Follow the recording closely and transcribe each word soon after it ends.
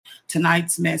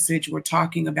tonight's message, we're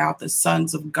talking about the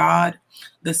sons of God,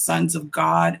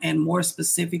 and more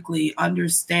specifically,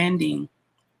 understanding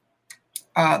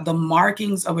the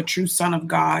markings of a true son of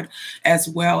God, as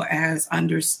well as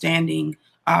understanding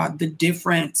the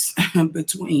difference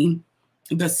between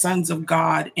the sons of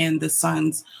God and the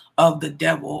sons of the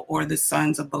devil, or the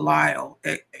sons of Belial.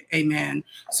 Amen.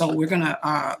 So we're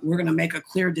gonna make a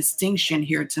clear distinction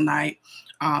here tonight.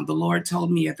 The Lord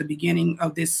told me at the beginning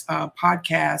of this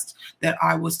podcast that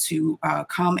I was to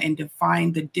come and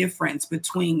define the difference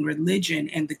between religion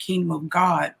and the kingdom of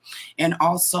God, and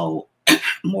also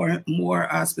more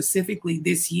specifically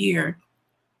this year,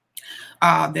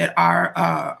 that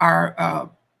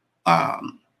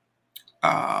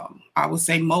I would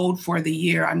say mode for the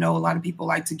year. I know a lot of people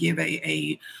like to give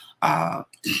a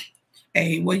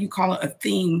what do you call it, a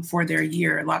theme for their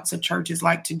year. Lots of churches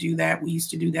like to do that. We used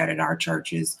to do that at our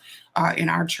churches, in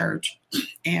our church,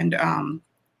 and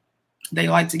they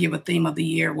like to give a theme of the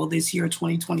year. Well, this year,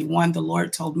 2021, the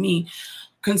Lord told me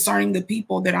concerning the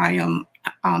people that I am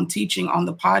teaching on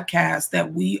the podcast,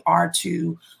 that we are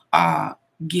to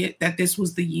get that this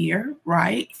was the year,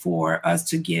 right, for us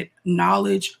to get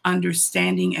knowledge,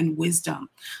 understanding, and wisdom.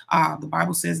 The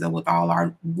Bible says that with all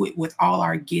our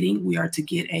getting, we are to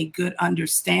get a good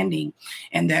understanding,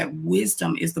 and that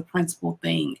wisdom is the principal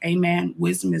thing. Amen.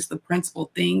 Wisdom is the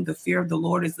principal thing. The fear of the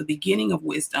Lord is the beginning of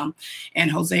wisdom. And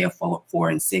Hosea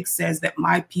 4:6 says that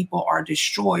my people are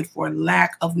destroyed for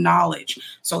lack of knowledge.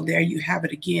 So there you have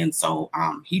it again. So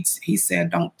he said,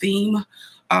 don't theme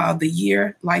the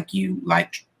year like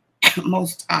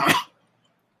most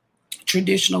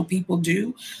traditional people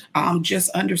do. Just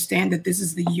understand that this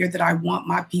is the year that I want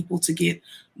my people to get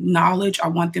knowledge. I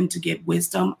want them to get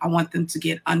wisdom. I want them to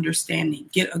get understanding,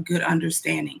 get a good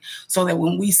understanding, so that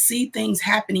when we see things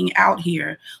happening out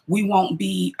here, we won't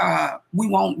be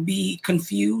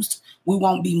confused. We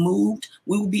won't be moved.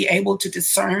 We will be able to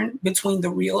discern between the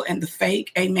real and the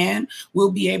fake. Amen.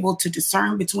 We'll be able to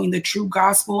discern between the true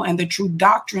gospel and the true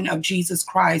doctrine of Jesus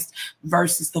Christ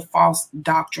versus the false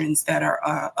doctrines that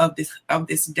are of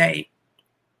this day.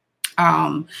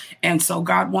 And so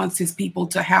God wants his people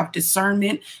to have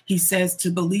discernment. He says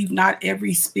to believe not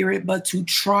every spirit, but to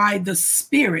try the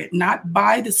spirit, not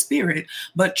by the spirit,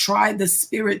 but try the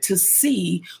spirit to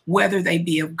see whether they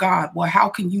be of God. Well, how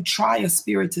can you try a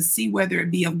spirit to see whether it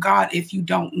be of God if you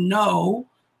don't know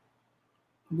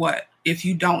what? If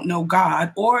you don't know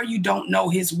God, or you don't know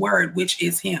his word, which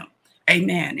is him.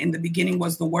 Amen. In the beginning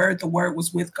was the word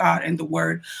was with God, and the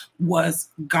word was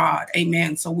God.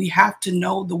 Amen. So we have to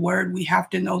know the word. We have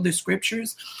to know the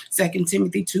scriptures. 2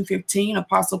 Timothy 2:15,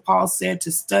 Apostle Paul said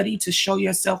to study to show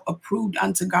yourself approved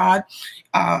unto God.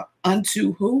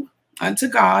 Unto who? Unto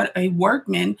God, a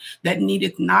workman that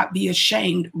needeth not be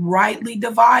ashamed, rightly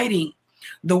dividing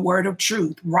the word of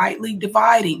truth, rightly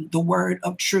dividing the word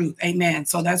of truth. Amen.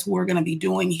 So that's what we're going to be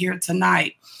doing here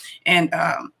tonight. And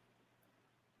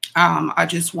I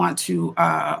just want to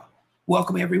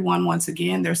welcome everyone once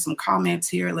again. There's some comments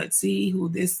here. Let's see who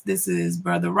this is.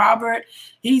 Brother Robert.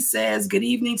 He says, good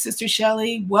evening, Sister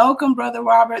Shelley. Welcome, Brother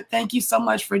Robert. Thank you so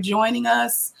much for joining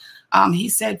us. He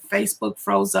said Facebook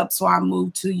froze up, so I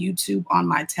moved to YouTube on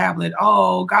my tablet.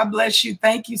 Oh, God bless you.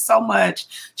 Thank you so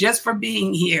much just for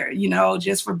being here,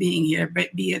 just for being here,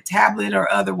 be it tablet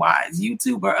or otherwise,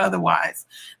 YouTube or otherwise.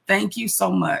 Thank you so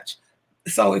much.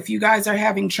 So if you guys are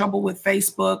having trouble with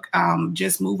Facebook,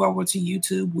 just move over to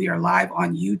YouTube. We are live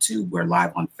on YouTube. We're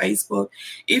live on Facebook.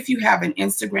 If you have an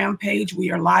Instagram page,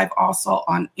 we are live also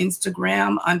on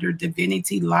Instagram under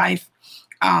Divinity Life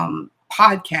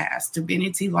Podcast,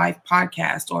 Divinity Life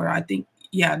Podcast, or I think,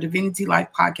 yeah, Divinity Life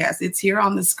Podcast. It's here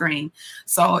on the screen.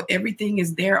 So everything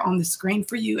is there on the screen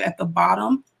for you at the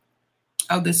bottom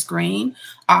of the screen.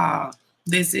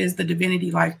 This is the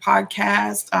Divinity Life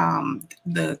Podcast.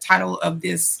 The title of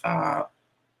this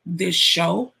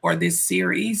show, or this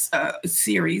series,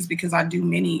 because I do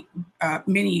many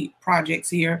projects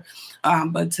here.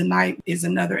 But tonight is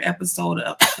another episode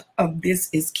of This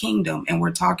is Kingdom, and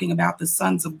we're talking about the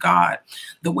sons of God.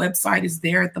 The website is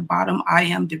there at the bottom,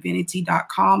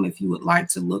 iamdivinity.com, if you would like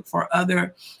to look for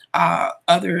other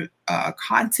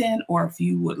content, or if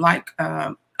you would like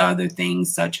other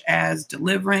things such as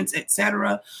deliverance,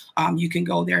 etc. You can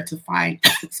go there to find,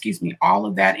 all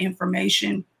of that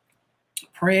information,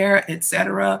 prayer,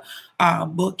 etc.,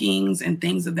 bookings and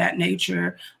things of that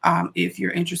nature. If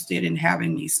you're interested in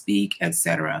having me speak,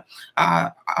 etc.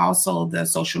 Also, the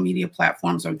social media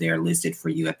platforms are there listed for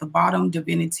you at the bottom.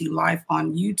 Divinity Life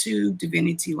on YouTube,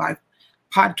 Divinity Life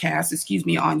podcast,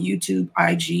 on YouTube,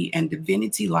 IG, and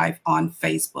Divinity Life on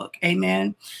Facebook.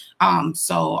 Amen.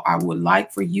 So I would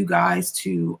like for you guys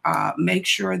to make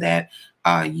sure that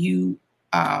you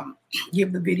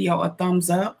give the video a thumbs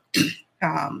up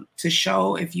to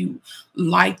show if you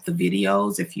like the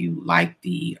videos, if you like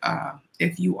the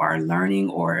if you are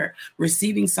learning or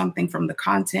receiving something from the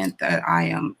content that I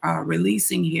am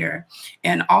releasing here.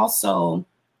 And also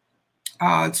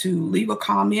to leave a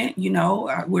comment.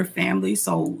 We're family,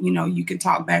 so you can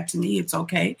talk back to me. It's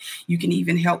okay. You can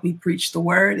even help me preach the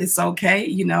word. It's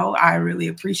okay. I really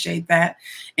appreciate that.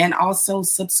 And also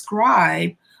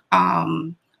subscribe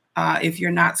if you're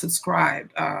not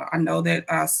subscribed. I know that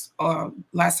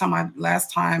last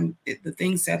time the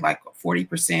thing said like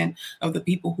 40% of the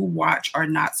people who watch are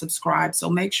not subscribed. So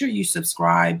make sure you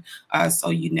subscribe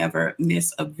so you never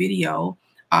miss a video.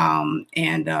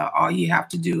 And all you have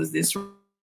to do is this.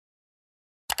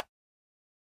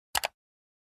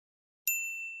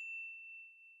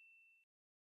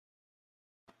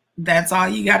 That's all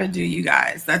you got to do, you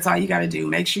guys. That's all you got to do.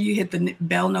 Make sure you hit the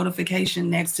bell notification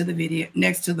next to the video,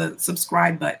 next to the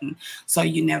subscribe button, so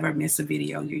you never miss a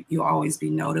video. You'll always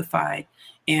be notified.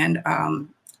 And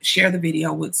share the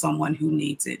video with someone who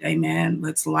needs it. Amen.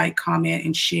 Let's like, comment,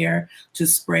 and share to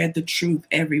spread the truth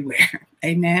everywhere.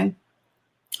 Amen.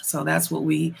 So that's what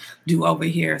we do over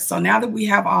here. So now that we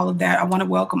have all of that, I want to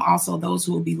welcome also those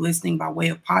who will be listening by way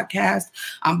of podcast.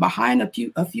 I'm behind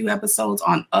a few episodes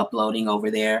on uploading over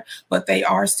there, but they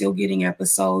are still getting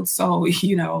episodes. So,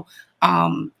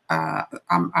 I'm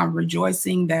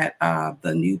rejoicing that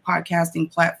the new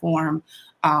podcasting platform,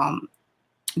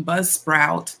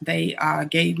 Buzzsprout, they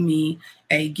gave me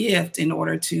a gift in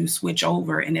order to switch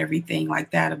over and everything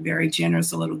like that, a very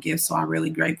generous little gift. So I'm really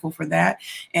grateful for that.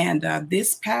 And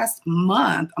this past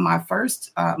month, my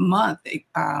first month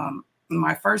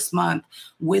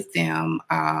with them,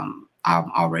 I'm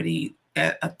already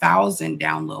at 1,000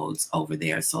 downloads over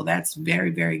there. So that's very,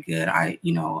 very good. I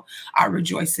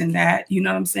rejoice in that. You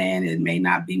know what I'm saying? It may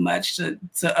not be much to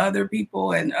other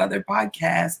people and other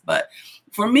podcasts, but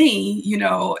for me,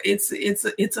 it's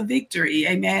a victory.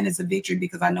 Amen. It's a victory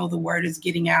because I know the word is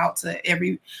getting out to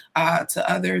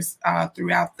others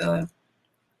throughout the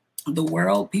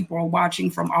world. People are watching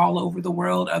from all over the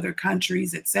world, other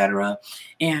countries, etc.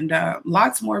 And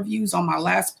lots more views on my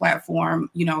last platform.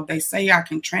 They say I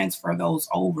can transfer those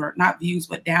over, not views,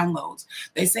 but downloads.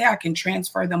 They say I can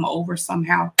transfer them over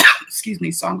somehow. Excuse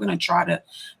me. So I'm going to try to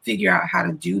figure out how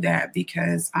to do that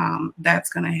because that's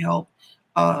going to help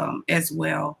as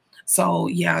well. So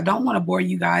yeah, I don't want to bore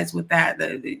you guys with that.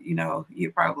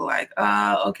 You're probably like,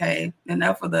 okay,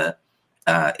 enough of the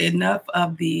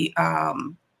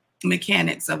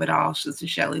mechanics of it all, Sister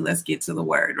Shelley. Let's get to the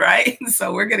word, right?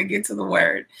 So we're going to get to the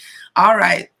word. All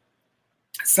right.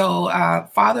 So,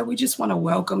 Father, we just want to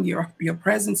welcome your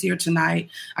presence here tonight.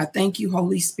 I thank you,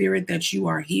 Holy Spirit, that you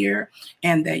are here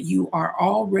and that you are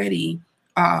already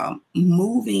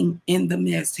moving in the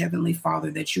midst, Heavenly Father,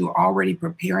 that you're already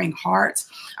preparing hearts.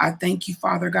 I thank you,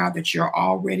 Father God, that you're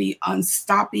already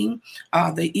unstopping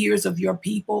the ears of your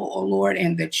people, oh Lord,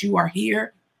 and that you are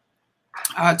here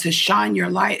to shine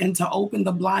your light and to open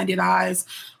the blinded eyes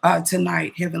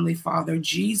tonight, Heavenly Father.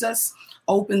 Jesus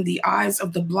opened the eyes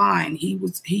of the blind. He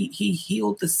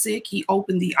healed the sick. He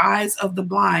opened the eyes of the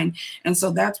blind. And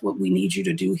so that's what we need you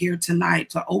to do here tonight,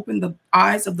 to open the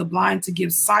eyes of the blind, to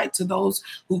give sight to those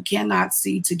who cannot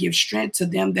see, to give strength to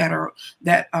them that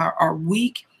are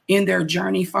weak in their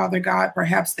journey, Father God.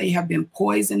 Perhaps they have been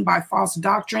poisoned by false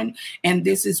doctrine, and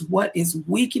this is what is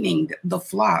weakening the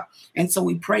flock. And so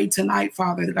we pray tonight,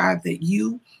 Father God, that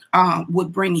you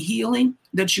would bring healing,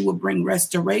 that you would bring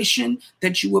restoration,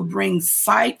 that you would bring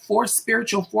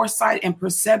spiritual foresight and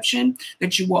perception,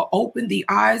 that you will open the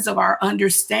eyes of our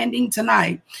understanding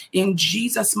tonight in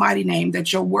Jesus' mighty name,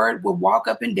 that your word will walk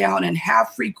up and down and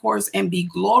have free course and be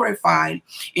glorified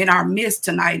in our midst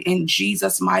tonight in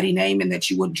Jesus' mighty name, and that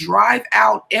you would drive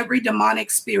out every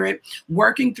demonic spirit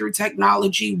working through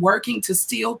technology, working to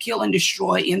steal, kill, and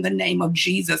destroy in the name of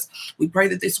Jesus. We pray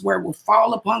that this word will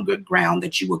fall upon good ground,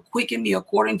 that you will quicken me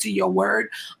according to your word,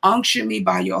 unction me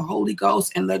by your Holy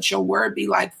Ghost, and let your word be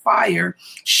like fire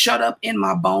shut up in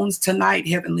my bones tonight,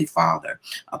 Heavenly Father.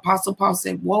 Apostle Paul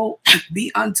said, woe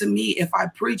be unto me if I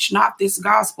preach not this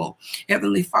gospel.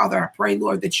 Heavenly Father, I pray,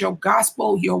 Lord, that your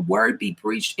gospel, your word be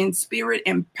preached in spirit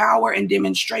and power and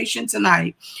demonstration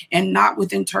tonight, and not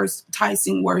with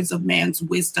enticing words of man's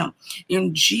wisdom.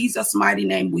 In Jesus' mighty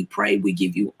name we pray. We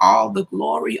give you all the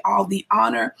glory, all the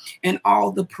honor, and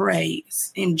all the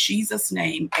praise. In Jesus'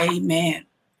 name, amen.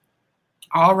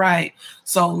 All right.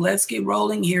 So let's get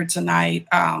rolling here tonight.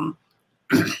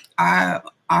 I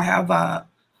have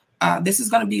this is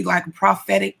going to be like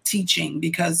prophetic teaching,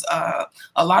 because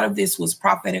a lot of this was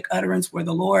prophetic utterance where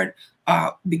the Lord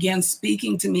began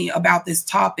speaking to me about this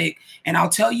topic. And I'll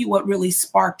tell you what really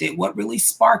sparked it. What really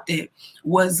sparked it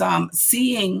was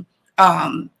seeing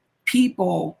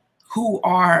people who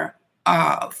are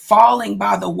falling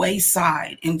by the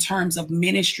wayside in terms of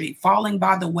ministry, falling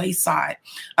by the wayside.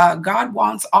 God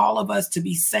wants all of us to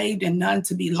be saved and none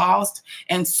to be lost,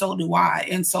 and so do I.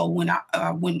 And so when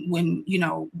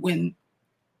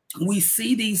we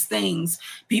see these things,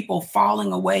 people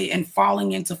falling away and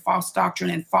falling into false doctrine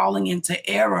and falling into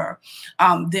error,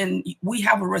 then we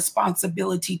have a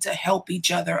responsibility to help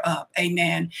each other up.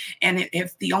 Amen. And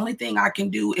if the only thing I can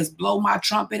do is blow my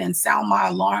trumpet and sound my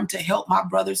alarm to help my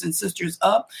brothers and sisters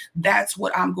up, that's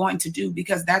what I'm going to do,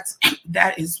 because that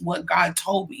is what God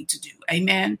told me to do.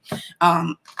 Amen.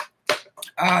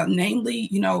 Namely,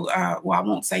 well, I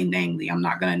won't say namely, I'm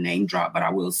not going to name drop, but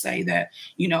I will say that,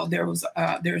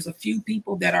 there's a few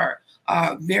people that are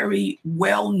very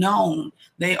well known.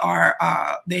 They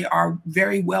are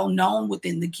very well known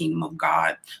within the kingdom of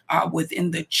God, within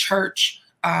the church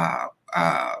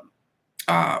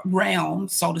realm,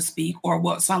 so to speak, or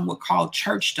what some would call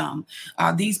churchdom.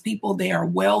 These people, they are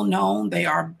well known. They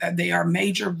are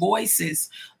major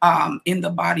voices in the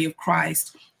body of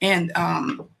Christ. And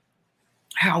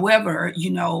however,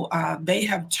 they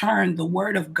have turned the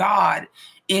word of God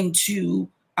into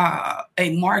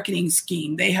a marketing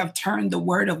scheme. They have turned the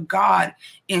word of God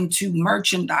into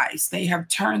merchandise. They have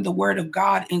turned the word of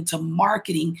God into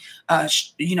marketing,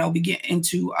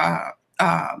 into a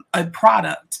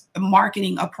product,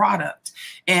 marketing a product.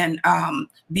 And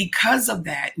because of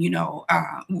that, you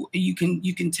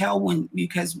can tell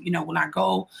because when I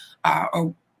go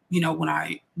when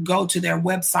I go to their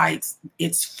websites,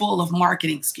 it's full of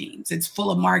marketing schemes. It's full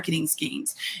of marketing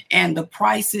schemes. And the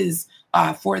prices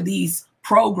for these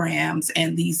programs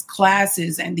and these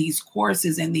classes and these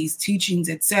courses and these teachings,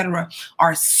 etc.,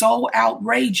 are so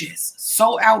outrageous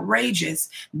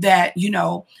that,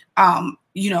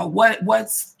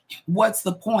 what's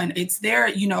the point? It's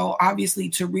there, obviously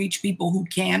to reach people who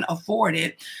can afford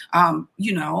it, and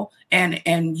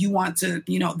you want to,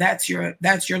 that's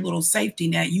your little safety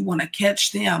net. You want to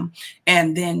catch them.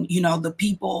 And then, the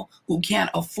people who can't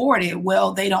afford it,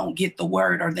 well, they don't get the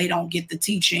word, or they don't get the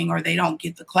teaching, or they don't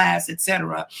get the class,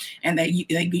 etc. And they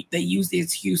use the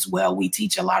excuse, well, we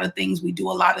teach a lot of things. We do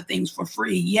a lot of things for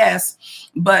free. Yes,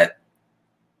 but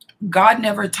God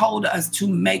never told us to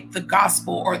make the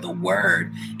gospel or the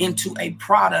word into a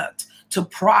product,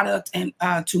 and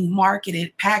to market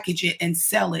it, package it, and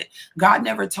sell it. God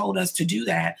never told us to do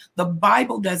that. The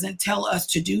Bible doesn't tell us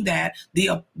to do that.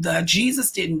 The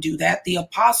Jesus didn't do that. The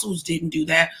apostles didn't do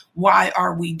that. Why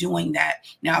are we doing that?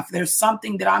 Now, if there's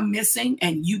something that I'm missing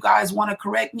and you guys want to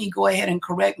correct me, go ahead and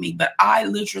correct me. But I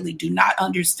literally do not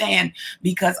understand,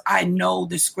 because I know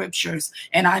the scriptures,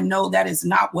 and I know that is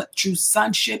not what true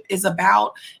sonship is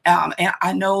about. And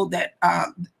I know that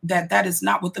that is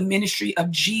not what the ministry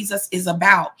of Jesus is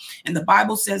about. And the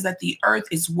Bible says that the earth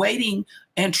is waiting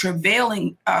and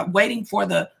travailing, waiting for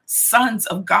the sons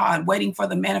of God, waiting for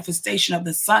the manifestation of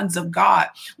the sons of God.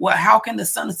 Well, how can the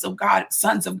sons of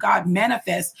God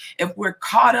manifest if we're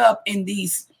caught up in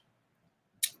these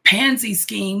pansy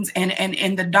schemes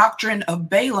and the doctrine of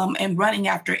Balaam and running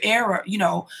after error,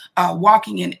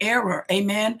 walking in error?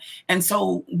 Amen. And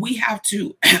so we have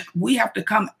to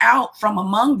come out from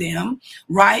among them,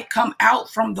 right? Come out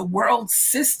from the world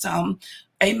system.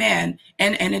 Amen.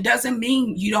 And it doesn't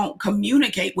mean you don't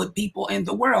communicate with people in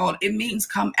the world. It means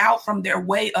come out from their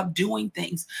way of doing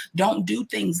things. Don't do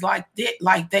things like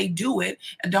they do it.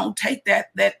 And don't take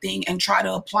that thing and try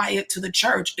to apply it to the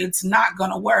church. It's not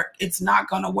going to work. It's not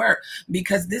going to work,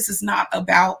 because this is not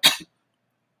about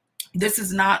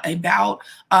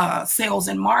sales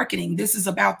and marketing. This is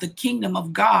about the kingdom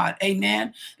of God.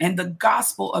 Amen. And the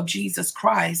gospel of Jesus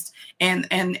Christ, and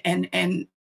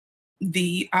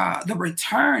the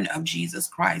return of Jesus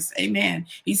Christ. Amen.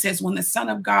 He says, when the Son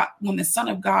of God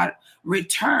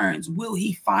returns, will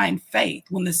he find faith?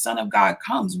 When the Son of God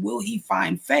comes, will he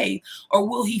find faith, or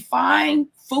will he find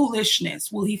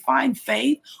foolishness? Will he find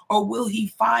faith, or will he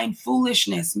find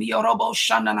foolishness?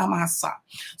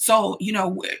 So,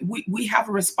 we have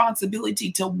a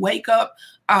responsibility to wake up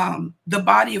the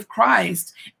body of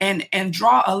Christ and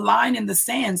draw a line in the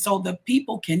sand, so the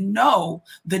people can know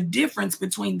the difference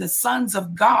between the sons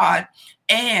of God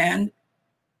and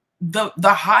the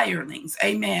hirelings.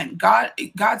 Amen.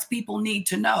 God's people need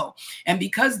to know. And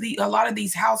because a lot of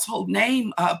these household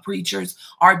name preachers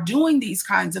are doing these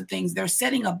kinds of things, they're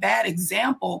setting a bad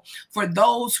example for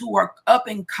those who are up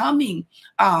and coming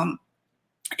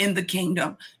in the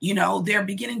kingdom. You know, they're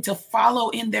beginning to follow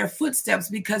in their footsteps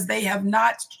because they have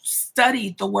not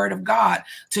studied the word of God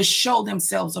to show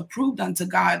themselves approved unto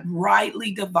God,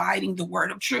 rightly dividing the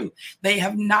word of truth. They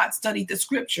have not studied the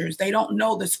scriptures. They don't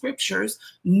know the scriptures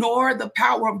nor the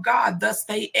power of God, thus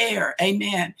they err.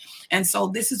 Amen. And so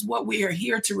this is what we are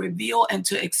here to reveal and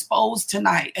to expose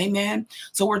tonight. Amen.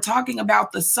 So we're talking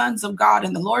about the sons of God,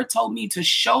 and the Lord told me to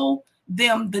show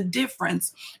them the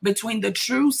difference between the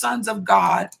true sons of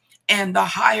God and the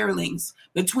hirelings,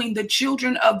 between the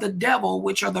children of the devil,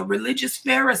 which are the religious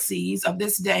Pharisees of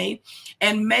this day,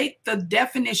 and make the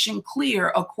definition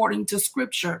clear according to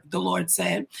scripture. The Lord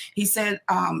said, he said,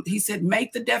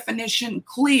 make the definition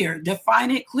clear,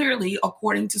 define it clearly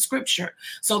according to scripture.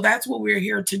 So that's what we're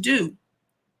here to do.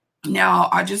 Now,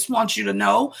 I just want you to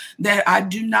know that I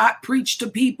do not preach to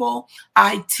people.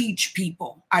 I teach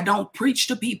people. I don't preach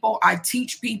to people. I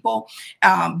teach people.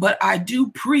 But I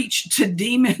do preach to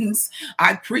demons.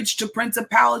 I preach to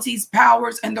principalities,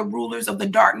 powers, and the rulers of the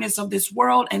darkness of this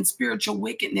world and spiritual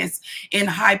wickedness in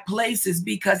high places,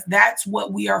 because that's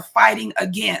what we are fighting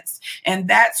against. And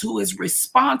that's who is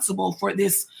responsible for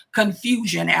this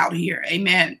confusion out here.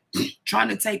 Amen. Trying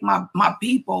to take my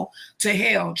people to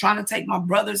hell, trying to take my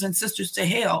brothers and sisters to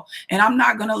hell. And I'm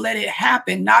not going to let it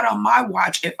happen, not on my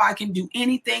watch. If I can do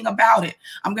anything about it,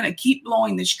 I'm going to keep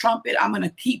blowing this trumpet. I'm going to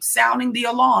keep sounding the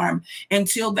alarm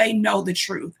until they know the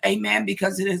truth. Amen.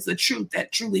 Because it is the truth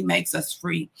that truly makes us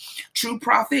free. True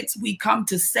prophets, we come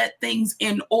to set things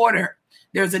in order.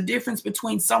 There's a difference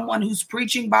between someone who's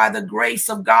preaching by the grace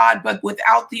of God, but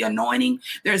without the anointing.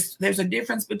 There's a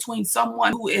difference between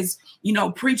someone who is,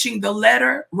 preaching the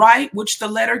letter, right? Which the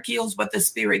letter kills, but the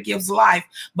spirit gives life.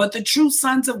 But the true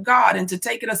sons of God, and to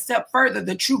take it a step further,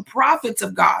 the true prophets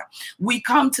of God, we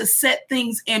come to set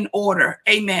things in order.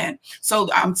 Amen. So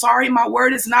I'm sorry, my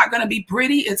word is not going to be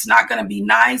pretty. It's not going to be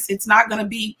nice. It's not going to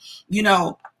be,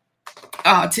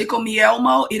 tickle me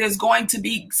Elmo. It is going to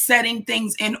be setting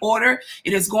things in order.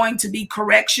 It is going to be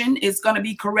correction. It's going to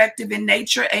be corrective in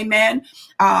nature. Amen.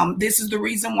 This is the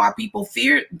reason why people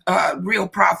fear real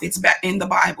prophets back in the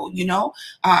Bible.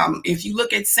 If you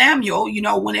look at Samuel,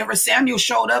 whenever Samuel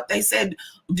showed up, they said,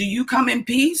 do you come in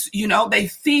peace? They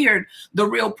feared the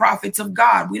real prophets of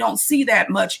God. We don't see that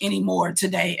much anymore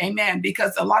today. Amen.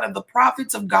 Because a lot of the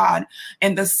prophets of God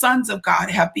and the sons of God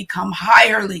have become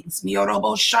hirelings.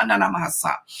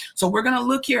 So we're going to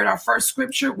look here at our first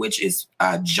scripture, which is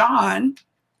John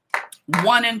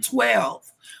 1:12.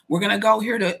 We're going to go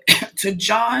here to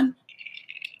John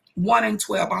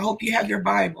 1:12. I hope you have your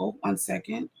Bible. One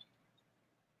second.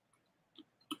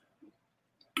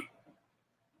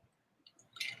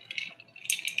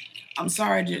 I'm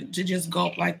sorry to just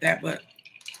gulp like that, but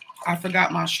I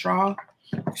forgot my straw.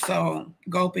 So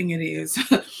gulping it is.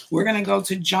 We're going to go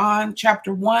to John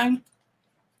chapter 1,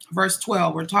 verse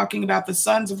 12. We're talking about the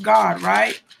sons of God,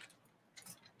 right?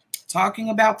 Talking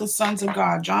about the sons of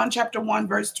God. John chapter 1,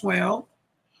 verse 12.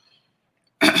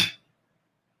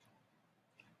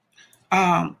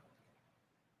 I'm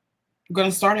going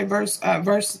to start at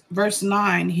verse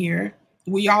 9 here.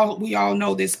 We all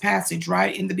know this passage,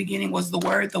 right? In the beginning was the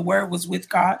Word was with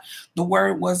God, the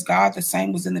Word was God, the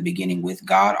same was in the beginning with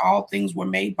God. All things were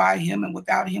made by him, and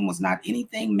without him was not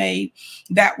anything made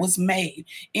that was made.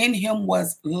 In him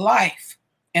was life,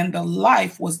 and the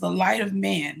life was the light of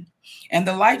men. And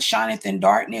the light shineth in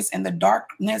darkness, and the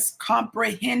darkness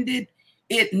comprehended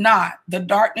it not. The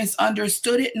darkness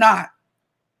understood it not.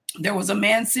 There was a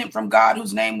man sent from God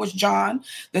whose name was John.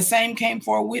 The same came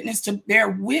for a witness to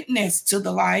bear witness to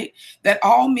the light, that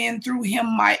all men through him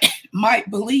might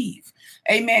believe.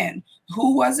 Amen.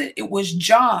 Who was it? It was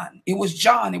John. It was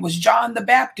John. It was John the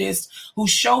Baptist who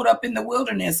showed up in the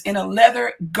wilderness in a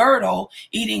leather girdle,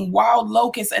 eating wild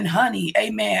locusts and honey.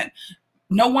 Amen.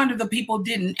 No wonder the people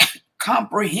didn't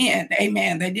comprehend.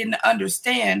 Amen. They didn't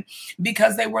understand,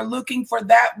 because they were looking for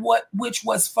that which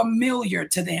was familiar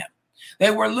to them. They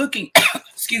were looking,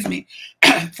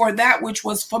 for that which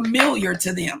was familiar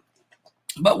to them.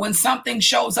 But when something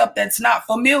shows up that's not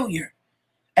familiar,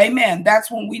 amen,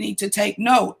 that's when we need to take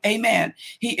note. Amen.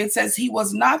 It says he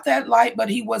was not that light, but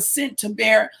he was sent to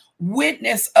bear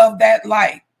witness of that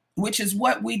light, which is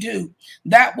what we do.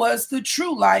 That was the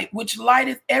true light, which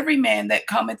lighteth every man that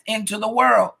cometh into the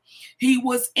world. He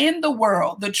was in the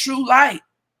world, the true light.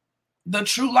 the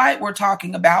true light we're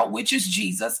talking about, which is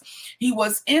Jesus. He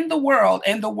was in the world,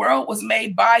 and the world was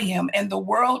made by him, and the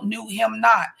world knew him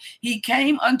not. He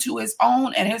came unto his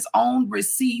own, and his own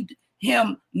received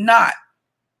him not.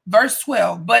 Verse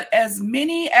 12, but as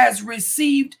many as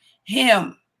received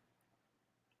him,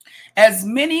 as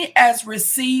many as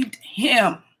received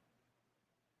him.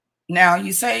 Now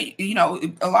you say,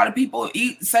 a lot of people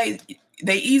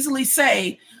they easily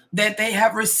say that they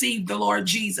have received the Lord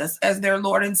Jesus as their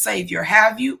Lord and Savior.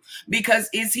 Have you? Because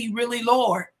is he really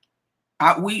Lord?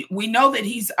 We know that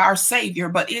he's our Savior,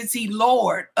 but is he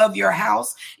Lord of your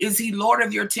house? Is he Lord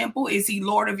of your temple? Is he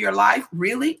Lord of your life?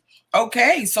 Really?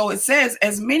 Okay, so it says,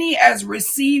 as many as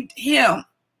received him.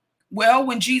 Well,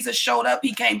 when Jesus showed up,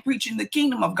 he came preaching the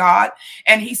kingdom of God.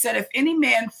 And he said, if any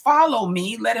man follow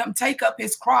me, let him take up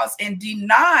his cross and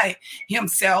deny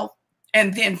himself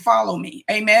and then follow me.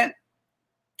 Amen.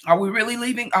 Are we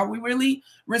really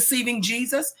receiving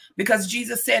Jesus? Because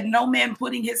Jesus said, no man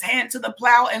putting his hand to the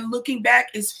plow and looking back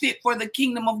is fit for the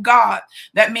kingdom of God.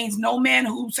 That means no man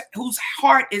whose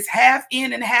heart is half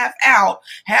in and half out,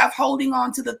 half holding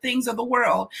on to the things of the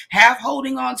world, half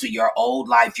holding on to your old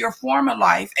life, your former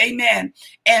life. Amen.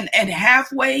 And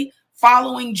halfway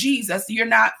following Jesus, you're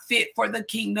not fit for the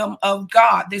kingdom of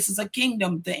God. This is a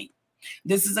kingdom thing.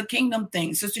 This is a kingdom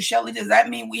thing. Sister Shelley, does that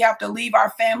mean we have to leave our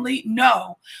family?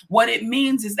 No. What it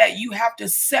means is that you have to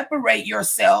separate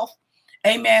yourself,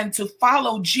 amen, to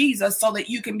follow Jesus so that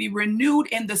you can be renewed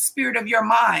in the spirit of your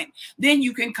mind. Then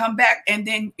you can come back and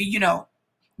then,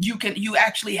 you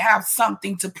actually have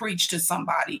something to preach to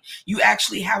somebody. You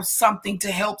actually have something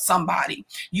to help somebody.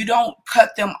 You don't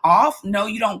cut them off. No,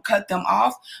 you don't cut them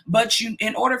off. But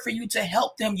in order for you to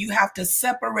help them, you have to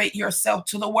separate yourself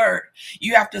to the word.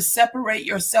 You have to separate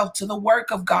yourself to the work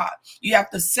of God. You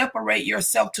have to separate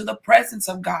yourself to the presence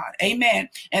of God. Amen.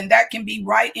 And that can be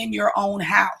right in your own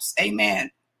house.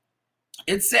 Amen.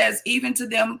 It says, even to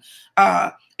them,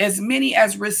 as many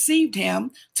as received him,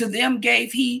 to them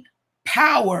gave he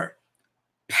power.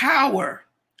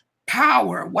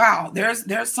 Wow,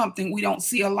 there's something we don't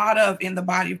see a lot of in the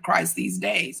body of Christ these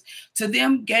days. To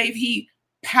them gave he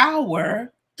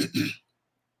power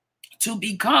to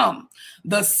become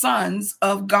the sons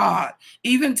of God,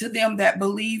 even to them that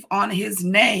believe on his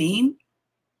name,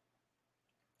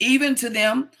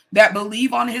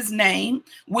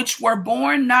 which were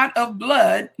born not of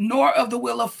blood, nor of the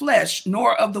will of flesh,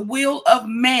 nor of the will of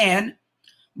man,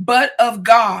 but of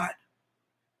God.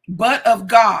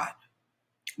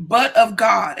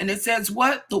 And it says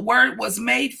what? The word was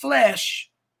made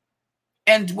flesh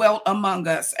and dwelt among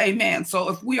us. Amen. So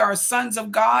if we are sons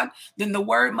of God, then the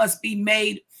word must be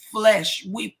made flesh.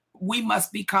 We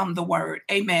must become the word.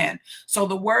 Amen. So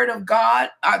the word of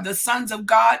God, the sons of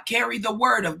God carry the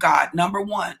word of God. Number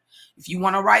one. If you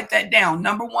want to write that down,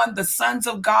 number one, the sons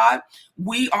of God,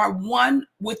 we are one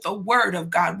with the word of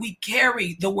God. We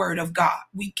carry the word of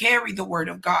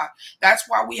God. That's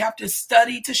why we have to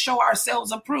study to show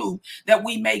ourselves approved, that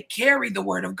we may carry the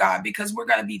word of God, because we're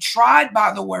going to be tried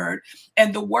by the word.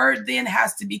 And the word then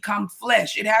has to become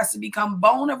flesh. It has to become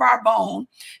bone of our bone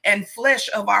and flesh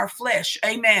of our flesh.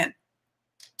 Amen.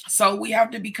 So we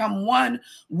have to become one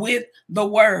with the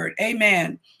word.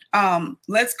 Amen.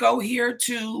 Let's go here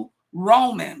to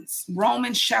Romans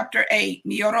chapter 8,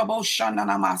 living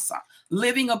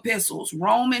epistles,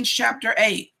 Romans chapter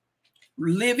 8,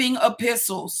 living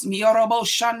epistles,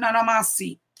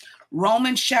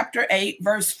 Romans chapter 8,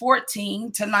 verse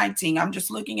 14 to 19. I'm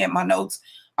just looking at my notes.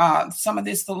 Some of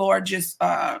this the Lord just,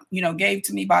 gave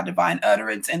to me by divine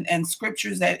utterance and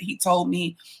scriptures that he told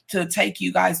me to take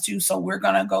you guys to. So we're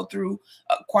going to go through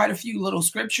quite a few little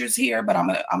scriptures here, but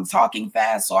I'm talking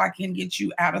fast so I can get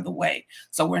you out of the way.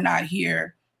 So we're not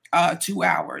here 2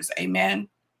 hours. Amen.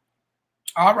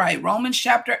 All right. Romans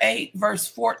chapter 8, verse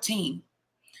 14.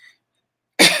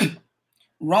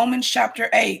 Romans chapter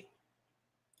 8,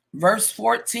 verse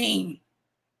 14.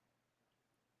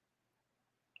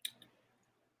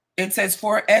 It says,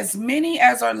 for as many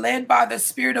as are led by the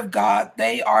Spirit of God,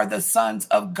 they are the sons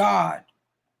of God.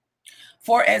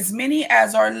 For as many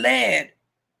as are led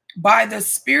by the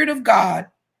Spirit of God,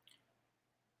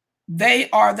 they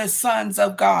are the sons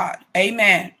of God.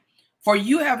 Amen. For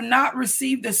you have not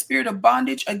received the spirit of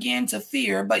bondage again to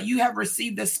fear, but you have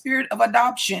received the spirit of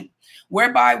adoption,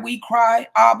 whereby we cry,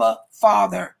 Abba,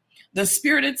 Father. The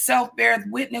Spirit itself beareth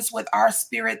witness with our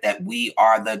spirit that we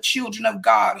are the children of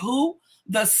God. Who?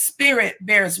 The Spirit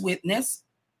bears witness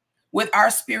with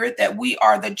our spirit that we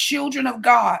are the children of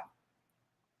God.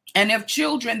 And if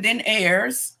children, then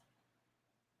heirs,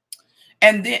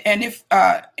 and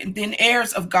then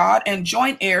heirs of God and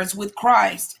joint heirs with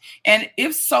Christ, and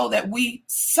if so that we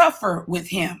suffer with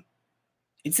him.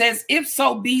 It says, if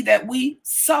so be that we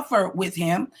suffer with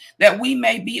him, that we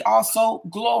may be also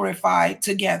glorified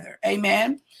together.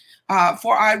 Amen.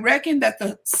 For I reckon that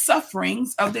the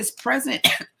sufferings of this present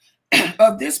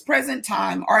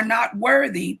time are not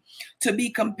worthy to be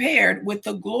compared with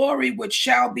the glory which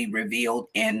shall be revealed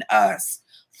in us.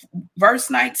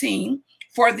 Verse 19,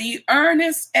 for the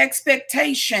earnest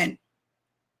expectation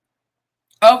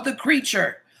of the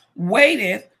creature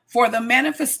waiteth for the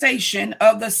manifestation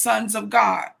of the sons of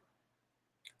God.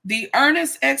 The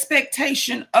earnest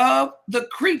expectation of the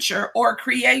creature or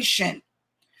creation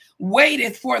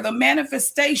waiteth for the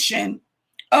manifestation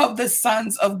of the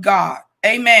sons of God.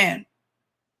 Amen.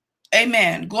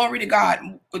 Amen. Glory to God.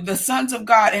 The sons of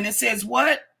God. And it says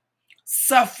what?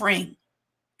 Suffering.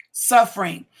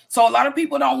 Suffering. So a lot of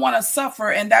people don't want to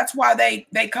suffer, and that's why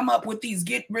they come up with these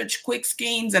get rich quick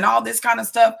schemes and all this kind of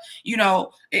stuff. You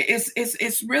know,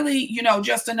 it's really, you know,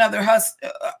 just another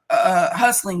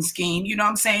hustling scheme. You know what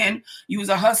I'm saying? You was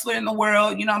a hustler in the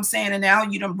world, you know what I'm saying? And now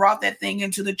you done brought that thing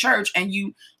into the church, and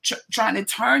you trying to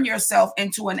turn yourself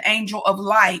into an angel of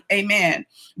light. Amen.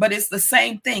 But it's the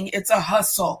same thing. It's a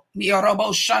hustle. It's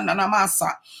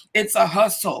a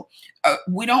hustle.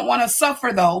 We don't want to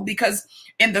suffer, though, because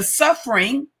in the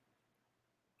suffering,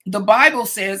 the Bible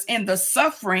says in the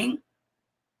suffering,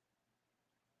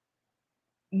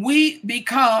 we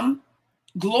become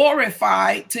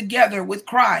glorified together with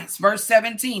Christ. Verse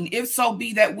 17, if so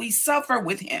be that we suffer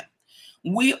with him,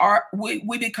 we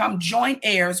become joint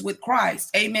heirs with Christ.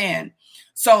 Amen.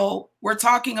 So we're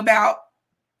talking about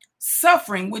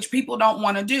suffering, which people don't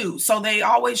want to do. So they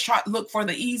always try to look for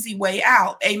the easy way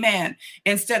out. Amen.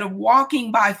 Instead of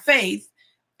walking by faith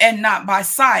and not by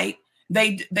sight,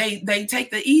 they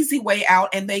take the easy way out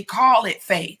and they call it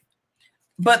faith.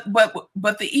 But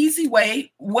the easy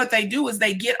way, what they do is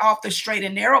they get off the straight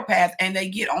and narrow path and they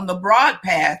get on the broad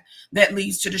path that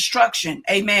leads to destruction.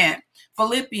 Amen.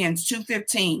 Philippians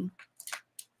 2:15.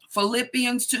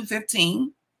 Philippians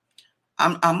 2:15.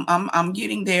 I'm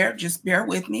getting there. Just bear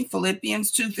with me.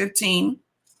 Philippians 2:15.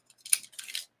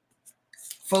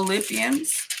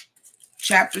 Philippians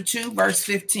chapter 2, verse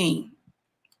 15.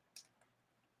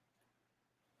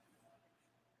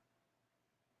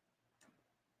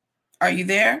 Are you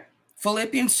there?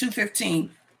 Philippians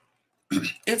 2:15.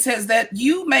 It says that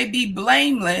you may be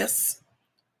blameless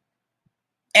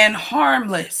and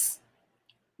harmless,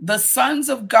 the sons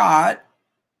of God,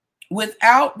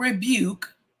 without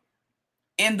rebuke,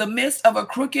 in the midst of a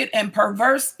crooked and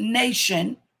perverse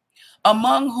nation,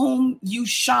 among whom you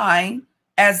shine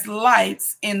as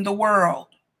lights in the world,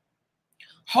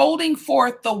 holding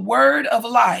forth the word of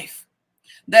life,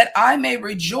 that I may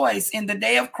rejoice in the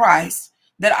day of Christ,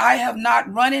 that I have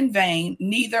not run in vain,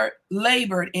 neither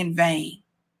labored in vain.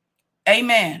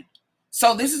 Amen.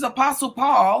 So this is Apostle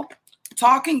Paul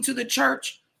talking to the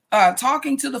church,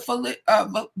 talking to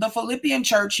the Philippian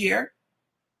church here.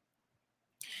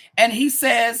 And he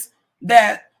says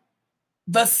that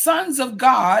the sons of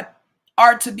God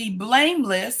are to be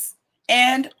blameless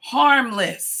and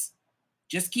harmless.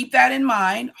 Just keep that in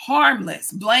mind.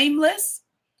 Harmless, blameless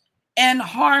and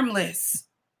harmless,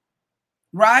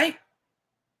 right?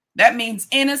 That means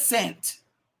innocent,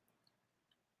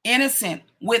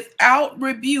 without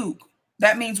rebuke.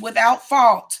 That means without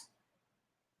fault.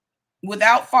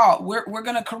 Without fault. We're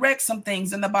going to correct some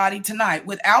things in the body tonight.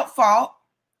 Without fault,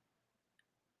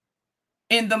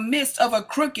 in the midst of a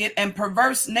crooked and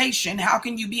perverse nation. How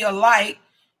can you be a light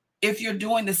if you're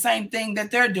doing the same thing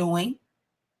that they're doing?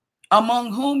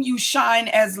 Among whom you shine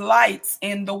as lights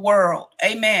in the world.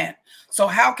 Amen. So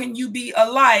how can you be a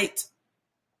light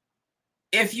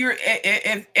if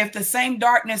the same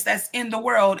darkness that's in the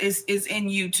world is in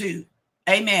you too?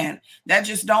 Amen. That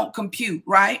just don't compute,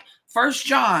 right? 1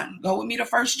 John, go with me to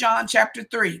 1 John chapter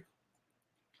 3.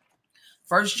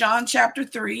 1 John chapter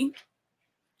 3,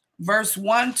 verse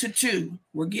 1 to 2.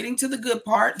 We're getting to the good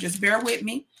part. Just bear with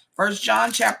me. 1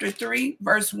 John chapter 3,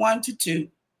 verse 1 to 2.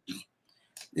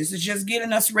 This is just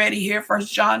getting us ready here. 1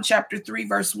 John chapter 3,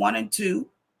 verse 1 and 2.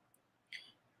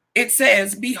 It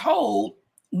says, behold,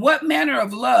 what manner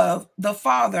of love the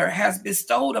Father has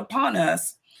bestowed upon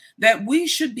us, that we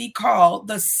should be called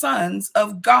the sons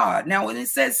of God. Now, when it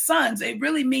says sons, it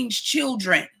really means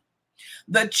children,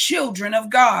 the children of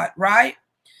God, right?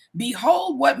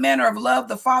 Behold, what manner of love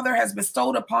the Father has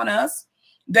bestowed upon us,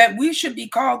 that we should be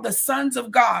called the sons of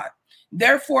God.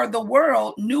 Therefore, the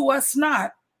world knew us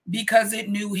not, because it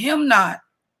knew him not.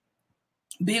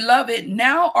 Beloved,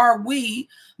 now are we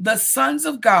the sons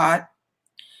of God,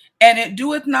 And it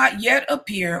doeth not yet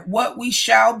appear what we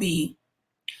shall be,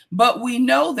 but we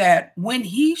know that when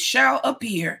he shall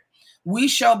appear, we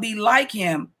shall be like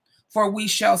him, for we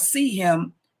shall see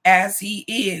him as he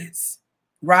is.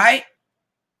 Right?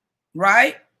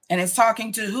 Right? And it's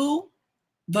talking to who?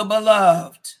 The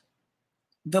beloved.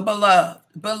 The beloved.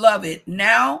 Beloved.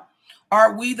 Now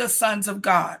are we the sons of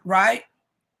God, right?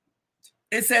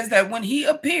 It says that when he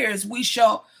appears, we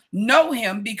shall know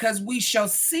him because we shall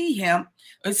see him.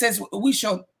 It says we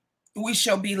shall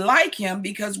be like him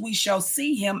because we shall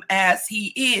see him as he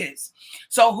is.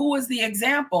 So who is the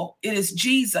example? It is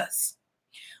Jesus.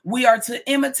 We are to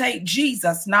imitate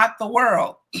Jesus, not the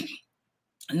world,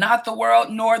 not the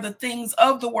world, nor the things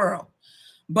of the world,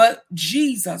 but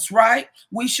Jesus, right?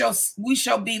 We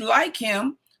shall be like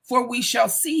him, for we shall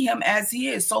see him as he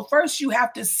is. So first you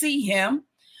have to see him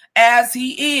as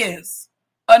he is.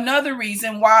 Another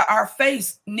reason why our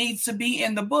face needs to be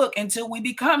in the book until we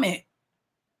become it.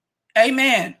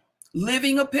 Amen.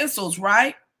 Living epistles,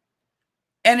 right?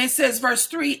 And it says, verse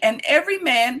 3, and every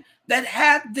man that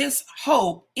hath this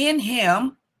hope in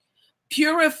him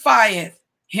purifieth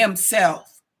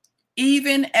himself,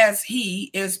 even as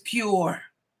he is pure.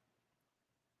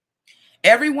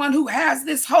 Everyone who has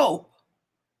this hope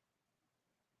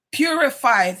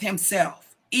purifieth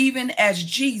himself, even as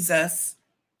Jesus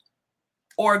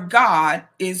or God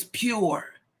is pure.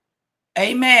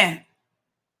 Amen.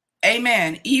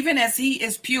 Amen. Even as he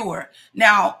is pure.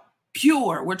 Now,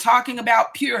 pure, we're talking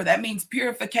about pure. That means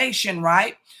purification,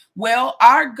 right? Well,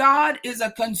 our God is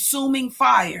a consuming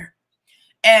fire,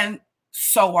 and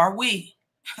so are we.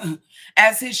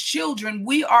 As his children,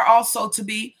 we are also to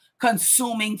be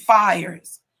consuming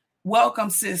fires. Welcome,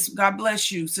 sis. God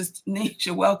bless you, Sister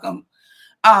Nisha. Welcome.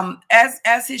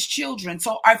 As his children.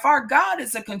 So if our God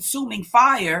is a consuming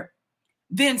fire,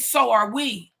 then so are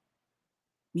we.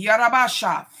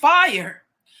 Yarabasha. Fire.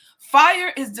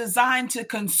 Fire is designed to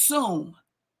consume,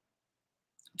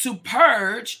 to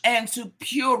purge, and to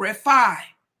purify.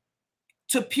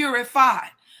 To purify.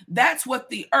 That's what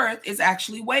the earth is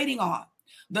actually waiting on.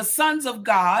 The sons of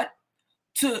God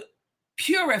to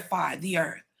purify the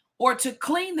earth or to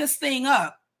clean this thing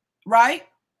up, right?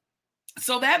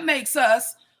 So that makes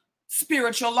us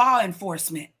spiritual law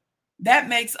enforcement. That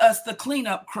makes us the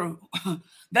cleanup crew.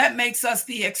 That makes us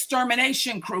the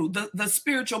extermination crew, the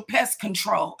spiritual pest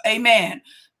control. Amen.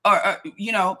 Or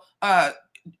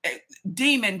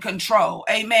demon control.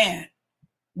 Amen.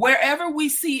 Wherever we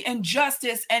see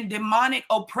injustice and demonic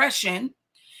oppression,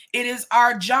 it is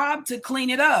our job to clean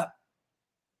it up.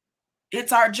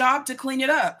 It's our job to clean it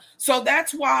up. So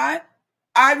that's why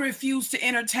I refuse to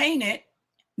entertain it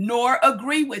nor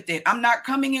agree with it. I'm not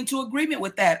coming into agreement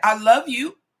with that. I love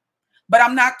you, but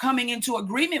I'm not coming into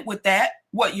agreement with that,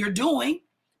 what you're doing,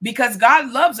 because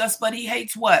God loves us, but he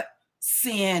hates what?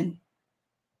 Sin.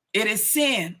 It is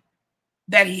sin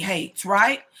that he hates,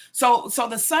 right? So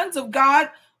the sons of God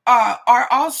are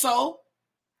also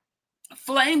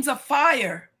flames of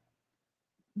fire.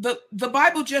 The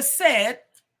Bible just said,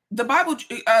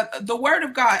 the word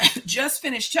of God just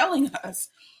finished telling us,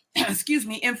 excuse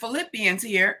me, in Philippians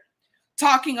here,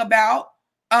 talking about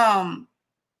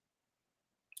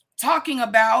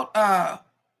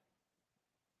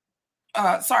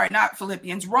sorry, not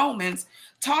Philippians, Romans,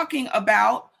 talking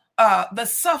about the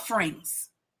sufferings,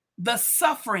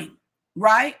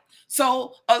 right?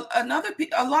 So a lot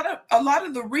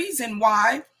of the reason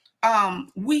why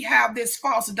we have this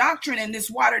false doctrine and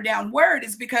this watered down word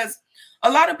is because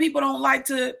a lot of people don't like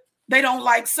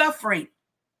suffering.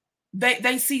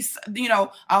 They see,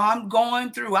 I'm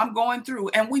going through,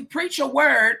 and we preach a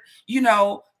word,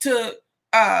 to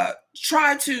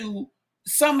try to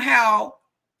somehow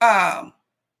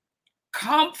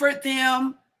comfort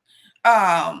them,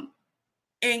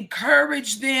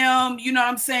 encourage them, you know what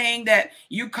I'm saying, that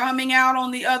you're coming out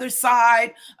on the other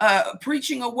side,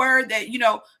 preaching a word that,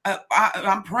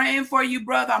 I'm praying for you,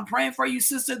 brother. I'm praying for you,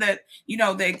 sister, that,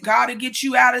 that God will get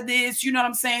you out of this. You know what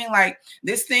I'm saying? Like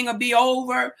this thing will be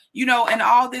over, and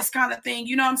all this kind of thing,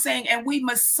 you know what I'm saying? And we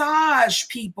massage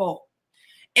people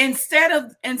instead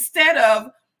of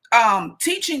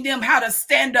teaching them how to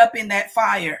stand up in that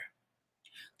fire.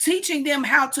 Teaching them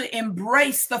how to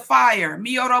embrace the fire.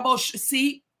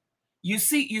 See, you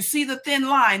see the thin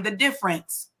line, the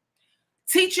difference.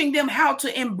 Teaching them how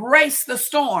to embrace the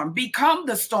storm, become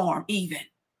the storm even.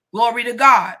 Glory to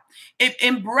God.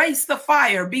 Embrace the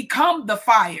fire, become the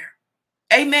fire.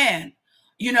 Amen.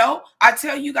 I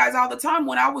tell you guys all the time,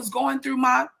 when I was going through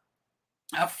my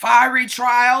fiery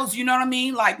trials, you know what I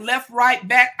mean? Like left, right,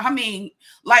 back. I mean,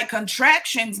 like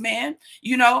contractions, man,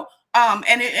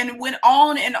 and it went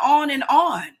on and on and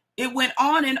on. It went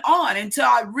on until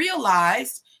I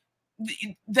realized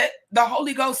that the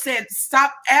Holy Ghost said,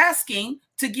 stop asking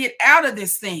to get out of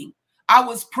this thing. I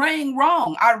was praying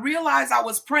wrong. I realized I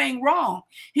was praying wrong.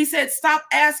 He said, stop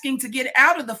asking to get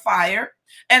out of the fire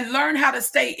and learn how to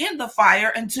stay in the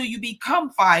fire until you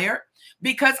become fire,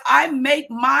 because I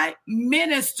make my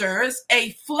ministers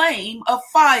a flame of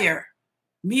fire.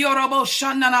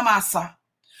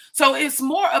 So it's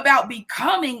more about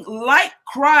becoming like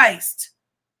Christ,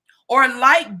 or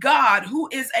like God, who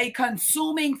is a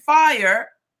consuming fire,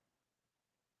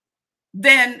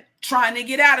 than trying to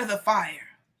get out of the fire,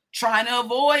 trying to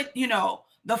avoid,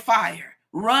 the fire,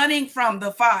 running from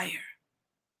the fire.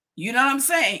 You know what I'm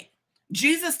saying?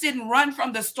 Jesus didn't run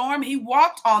from the storm. He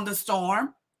walked on the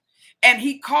storm, and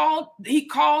he called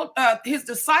his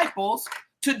disciples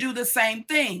to do the same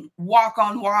thing, walk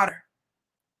on water.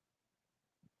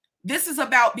 This is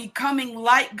about becoming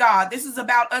like God. This is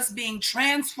about us being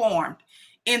transformed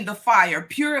in the fire,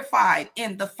 purified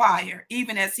in the fire,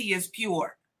 even as he is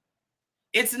pure.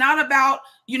 It's not about,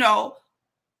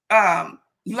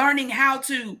 learning how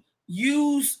to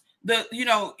use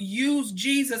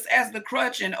Jesus as the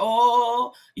crutch, and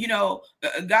God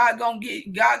gonna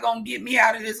get me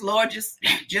out of this, Lord, just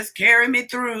carry me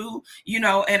through,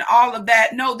 and all of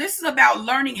that. No, this is about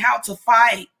learning how to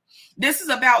fight. This is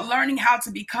about learning how to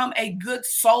become a good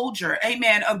soldier,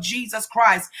 amen, of Jesus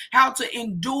Christ, how to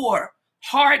endure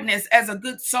hardness as a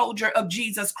good soldier of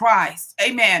Jesus Christ,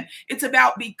 amen. It's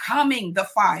about becoming the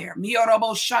fire, and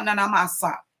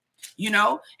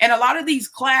a lot of these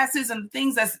classes and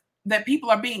things that people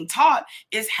are being taught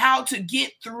is how to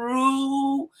get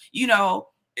through,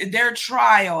 their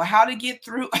trial, how to get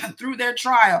through their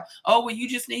trial. Oh, well, you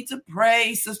just need to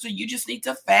pray, sister. You just need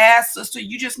to fast, sister.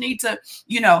 You just need to,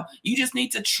 you just need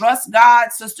to trust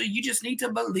God, sister. You just need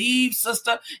to believe,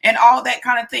 sister, and all that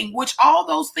kind of thing, which all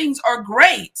those things are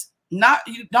great.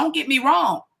 Don't get me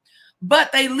wrong,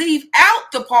 but they leave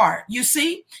out the part. You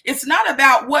see, it's not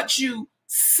about what you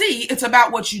see. It's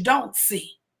about what you don't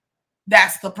see.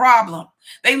 That's the problem.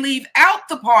 They leave out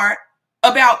the part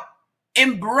about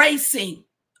embracing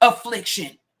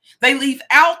affliction. They leave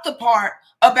out the part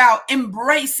about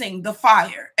embracing the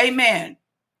fire. Amen.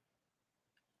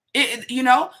 They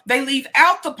leave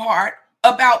out the part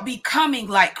about becoming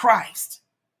like Christ.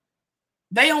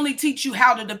 They only teach you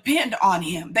how to depend on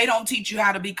him. They don't teach you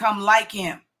how to become like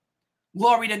him.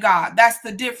 Glory to God. That's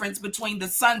the difference between the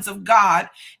sons of God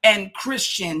and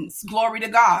Christians. Glory to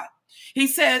God. He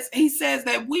says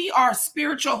that we are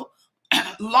spiritual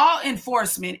law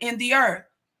enforcement in the earth.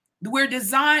 We're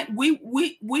designed, we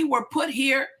were put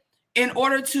here in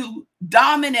order to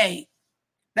dominate.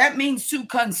 That means to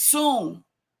consume.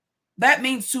 That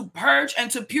means to purge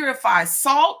and to purify.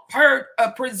 Salt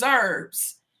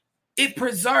preserves. It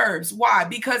preserves. Why?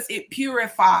 Because it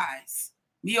purifies.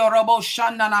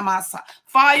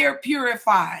 Fire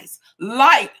purifies.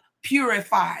 Light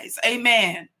purifies.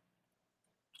 Amen.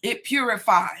 It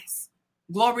purifies.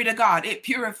 Glory to God. It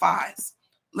purifies.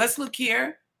 Let's look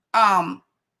here.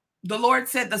 The Lord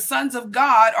said the sons of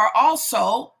God are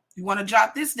also, you want to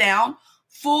jot this down,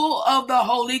 full of the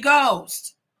Holy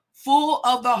Ghost. Full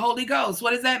of the Holy Ghost.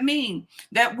 What does that mean?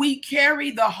 That we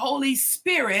carry the Holy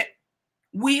Spirit.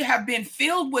 We have been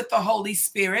filled with the Holy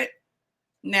Spirit.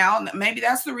 Now, maybe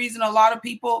that's the reason a lot of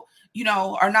people,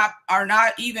 are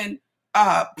not even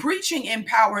preaching in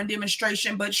power and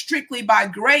demonstration, but strictly by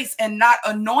grace and not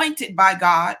anointed by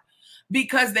God,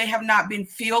 because they have not been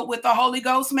filled with the Holy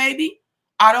Ghost. Maybe,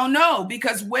 I don't know,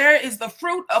 because where is the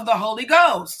fruit of the Holy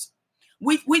Ghost?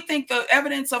 We think the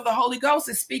evidence of the Holy Ghost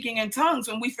is speaking in tongues,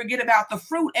 when we forget about the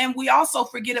fruit, and we also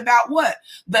forget about what?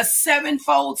 The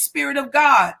sevenfold Spirit of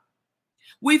God.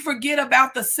 We forget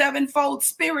about the sevenfold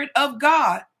Spirit of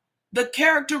God, the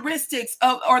characteristics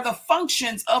or the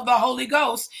functions of the Holy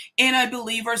Ghost in a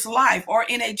believer's life or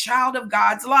in a child of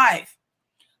God's life.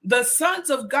 The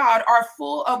sons of God are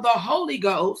full of the Holy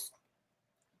Ghost,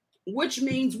 which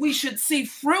means we should see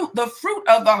the fruit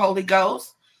of the Holy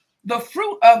Ghost, the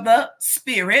fruit of the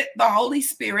Spirit, the Holy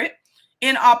Spirit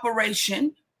in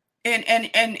operation. And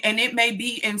it may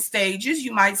be in stages.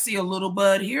 You might see a little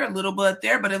bud here, a little bud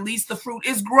there, but at least the fruit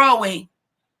is growing,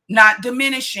 not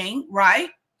diminishing, right?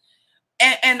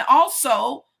 And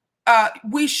also,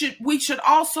 we should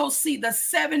also see the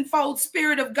sevenfold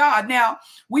Spirit of God. Now,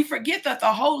 we forget that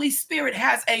the Holy Spirit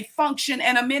has a function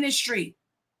and a ministry.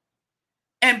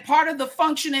 And part of the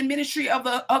function and ministry of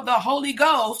the Holy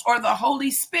Ghost, or the Holy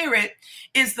Spirit,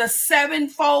 is the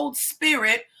sevenfold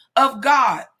Spirit of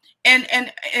God. And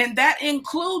that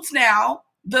includes now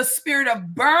the spirit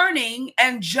of burning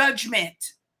and judgment.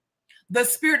 The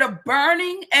spirit of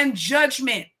burning and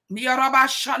judgment.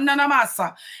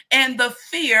 And the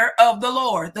fear of the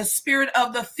Lord, the spirit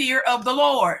of the fear of the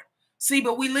Lord. See,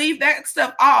 but we leave that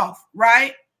stuff off,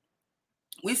 right?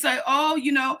 We say, oh,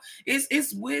 you know,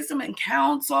 it's wisdom and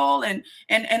counsel and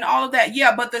all of that.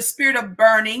 Yeah, but the spirit of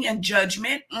burning and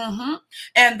judgment,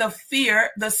 and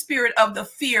the spirit of the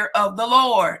fear of the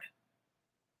Lord.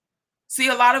 See,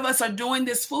 a lot of us are doing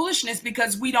this foolishness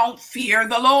because we don't fear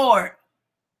the Lord.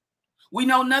 We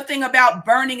know nothing about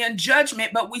burning and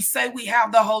judgment, but we say we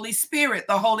have the Holy Spirit,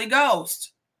 the Holy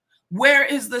Ghost. Where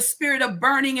is the spirit of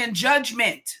burning and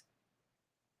judgment?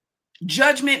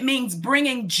 Judgment means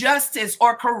bringing justice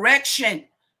or correction.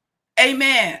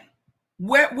 Amen.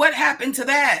 What happened to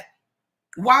that?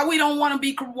 Why we don't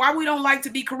like to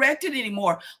be corrected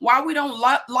anymore? Why we don't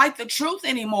like the truth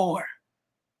anymore?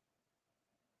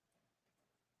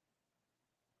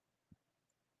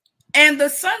 And the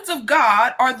sons of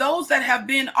God are those that have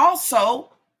been also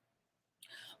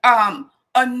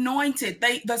anointed.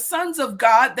 The sons of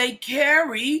God,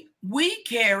 we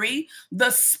carry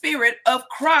the spirit of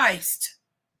Christ.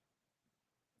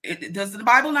 Does the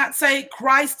Bible not say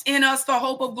Christ in us, the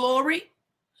hope of glory?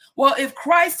 Well, if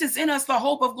Christ is in us, the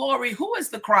hope of glory, who is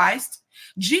the Christ?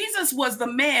 Jesus was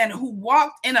the man who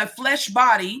walked in a flesh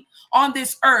body on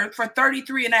this earth for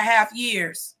 33 and a half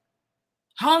years,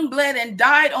 hung, bled, and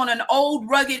died on an old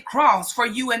rugged cross for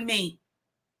you and me.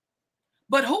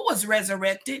 But who was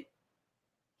resurrected?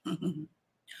 Who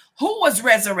was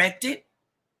resurrected?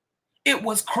 It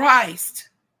was Christ.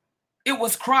 It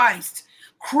was Christ.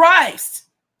 Christ,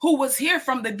 who was here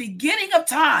from the beginning of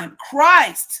time.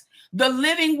 Christ, the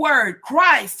living word.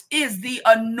 Christ is the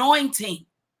anointing.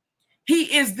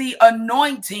 He is the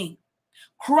anointing.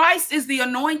 Christ is the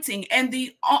anointing, and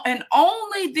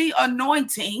only the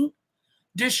anointing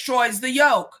destroys the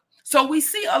yoke. So we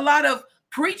see a lot of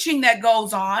preaching that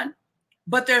goes on,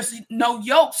 but there's no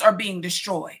yokes are being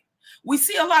destroyed. We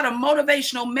see a lot of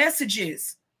motivational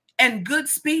messages and good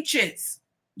speeches,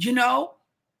 you know,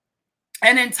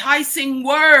 and enticing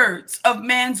words of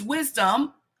man's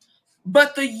wisdom,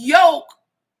 but the yoke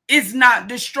is not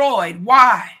destroyed.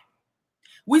 Why?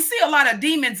 We see a lot of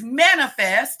demons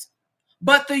manifest,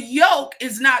 but the yoke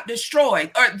is not destroyed,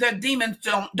 or the demons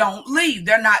don't leave.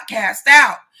 They're not cast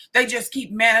out. They just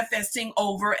keep manifesting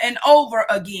over and over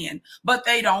again, but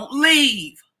they don't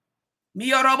leave.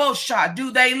 Miyorobosha,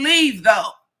 do they leave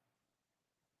though?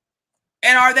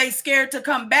 And are they scared to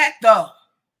come back though?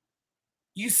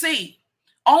 You see,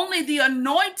 only the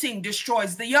anointing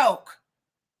destroys the yoke.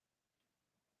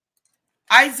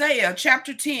 Isaiah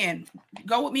chapter 10.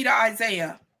 Go with me to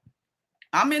Isaiah.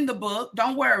 I'm in the book.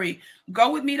 Don't worry.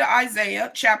 Go with me to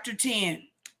Isaiah chapter 10.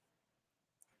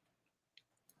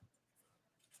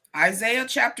 Isaiah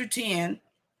chapter 10,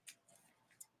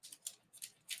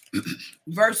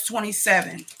 verse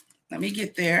 27. Let me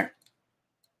get there.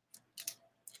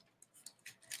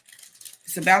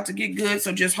 It's about to get good,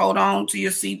 so just hold on to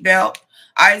your seatbelt.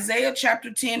 Isaiah chapter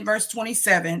 10, verse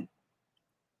 27.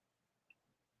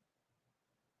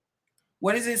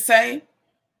 What does it say?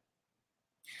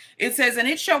 It says, and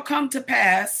it shall come to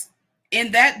pass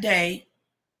in that day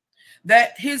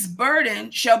that his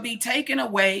burden shall be taken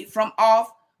away from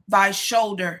off thy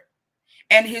shoulder,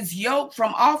 and his yoke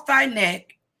from off thy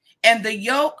neck, and the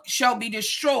yoke shall be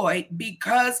destroyed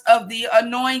because of the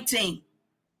anointing.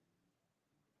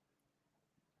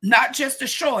 Not just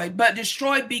destroyed, but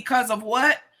destroyed because of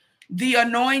what? The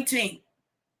anointing.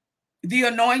 The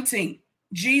anointing.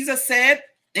 Jesus said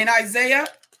in Isaiah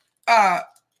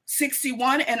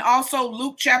 61 and also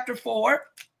Luke chapter 4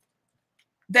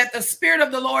 that the Spirit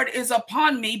of the Lord is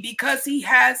upon me because he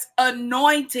has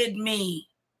anointed me.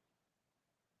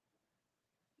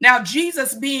 Now,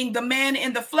 Jesus being the man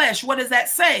in the flesh, what does that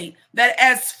say? That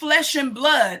as flesh and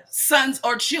blood, sons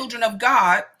or children of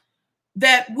God,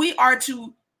 that we are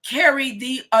to carry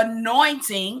the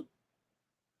anointing.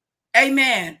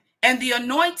 Amen. And the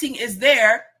anointing is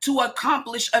there to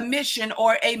accomplish a mission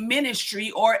or a ministry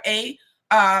or a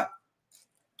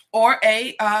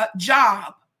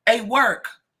job, a work.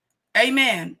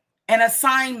 Amen. An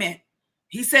assignment.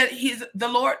 He said,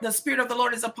 the Spirit of the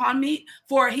Lord is upon me,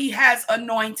 for he has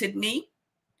anointed me.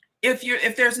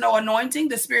 If there's no anointing,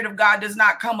 the Spirit of God does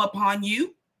not come upon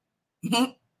you.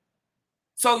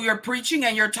 So you're preaching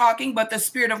and you're talking, but the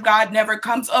Spirit of God never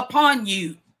comes upon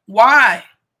you. Why?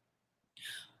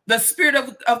 The Spirit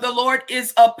of the Lord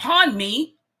is upon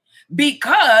me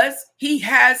because he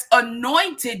has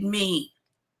anointed me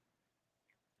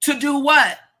to do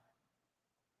what?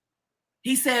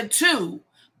 He said to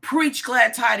preach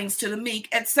glad tidings to the meek,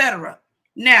 etc.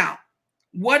 Now,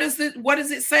 what does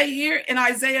it say here in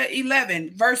Isaiah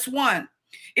 11, verse 1?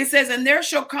 It says, and there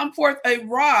shall come forth a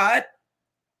rod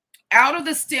out of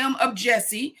the stem of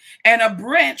Jesse, and a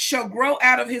branch shall grow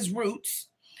out of his roots,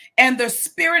 and the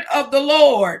Spirit of the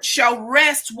Lord shall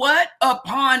rest what?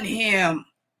 Upon him.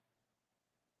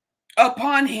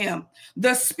 Upon him.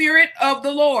 The Spirit of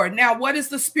the Lord. Now, what is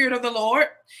the Spirit of the Lord?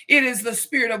 It is the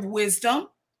Spirit of wisdom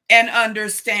and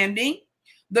understanding,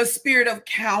 the Spirit of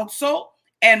counsel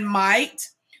and might,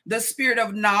 the Spirit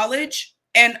of knowledge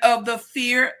and of the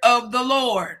fear of the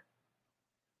Lord.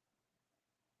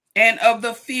 And of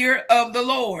the fear of the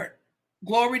Lord.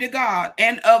 Glory to God.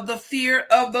 And of the fear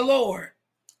of the Lord.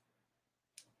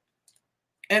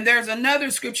 And there's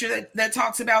another scripture that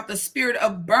talks about the spirit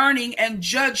of burning and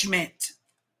judgment.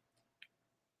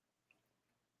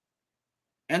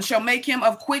 And shall make him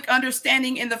of quick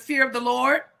understanding in the fear of the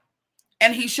Lord.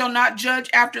 And he shall not judge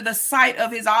after the sight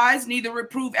of his eyes, neither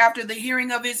reprove after the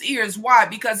hearing of his ears. Why?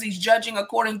 Because he's judging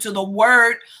according to the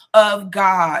word of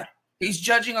God. He's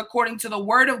judging according to the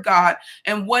word of God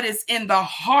and what is in the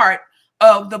heart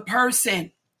of the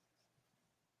person.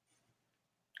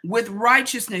 With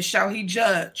righteousness shall he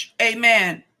judge.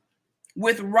 Amen.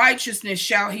 With righteousness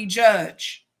shall he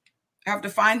judge. I have to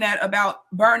find that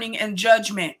about burning and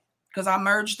judgment because I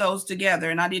merged those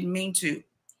together and I didn't mean to.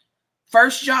 1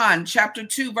 John chapter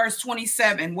 2, verse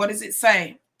 27. What does it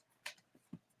say?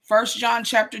 1 John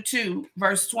chapter 2,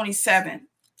 verse 27.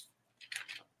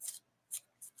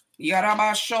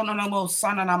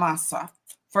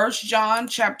 1 John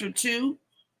chapter 2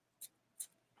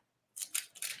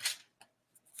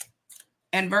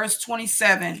 and verse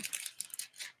 27.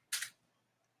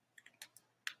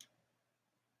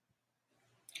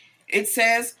 It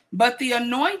says, but the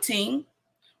anointing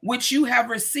which you have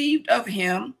received of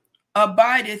him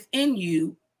abideth in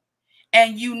you,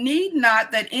 and you need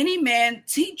not that any man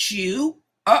teach you.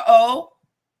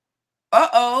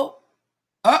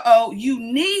 You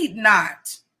need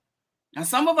not. Now,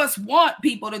 some of us want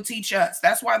people to teach us.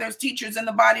 That's why there's teachers in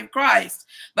the body of Christ.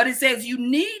 But it says, you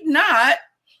need not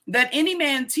that any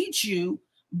man teach you,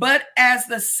 but as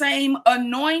the same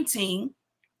anointing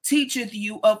teacheth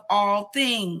you of all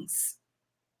things.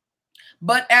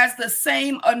 But as the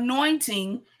same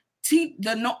anointing,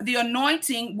 the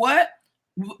anointing, what?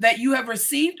 That you have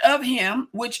received of him,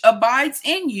 which abides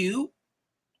in you,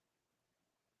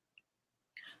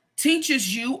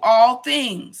 teaches you all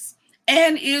things,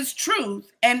 and is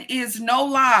truth, and is no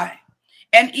lie.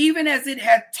 And even as it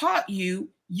hath taught you,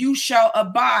 you shall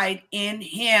abide in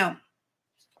him.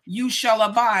 You shall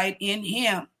abide in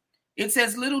him. It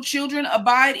says, little children,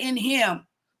 abide in him.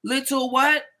 Little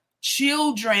what?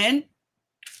 Children,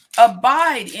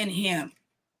 abide in him,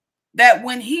 that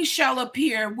when he shall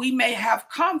appear, we may have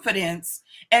confidence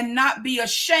and not be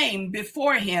ashamed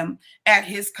before him at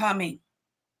his coming.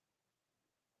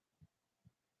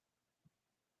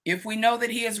 If we know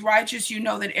that he is righteous, you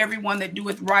know that everyone that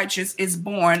doeth righteous is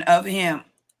born of him.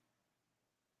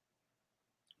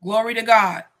 Glory to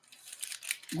God.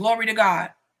 Glory to God.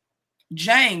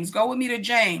 James, go with me to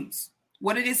James.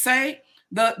 What did it say?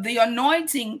 The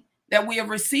anointing that we have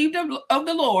received of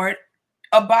the Lord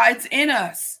abides in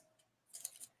us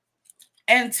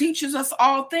and teaches us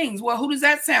all things. Well, who does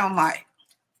that sound like?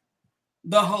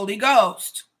 The Holy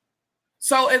Ghost.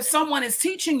 So if someone is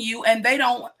teaching you and they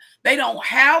don't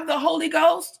have the Holy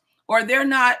Ghost, or they're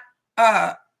not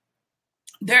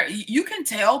there, you can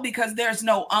tell because there's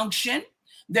no unction,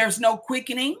 there's no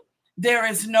quickening, there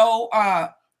is no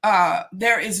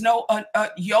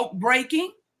yoke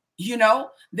breaking,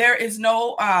 there is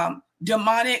no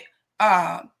demonic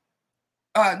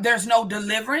there's no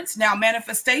deliverance. Now,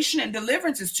 manifestation and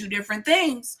deliverance is two different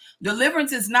things.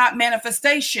 Deliverance is not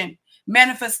manifestation.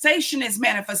 Manifestation is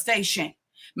manifestation.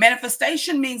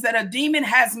 Manifestation means that a demon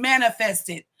has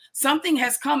manifested. Something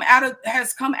has come out of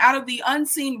the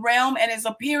unseen realm and is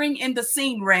appearing in the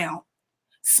seen realm,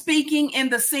 speaking in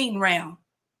the seen realm,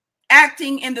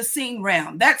 acting in the seen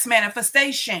realm. That's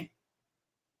manifestation.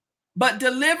 But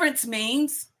deliverance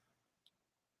means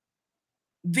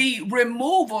the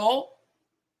removal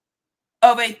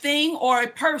of a thing or a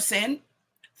person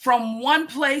from one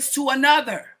place to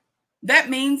another. That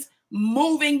means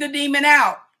moving the demon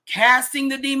out, casting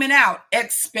the demon out,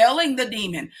 expelling the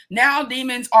demon. Now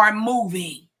demons are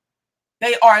moving.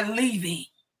 They are leaving.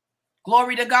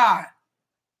 Glory to God.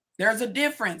 There's a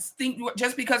difference.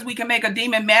 Just because we can make a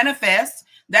demon manifest,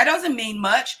 that doesn't mean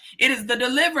much. It is the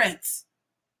deliverance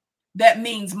that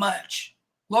means much.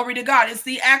 Glory to God. It's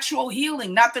the actual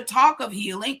healing, not the talk of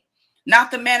healing,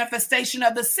 not the manifestation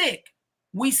of the sick.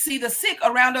 We see the sick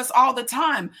around us all the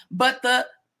time, but the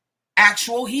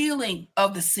actual healing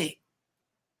of the sick.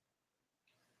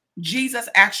 Jesus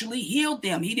actually healed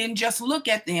them. He didn't just look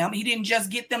at them. He didn't just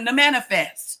get them to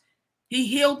manifest. He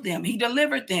healed them. He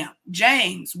delivered them.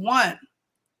 James 1,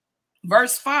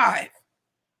 verse 5.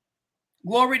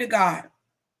 Glory to God.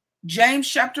 James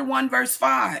chapter 1, verse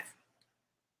 5.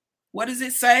 What does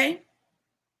it say?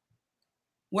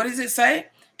 What does it say?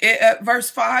 Verse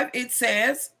 5, it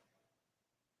says,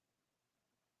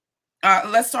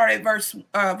 let's start at verse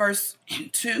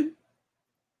 2.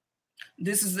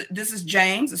 This is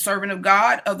James, a servant of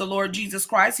God, of the Lord Jesus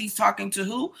Christ. He's talking to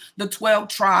who? The 12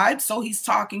 tribes. So he's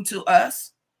talking to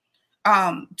us.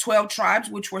 12 tribes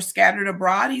which were scattered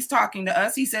abroad. He's talking to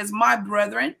us. He says, my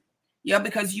brethren,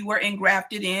 because you were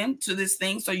engrafted into this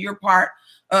thing. So you're part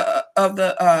of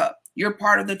the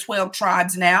 12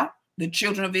 tribes now, the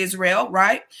children of Israel,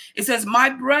 right? It says, my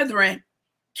brethren,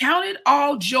 count it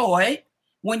all joy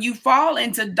when you fall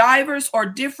into divers or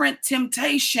different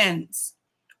temptations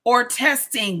or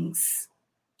testings,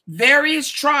 various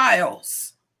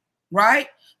trials, right?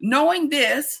 Knowing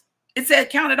this, it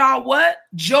said, count it all what?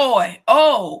 Joy.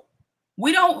 Oh,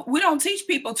 we don't teach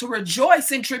people to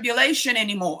rejoice in tribulation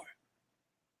anymore.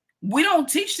 We don't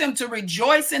teach them to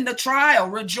rejoice in the trial,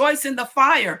 rejoice in the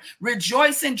fire,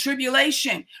 rejoice in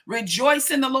tribulation, rejoice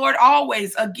in the Lord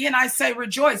always. Again, I say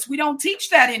rejoice. We don't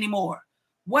teach that anymore.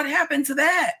 What happened to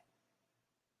that?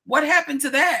 What happened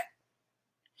to that?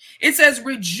 It says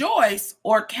rejoice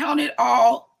or count it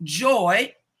all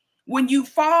joy when you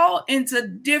fall into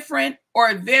different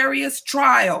or various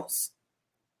trials,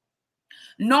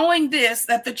 knowing this,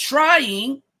 that the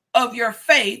trying of your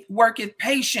faith worketh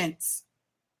patience.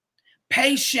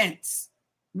 Patience.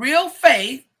 Real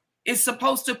faith is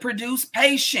supposed to produce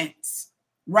patience,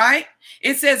 right?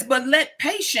 It says, but let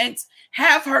patience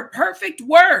have her perfect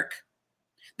work,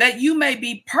 that you may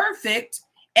be perfect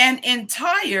and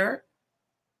entire,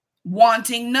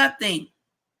 wanting nothing.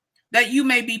 That you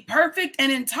may be perfect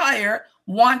and entire,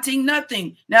 wanting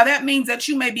nothing. Now that means that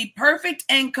you may be perfect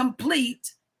and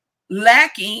complete,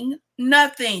 lacking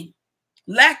nothing.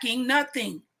 Lacking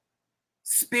nothing.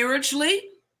 Spiritually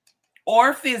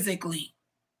or physically.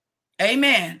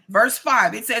 Amen. Verse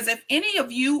 5, it says, if any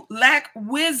of you lack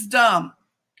wisdom,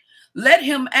 let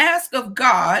him ask of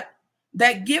God,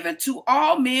 that giveth to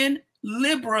all men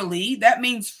liberally. That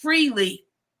means freely.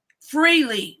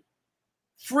 Freely.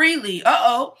 Freely.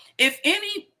 If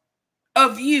any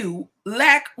of you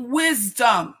lack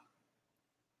wisdom,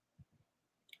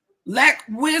 let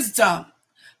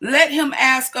him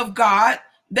ask of God,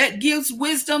 that gives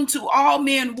wisdom to all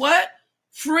men, what?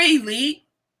 Freely,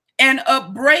 and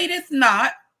upbraideth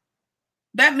not.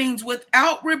 That means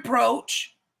without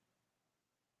reproach,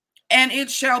 and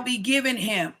it shall be given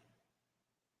him.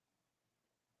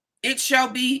 It shall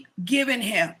be given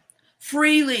him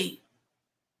freely.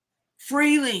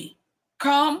 Freely.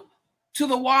 Come to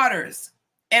the waters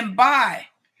and buy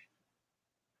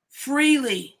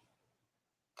freely.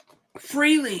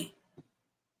 Freely.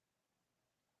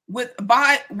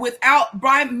 Buy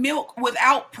milk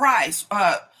without price,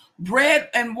 bread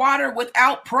and water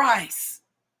without price.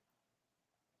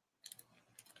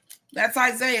 That's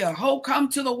Isaiah. Come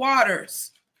to the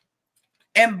waters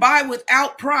and buy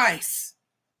without price,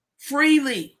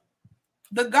 freely.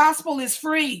 The gospel is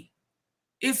free.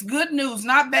 It's good news,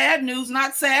 not bad news,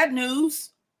 not sad news.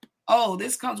 Oh,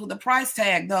 this comes with a price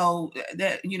tag, though.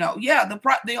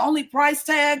 The only price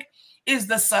tag is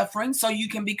the suffering, so you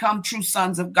can become true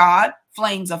sons of God,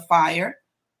 flames of fire.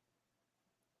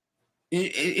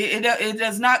 It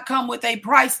does not come with a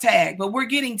price tag, but we're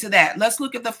getting to that. Let's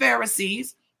look at the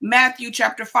Pharisees, Matthew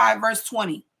chapter 5, verse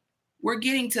 20. We're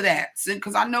getting to that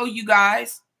because I know you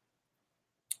guys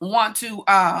want to,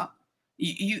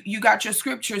 you got your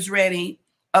scriptures ready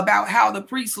about how the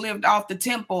priests lived off the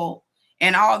temple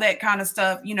and all that kind of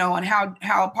stuff, and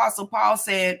how Apostle Paul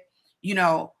said,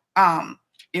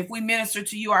 if we minister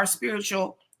to you our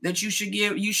spiritual, that you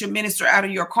should minister out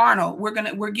of your carnal.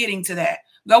 We're getting to that.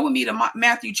 Go with me to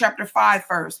Matthew chapter 5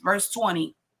 first, verse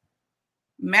 20.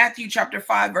 Matthew chapter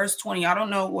 5, verse 20. I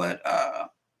don't know what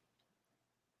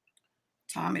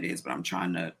time it is, but I'm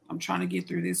trying to get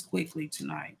through this quickly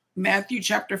tonight. Matthew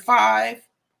chapter 5,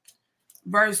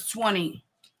 verse 20.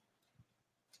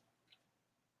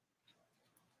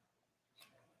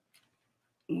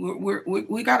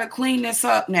 We got to clean this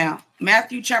up now.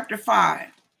 Matthew chapter 5.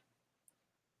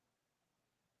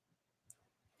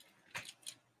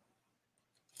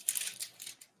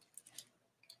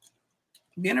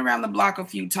 Been around the block a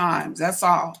few times. That's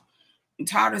all. I'm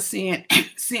tired of seeing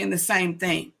the same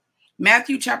thing.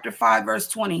 Matthew chapter 5, verse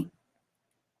 20.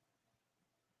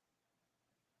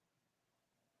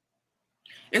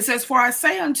 It says, for I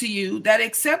say unto you that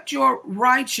except your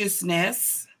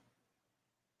righteousness,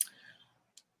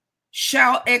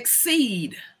 shall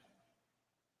exceed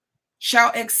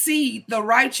the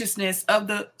righteousness of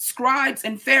the scribes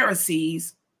and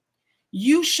Pharisees,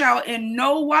 you shall in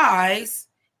no wise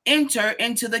enter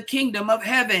into the kingdom of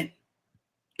heaven.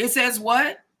 It says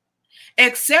what?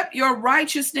 Except your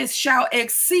righteousness shall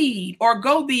exceed or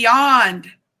go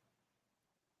beyond.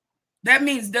 That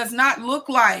means does not look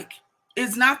like,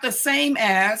 is not the same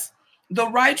as the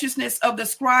righteousness of the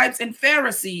scribes and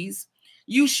Pharisees.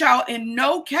 You shall in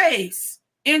no case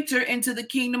enter into the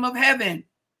kingdom of heaven.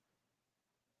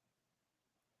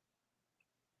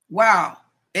 Wow.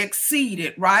 Exceed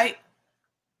it, right?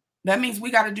 That means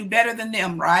we got to do better than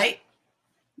them, right?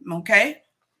 Okay.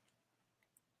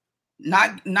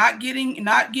 Not getting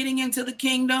into the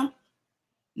kingdom.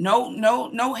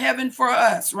 No heaven for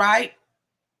us, right?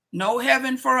 No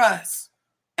heaven for us.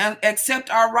 And except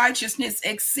our righteousness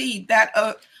exceed that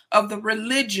of the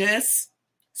religious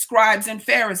scribes and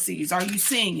Pharisees. Are you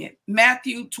seeing it?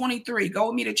 Matthew 23. Go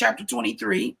with me to chapter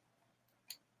 23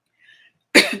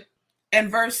 and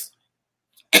verse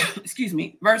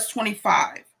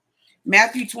 25.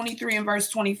 Matthew 23 and verse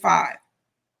 25.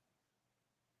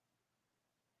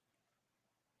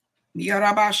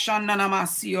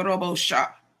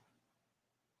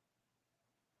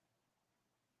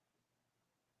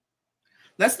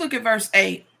 Let's look at verse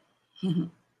 8.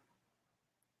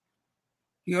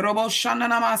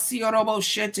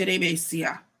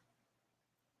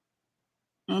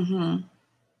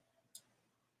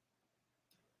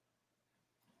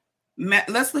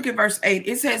 Let's look at verse 8.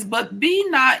 It says, but be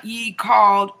not ye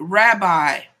called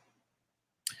rabbi,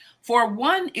 for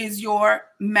one is your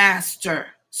master.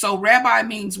 So rabbi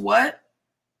means what?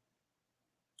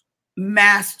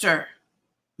 Master.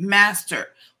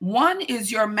 One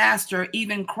is your master,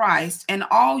 even Christ, and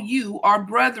all you are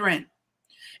brethren.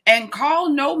 And call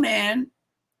no man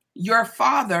your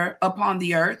father upon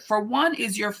the earth, for one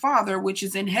is your Father which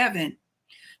is in heaven.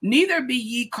 Neither be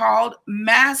ye called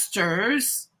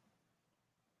masters.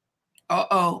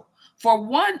 For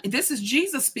one, this is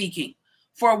Jesus speaking.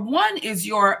 For one is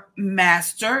your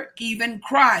master, even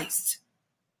Christ.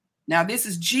 Now, this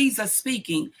is Jesus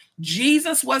speaking.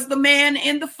 Jesus was the man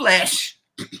in the flesh.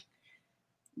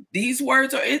 These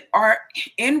words are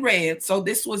in red. So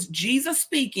this was Jesus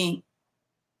speaking.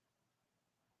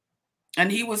 And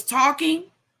he was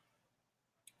talking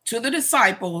to the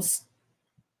disciples.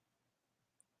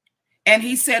 And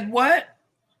he said, what?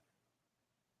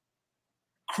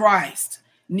 Christ.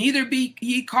 Neither be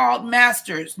ye called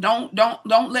masters. Don't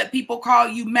let people call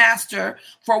you master,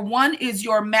 for one is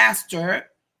your master,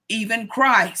 even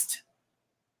Christ.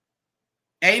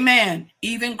 Amen.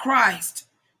 Even Christ.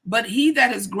 But he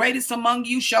that is greatest among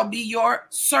you shall be your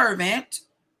servant,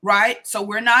 right? So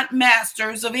we're not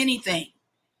masters of anything.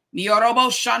 We are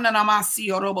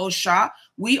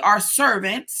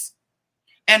servants,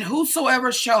 and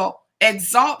whosoever shall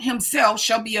exalt himself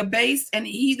shall be abased, and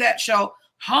he that shall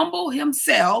humble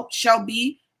himself shall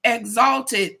be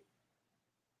exalted.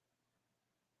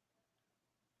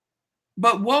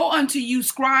 But woe unto you,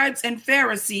 scribes and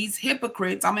Pharisees,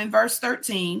 hypocrites. I'm in verse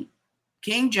 13,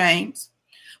 King James.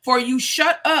 For you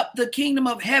shut up the kingdom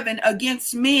of heaven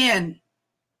against men.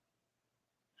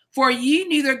 For ye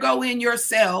neither go in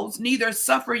yourselves, neither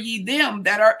suffer ye them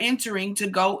that are entering to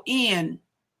go in.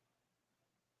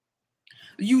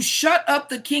 You shut up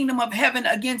the kingdom of heaven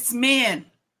against men.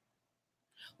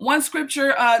 One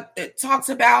scripture it talks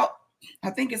about, I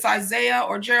think it's Isaiah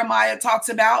or Jeremiah, talks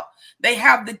about they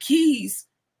have the keys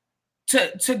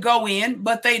to go in,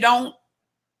 but they don't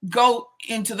go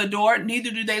into the door.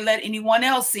 Neither do they let anyone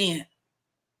else in.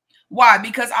 Why?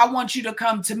 Because I want you to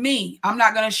come to me. I'm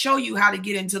not going to show you how to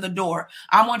get into the door.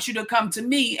 I want you to come to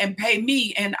me and pay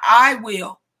me, and I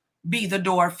will be the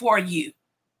door for you.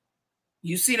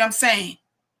 You see what I'm saying?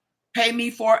 Pay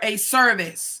me for a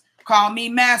service. Call me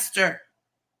master.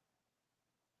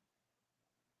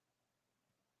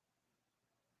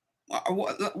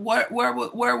 Where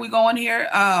are we going here?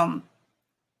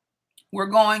 We're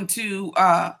going to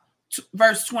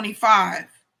verse 25.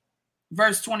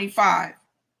 Verse 25.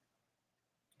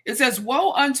 It says,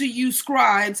 woe unto you,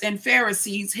 scribes and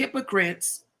Pharisees,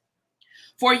 hypocrites,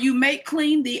 for you make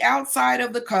clean the outside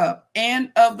of the cup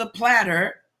and of the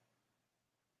platter,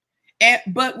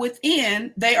 but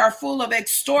within they are full of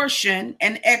extortion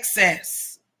and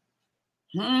excess.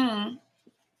 Within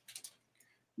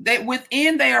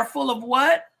they are full of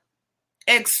what?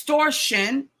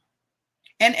 Extortion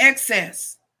and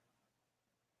excess.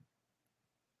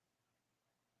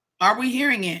 Are we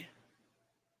hearing it?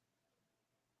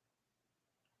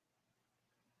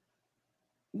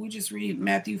 We just read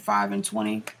Matthew 5 and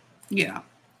 20. Yeah.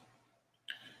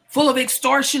 full of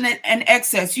extortion and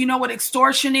excess. You know what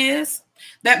extortion is?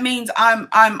 That means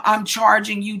I'm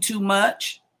charging you too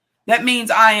much. That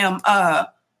means I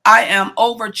am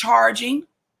overcharging.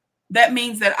 That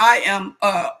means that I am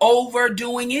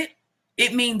overdoing it.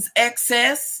 It means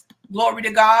excess. Glory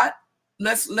to God.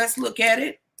 Let's look at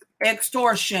it.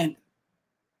 Extortion.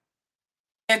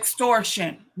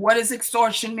 Extortion. What does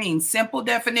extortion mean? Simple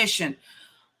definition.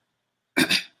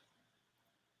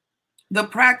 The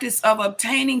practice of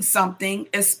obtaining something,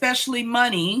 especially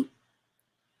money,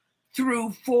 through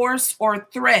force or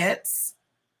threats.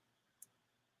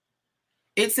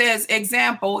 It says,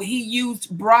 example, he used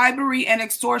bribery and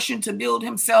extortion to build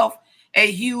himself a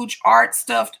huge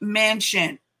art-stuffed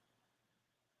mansion.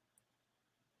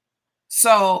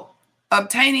 So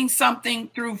obtaining something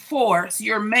through force,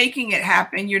 you're making it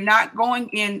happen. You're not going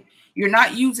in, you're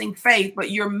not using faith,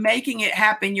 but you're making it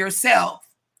happen yourself.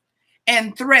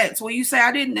 And threats. Well, you say,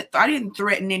 I didn't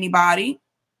threaten anybody.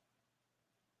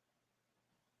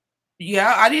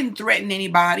 Yeah, I didn't threaten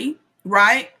anybody,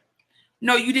 right?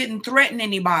 No, you didn't threaten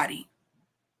anybody.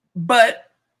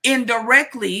 But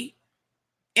indirectly,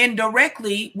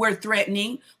 we're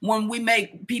threatening when we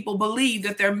make people believe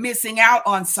that they're missing out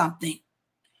on something.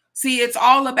 See, it's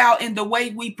all about in the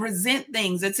way we present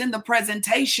things. It's in the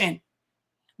presentation.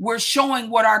 We're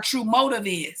showing what our true motive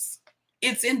is.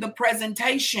 It's in the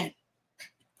presentation.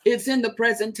 It's in the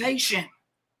presentation.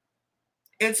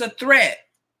 It's a threat.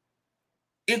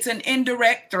 It's an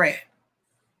indirect threat.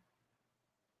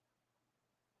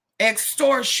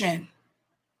 Extortion.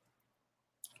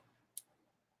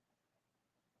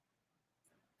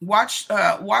 Watch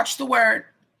the word.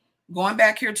 Going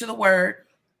back here to the word.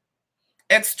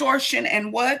 Extortion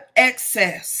and what?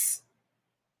 Excess.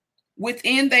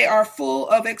 Within they are full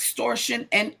of extortion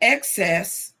and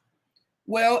excess.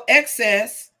 Well,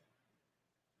 excess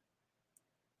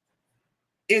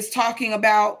is talking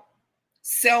about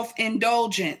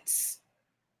self-indulgence.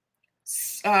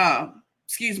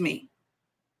 Excuse me.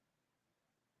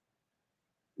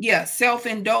 Yeah,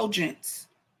 self-indulgence.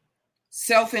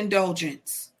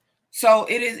 Self-indulgence. So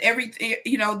it is everything,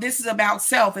 this is about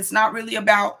self. It's not really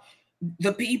about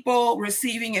the people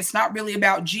receiving. It's not really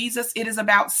about Jesus. It is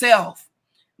about self.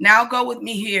 Now go with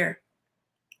me here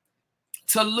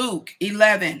to Luke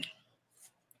 11.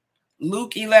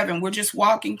 Luke 11. We're just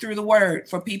walking through the word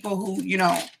for people who,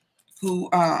 who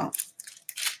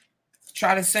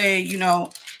try to say,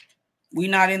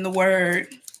 we're not in the word.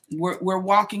 We're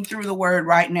walking through the word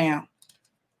right now.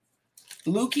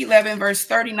 Luke 11, verse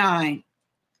 39.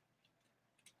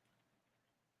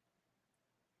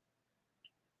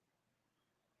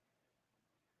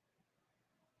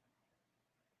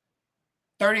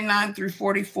 through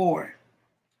 44.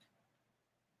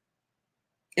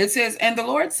 It says, and the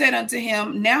Lord said unto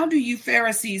him, now do you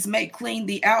Pharisees make clean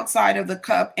the outside of the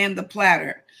cup and the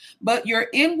platter, but your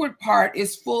inward part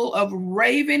is full of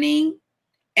ravening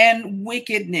and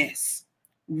wickedness.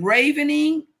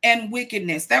 Ravening and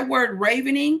wickedness. That word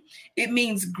ravening, it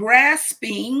means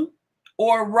grasping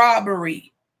or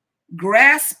robbery.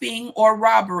 Grasping or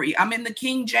robbery. I'm in the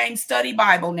King James Study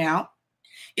Bible now.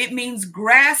 It means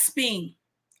grasping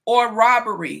or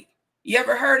robbery. You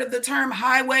ever heard of the term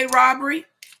highway robbery?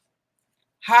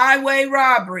 Highway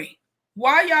robbery.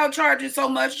 Why y'all charging so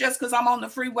much just because I'm on the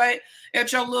freeway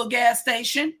at your little gas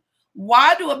station?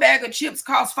 Why do a bag of chips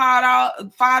cost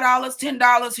 $5,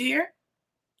 $10 here?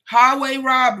 Highway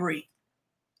robbery.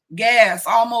 Gas,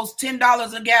 almost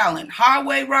 $10 a gallon.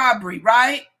 Highway robbery,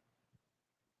 right?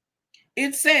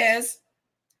 It says,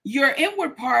 your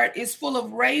inward part is full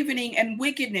of ravening and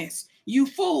wickedness. You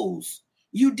fools,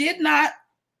 did not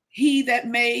he that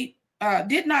made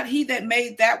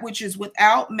that which is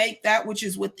without make that which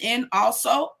is within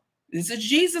also? This is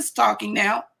Jesus talking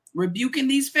now, rebuking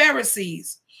these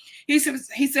Pharisees. He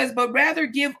says, but rather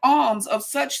give alms of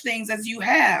such things as you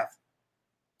have.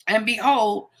 And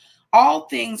behold, all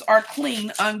things are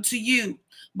clean unto you.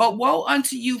 But woe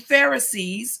unto you,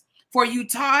 Pharisees, for you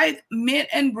tithe mint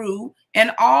and rue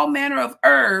and all manner of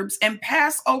herbs, and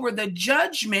pass over the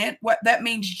judgment, what that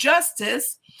means,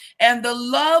 justice, and the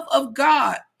love of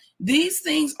God. These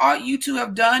things ought you to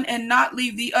have done, and not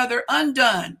leave the other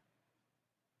undone.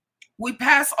 We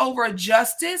pass over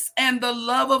justice and the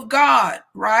love of God,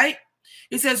 right?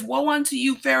 It says, woe unto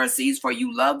you, Pharisees, for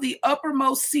you love the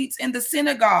uppermost seats in the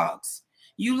synagogues.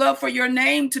 You love for your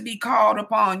name to be called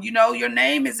upon. Your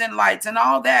name is in lights and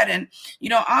all that. And,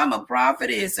 I'm a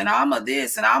prophetess and I'm a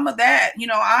this and I'm a that.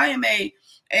 I am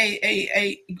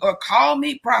or call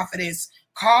me prophetess.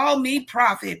 call me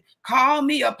prophet, call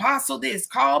me apostle this,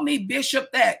 call me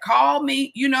bishop that, call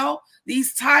me,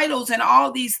 these titles and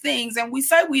all these things. And we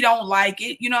say we don't like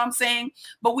it, you know what I'm saying?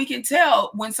 But we can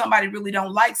tell when somebody really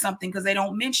don't like something because they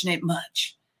don't mention it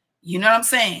much. You know what I'm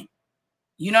saying?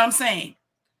 You know what I'm saying?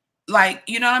 Like,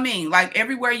 you know what I mean? Like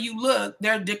everywhere you look,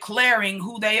 they're declaring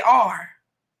who they are.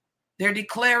 They're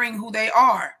declaring who they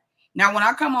are. Now, when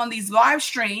I come on these live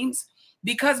streams,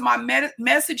 because my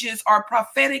messages are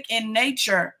prophetic in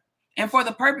nature and for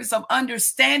the purpose of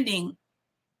understanding,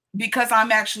 because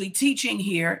I'm actually teaching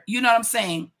here, you know what I'm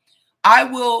saying? I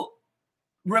will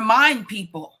remind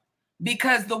people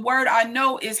because the word I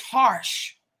know is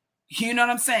harsh. You know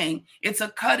what I'm saying? It's a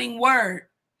cutting word.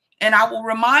 And I will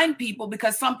remind people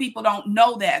because some people don't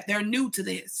know that. They're new to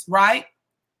this, right?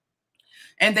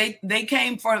 And they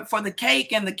came for the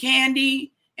cake and the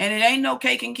candy, and it ain't no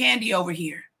cake and candy over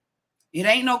here. It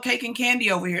ain't no cake and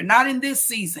candy over here. Not in this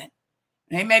season.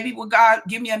 And maybe will God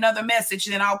give me another message,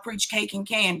 then I'll preach cake and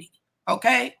candy.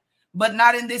 Okay? But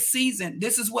not in this season.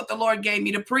 This is what the Lord gave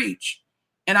me to preach.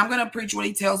 And I'm going to preach what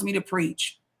he tells me to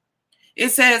preach. It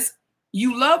says,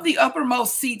 you love the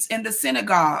uppermost seats in the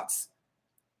synagogues.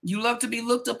 You love to be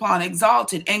looked upon,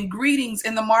 exalted, and greetings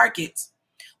in the markets.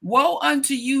 Woe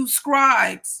unto you,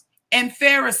 scribes and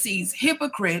Pharisees,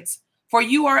 hypocrites, for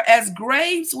you are as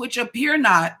graves which appear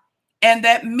not, and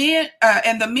that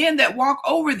the men that walk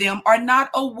over them are not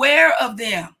aware of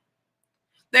them.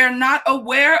 They're not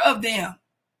aware of them.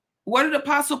 What did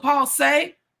Apostle Paul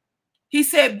say? He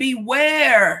said,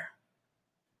 beware,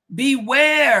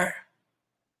 beware.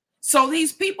 So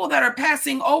these people that are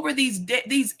passing over these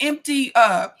empty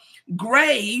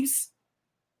graves,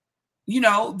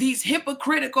 these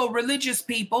hypocritical religious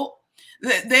people,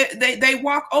 they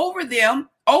walk over them,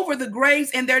 over the graves,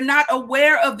 and they're not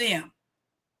aware of them.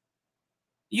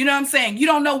 You know what I'm saying? You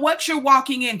don't know what you're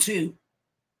walking into.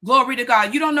 Glory to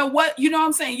God. You don't know what, you know what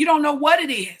I'm saying? You don't know what it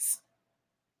is.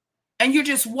 And you're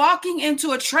just walking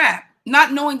into a trap,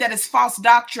 not knowing that it's false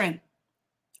doctrine,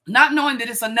 not knowing that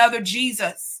it's another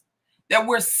Jesus that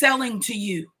we're selling to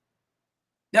you,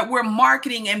 that we're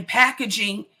marketing and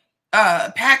packaging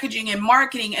and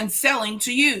marketing and selling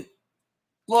to you.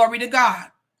 Glory to God.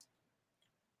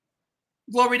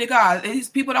 Glory to God. These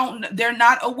people they're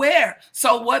not aware.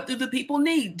 So what do the people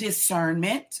need?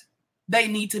 Discernment. They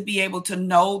need to be able to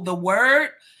know the word,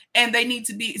 and they need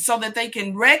to be so that they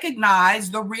can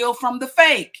recognize the real from the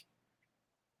fake.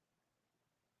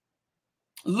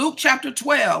 Luke chapter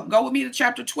 12. Go with me to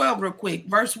chapter 12 real quick.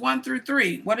 Verse 1 through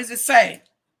 3. What does it say?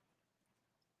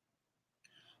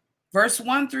 Verse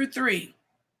 1 through 3.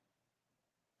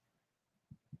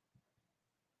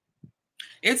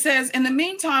 It says, in the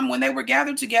meantime, when they were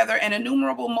gathered together, an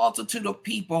innumerable multitude of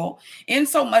people,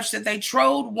 insomuch that they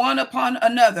trode one upon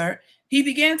another, he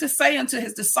began to say unto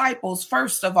his disciples,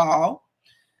 first of all,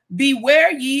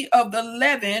 beware ye of the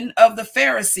leaven of the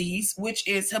Pharisees, which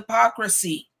is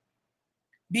hypocrisy.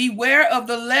 Beware of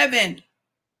the leaven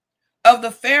of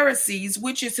the Pharisees,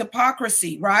 which is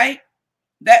hypocrisy, right?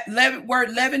 That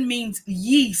word leaven means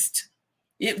yeast.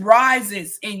 It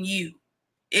rises in you.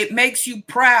 It makes you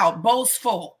proud,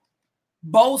 boastful,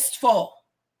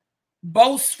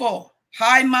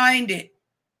 high-minded.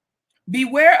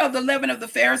 Beware of the leaven of the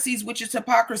Pharisees, which is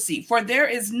hypocrisy. For there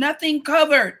is nothing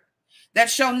covered that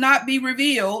shall not be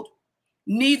revealed,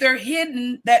 neither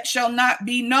hidden that shall not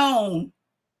be known.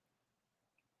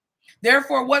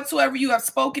 Therefore, whatsoever you have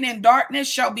spoken in darkness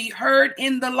shall be heard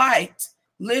in the light.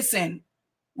 Listen,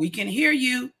 we can hear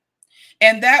you.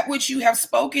 And that which you have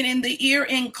spoken in the ear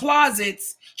in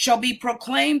closets shall be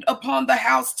proclaimed upon the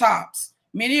housetops.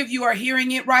 Many of you are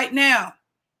hearing it right now.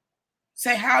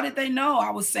 Say, how did they know I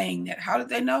was saying that? How did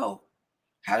they know?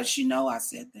 How did she know I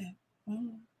said that?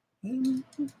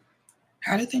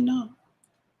 How did they know?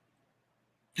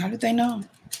 How did they know?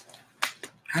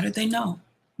 How did they know?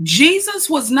 Jesus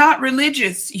was not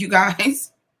religious, you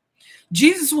guys.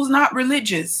 Jesus was not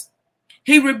religious.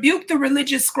 He rebuked the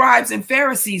religious scribes and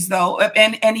Pharisees, though,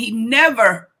 and he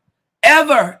never,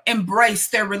 ever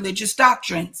embraced their religious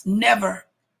doctrines. Never,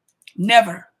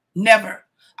 never, never.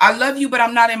 I love you, but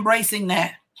I'm not embracing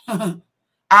that.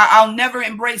 I'll never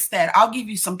embrace that. I'll give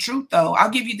you some truth, though. I'll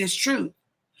give you this truth.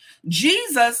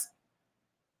 Jesus,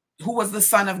 who was the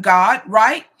Son of God,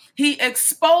 right? He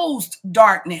exposed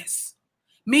darkness,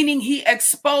 meaning he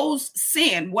exposed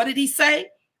sin. What did he say?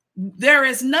 There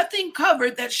is nothing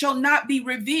covered that shall not be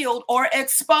revealed or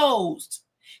exposed.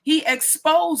 He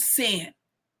exposed sin.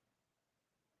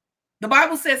 The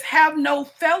Bible says, have no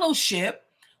fellowship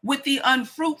with the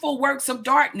unfruitful works of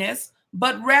darkness,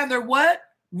 but rather what?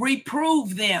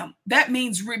 Reprove them. That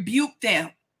means rebuke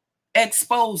them,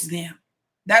 expose them.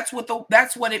 That's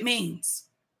what it means.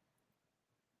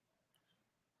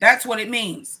 That's what it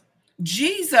means.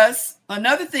 Jesus,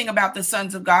 another thing about the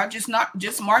sons of God, just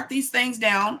mark these things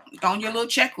down on your little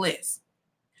checklist.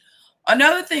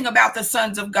 Another thing about the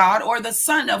sons of God, or the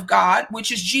Son of God,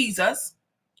 which is Jesus,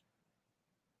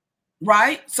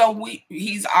 right? So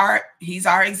he's our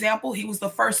example. He was the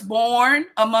firstborn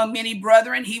among many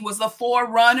brethren. He was the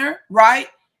forerunner, right?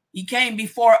 He came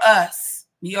before us.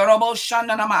 We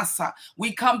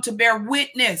come to bear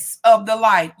witness of the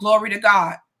light. Glory to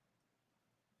God.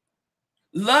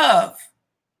 Love.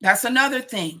 That's another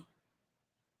thing.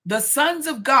 The sons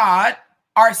of God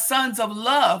are sons of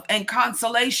love and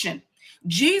consolation.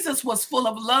 Jesus was full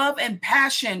of love and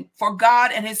passion for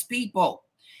God and his people.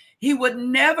 He would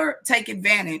never take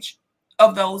advantage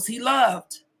of those he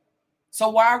loved. So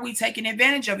why are we taking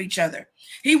advantage of each other?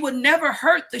 He would never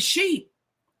hurt the sheep.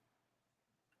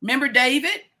 Remember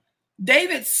David?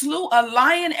 David slew a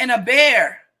lion and a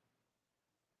bear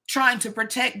trying to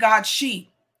protect God's sheep.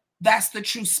 That's the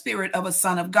true spirit of a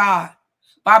son of God.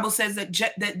 Bible says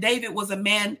that David was a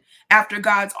man after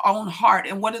God's own heart.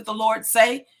 And what did the Lord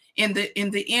say in the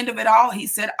end of it all? He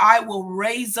said, I will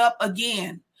raise up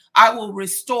again. I will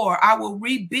restore. I will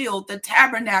rebuild the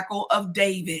tabernacle of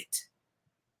David.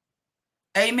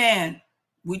 Amen.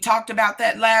 We talked about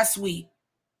that last week.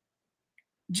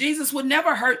 Jesus would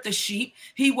never hurt the sheep.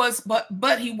 He was,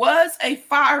 but he was a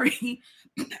fiery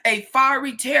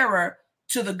terror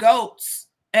to the goats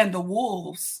and the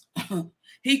wolves.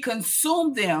 He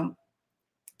consumed them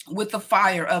with the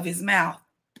fire of his mouth.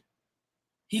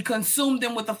 He consumed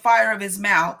them with the fire of his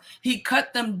mouth. He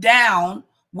cut them down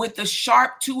with the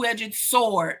sharp two-edged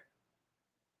sword,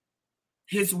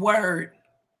 his word.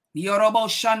 He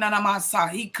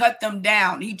cut them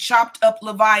down. He chopped up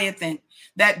Leviathan,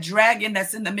 that dragon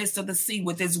that's in the midst of the sea,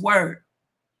 with his word.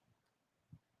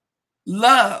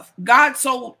 Love. God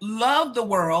so loved the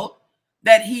world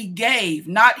that he gave,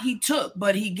 not he took,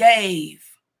 but he gave.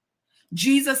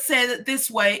 Jesus said it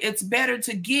this way: it's better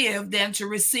to give than to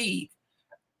receive.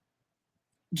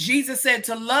 Jesus said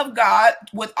to love God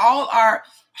with all our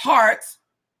hearts,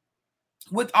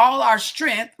 with all our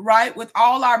strength, right? With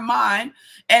all our mind,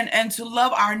 and to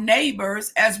love our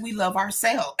neighbors as we love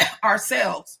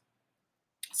ourselves.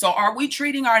 So are we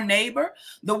treating our neighbor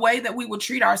the way that we would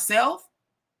treat ourselves?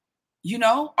 You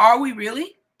know, are we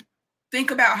really?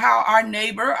 Think about how our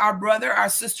neighbor, our brother, our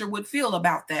sister would feel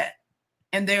about that.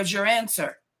 And there's your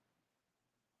answer.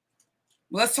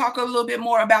 Let's talk a little bit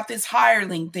more about this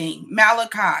hireling thing.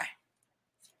 Malachi.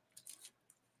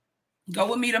 Go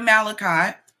with me to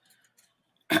Malachi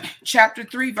chapter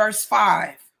 3, verse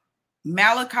 5.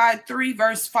 Malachi 3,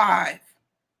 verse 5.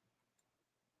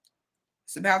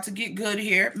 It's about to get good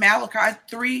here. Malachi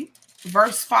 3,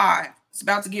 verse 5. It's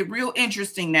about to get real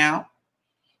interesting now.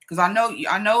 Because I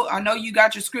know you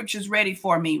got your scriptures ready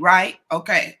for me, right?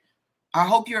 Okay. I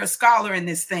hope you're a scholar in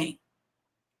this thing,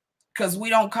 because we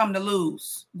don't come to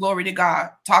lose. Glory to God.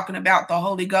 Talking about the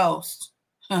Holy Ghost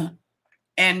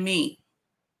and me.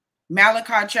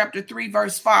 Malachi chapter 3,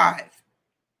 verse 5.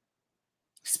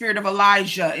 Spirit of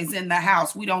Elijah is in the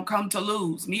house. We don't come to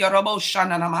lose.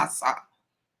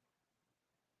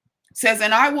 Says,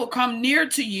 and I will come near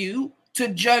to you to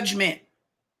judgment,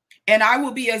 and I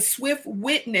will be a swift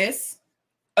witness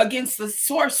against the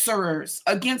sorcerers.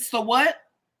 Against the what?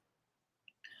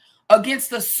 Against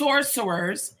the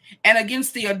sorcerers, and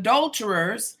against the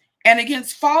adulterers, and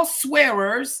against false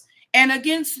swearers, and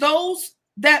against those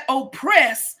that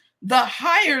oppress the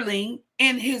hireling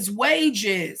in his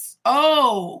wages.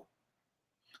 Oh,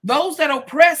 those that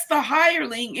oppress the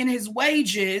hireling in his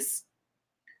wages.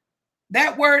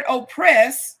 That word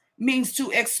oppress means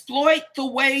to exploit the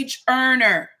wage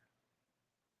earner.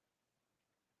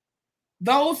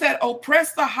 Those that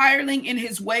oppress the hireling in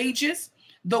his wages,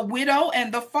 the widow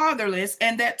and the fatherless,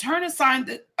 and that turn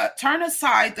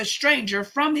aside the stranger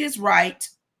from his right,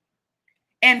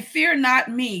 and fear not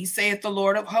me, saith the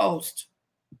Lord of hosts.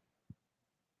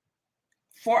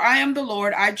 For I am the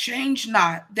Lord, I change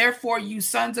not. Therefore, you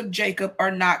sons of Jacob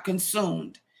are not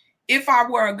consumed. If I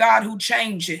were a God who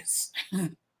changes,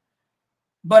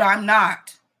 but I'm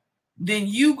not, then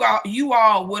you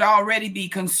all would already be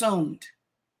consumed,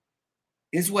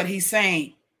 is what he's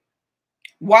saying.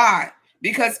 Why?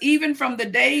 Because even from the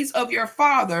days of your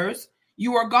fathers,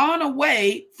 you are gone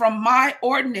away from my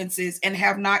ordinances and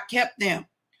have not kept them.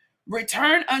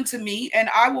 Return unto me, and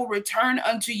I will return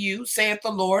unto you, saith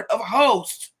the Lord of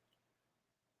hosts.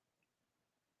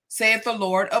 Saith the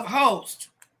Lord of hosts.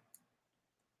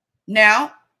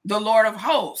 Now, the Lord of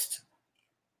hosts.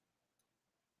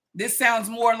 This sounds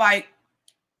more like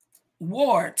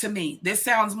war to me. This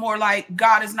sounds more like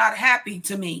God is not happy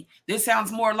to me. This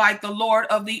sounds more like the Lord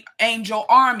of the angel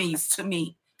armies to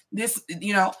me. This,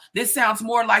 this sounds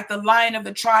more like the Lion of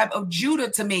the tribe of Judah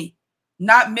to me.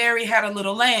 Not Mary had a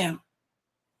little lamb.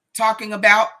 Talking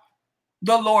about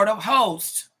the Lord of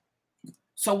hosts.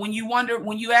 So when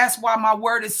you ask why my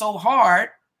word is so hard,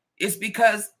 it's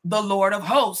because the Lord of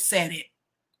hosts said it.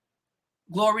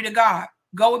 Glory to God.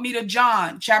 Go with me to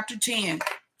John chapter 10.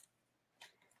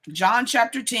 John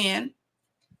chapter 10.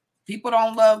 People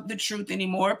don't love the truth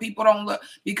anymore. People don't love,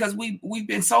 because we've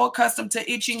been so accustomed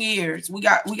to itching ears. We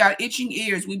got itching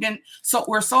ears.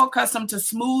 We're so accustomed to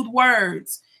smooth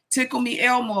words. Tickle me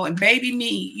Elmo and baby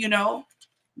me,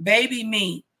 baby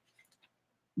me.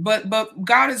 But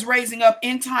God is raising up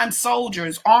end time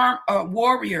soldiers,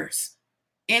 warriors,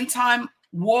 end time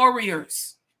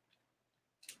warriors.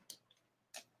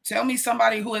 Tell me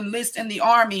somebody who enlists in the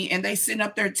army and they sitting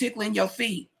up there tickling your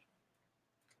feet.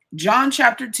 John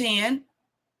chapter 10,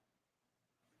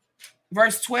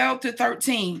 verse 12 to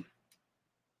 13.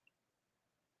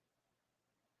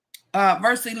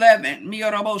 Verse 11.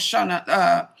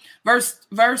 Verse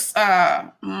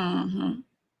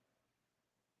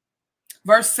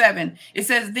 7. It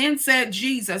says, then said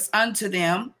Jesus unto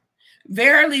them,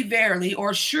 verily, verily,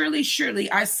 or surely,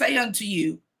 surely, I say unto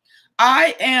you,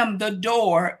 I am the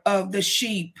door of the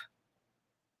sheep.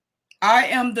 I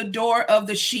am the door of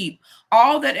the sheep.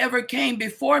 All that ever came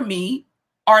before me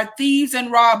are thieves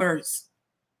and robbers,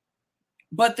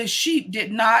 but the sheep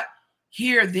did not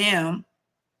hear them.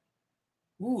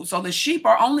 Ooh, so the sheep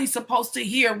are only supposed to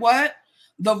hear what?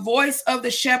 The voice of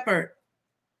the shepherd.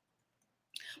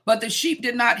 But the sheep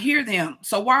did not hear them.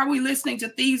 So why are we listening to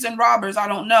thieves and robbers? I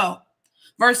don't know.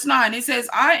 Verse 9, it says,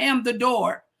 I am the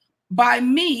door. By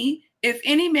me, if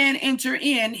any man enter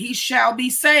in, he shall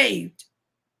be saved,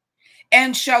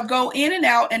 and shall go in and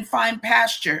out and find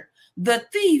pasture. The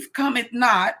thief cometh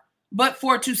not, but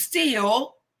for to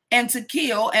steal and to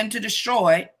kill and to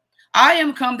destroy. I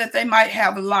am come that they might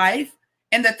have life,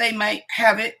 and that they might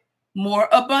have it more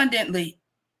abundantly.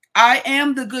 I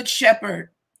am the good shepherd.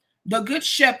 The good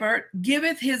shepherd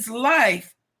giveth his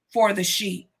life for the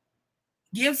sheep.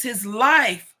 Gives his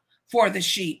life for the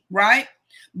sheep, right?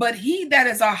 But he that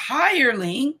is a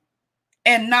hireling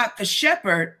and not the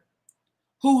shepherd,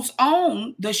 whose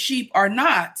own the sheep are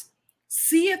not,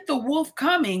 seeth the wolf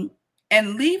coming,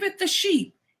 and leaveth the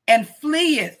sheep, and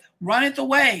fleeth, runneth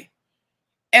away.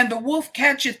 And the wolf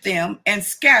catcheth them, and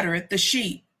scattereth the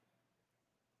sheep.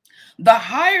 The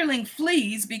hireling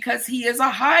flees because he is a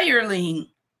hireling,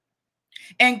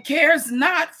 and cares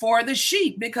not for the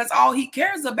sheep, because all he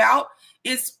cares about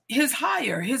is his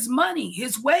hire, his money,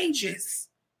 his wages.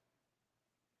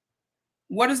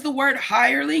 What does the word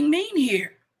hireling mean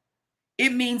here?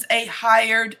 It means a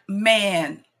hired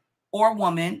man or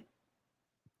woman.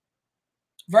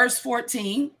 Verse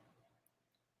 14,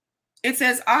 it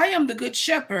says, I am the good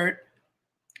shepherd,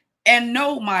 and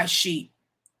know my sheep,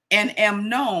 and am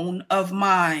known of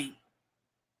mine.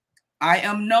 I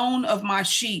am known of my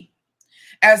sheep.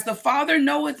 As the Father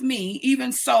knoweth me,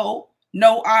 even so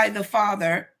know I the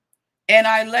Father, and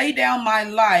I lay down my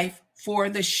life for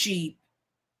the sheep.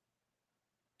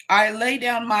 I lay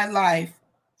down my life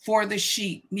for the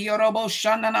sheep. I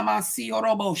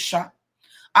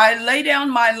lay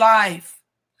down my life.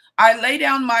 I lay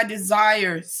down my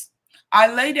desires.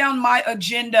 I lay down my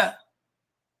agenda.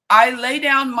 I lay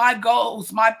down my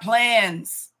goals, my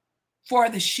plans for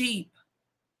the sheep,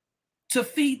 to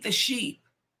feed the sheep,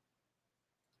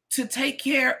 to take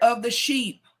care of the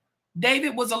sheep.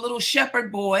 David was a little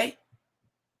shepherd boy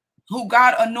who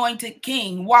God anointed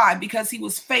king. Why? Because he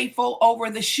was faithful over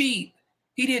the sheep.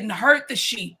 He didn't hurt the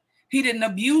sheep. He didn't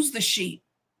abuse the sheep.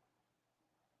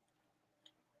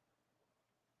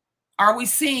 Are we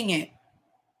seeing it?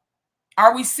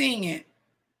 Are we seeing it?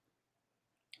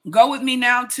 Go with me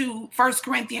now to 1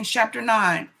 Corinthians chapter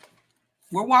 9.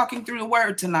 We're walking through the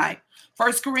word tonight.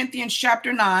 1 Corinthians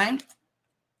chapter 9.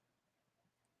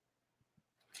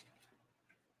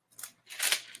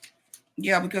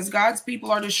 Yeah, because God's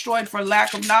people are destroyed for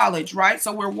lack of knowledge, right?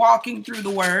 So we're walking through the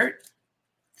word.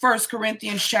 1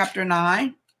 Corinthians chapter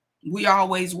 9. We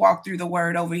always walk through the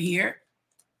word over here.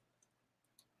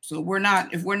 So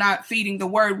if we're not feeding the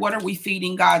word, what are we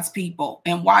feeding God's people?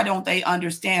 And why don't they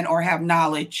understand or have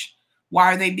knowledge?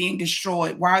 Why are they being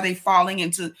destroyed? Why are they falling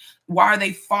into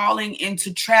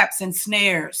traps and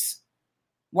snares?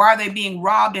 Why are they being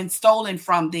robbed and stolen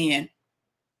from then?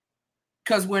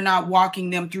 Because we're not walking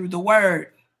them through the word.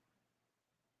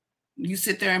 You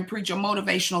sit there and preach a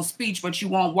motivational speech, but you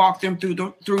won't walk them through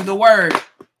the word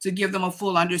to give them a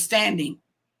full understanding.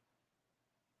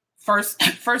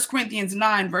 First Corinthians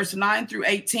 9, verse 9 through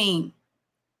 18.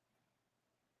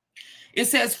 It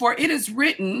says, for it is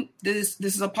written, this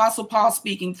is Apostle Paul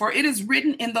speaking, for it is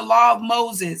written in the law of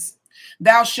Moses,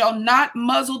 thou shalt not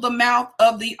muzzle the mouth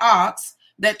of the ox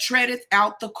that treadeth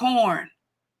out the corn.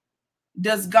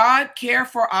 Does God care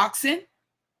for oxen?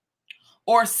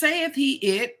 Or saith he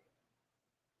it,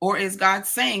 or is God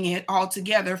saying it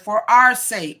altogether for our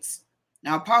sakes?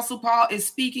 Now, Apostle Paul is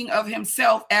speaking of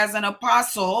himself as an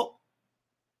apostle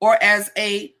or as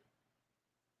a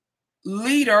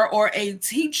leader or a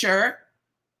teacher,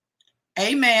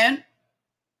 amen,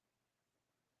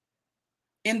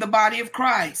 in the body of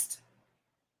Christ.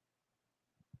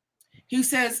 He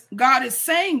says, God is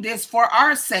saying this for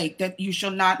our sake, that you shall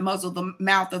not muzzle the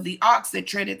mouth of the ox that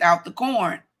treadeth out the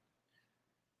corn.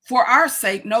 For our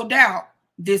sake, no doubt,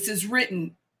 this is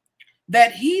written,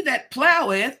 that he that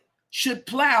ploweth should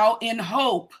plow in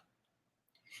hope,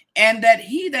 and that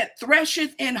he that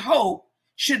thresheth in hope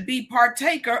should be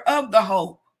partaker of the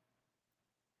hope.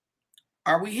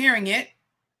 Are we hearing it?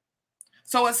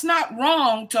 So it's not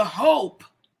wrong to hope,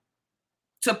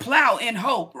 to plow in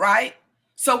hope, right?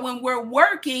 So when we're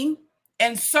working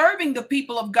and serving the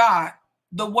people of God,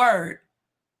 the word,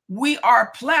 we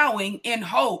are plowing in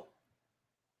hope.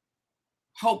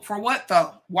 Hope for what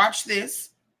though? Watch this.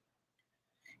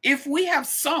 If we have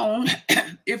sown,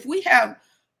 if we have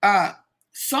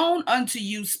sown unto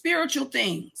you spiritual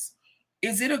things,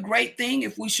 is it a great thing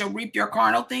if we shall reap your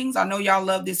carnal things? I know y'all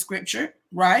love this scripture,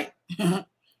 right?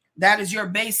 That is your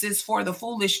basis for the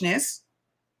foolishness.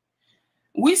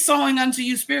 We sowing unto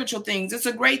you spiritual things. It's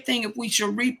a great thing if we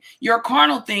shall reap your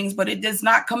carnal things, but it does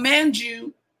not command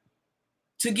you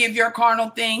to give your carnal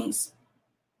things.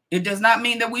 It does not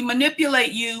mean that we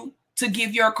manipulate you to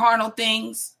give your carnal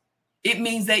things. It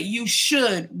means that you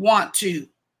should want to.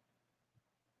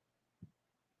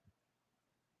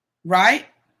 Right?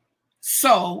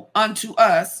 So unto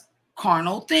us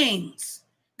carnal things.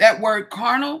 That word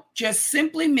carnal just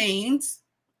simply means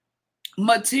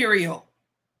material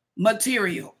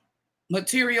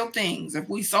things. If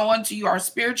we sow unto you our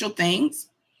spiritual things,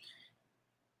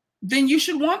 then you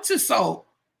should want to sow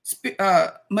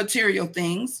material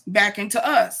things back into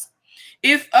us.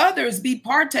 If others be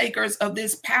partakers of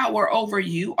this power over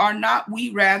you, are not we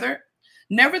rather?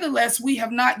 Nevertheless, we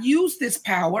have not used this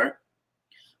power.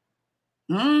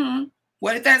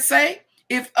 What did that say?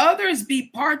 If others be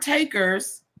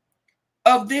partakers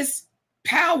of this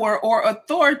power or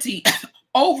authority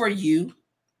over you,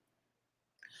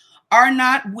 are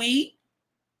not we?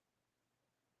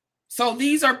 So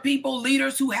these are people,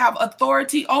 leaders who have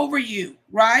authority over you,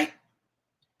 right?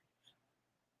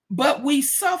 But we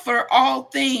suffer all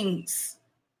things.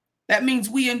 That means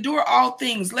we endure all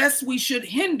things, lest we should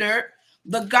hinder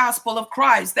the gospel of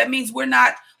Christ. That means we're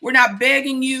not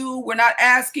begging you, we're not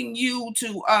asking you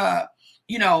to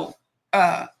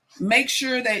make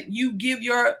sure that you give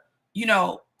your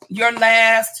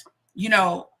last,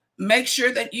 make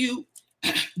sure that you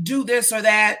do this or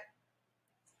that.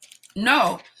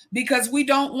 No, because we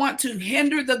don't want to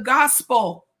hinder the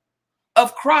gospel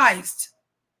of Christ.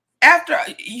 After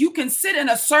you can sit in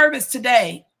a service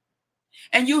today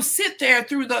and you sit there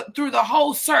through the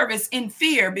whole service in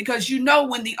fear, because you know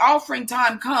when the offering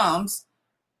time comes,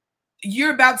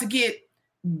 you're about to get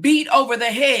beat over the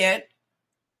head,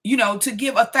 to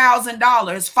give $1,000,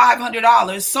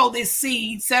 $500, sow this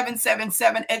seed,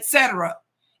 777, etc.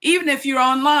 Even if you're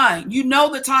online,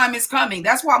 the time is coming.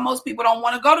 That's why most people don't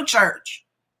want to go to church.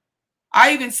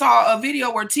 I even saw a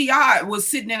video where T.I. was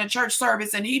sitting in a church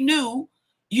service and he knew,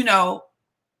 the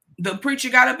preacher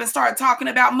got up and started talking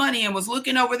about money and was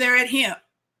looking over there at him.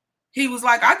 He was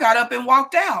like, I got up and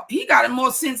walked out. He got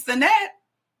more sense than that.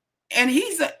 And he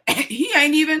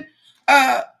ain't even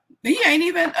born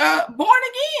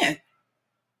again.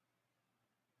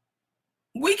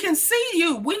 We can see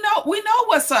you. We know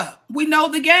what's up. We know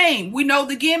the game. We know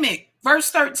the gimmick. Verse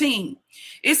 13.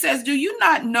 It says, do you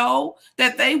not know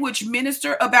that they which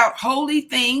minister about holy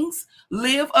things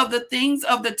live of the things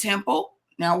of the temple?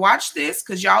 Now watch this,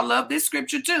 because y'all love this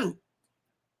scripture too.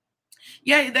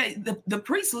 Yeah, the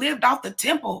priests lived off the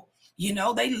temple.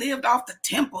 They lived off the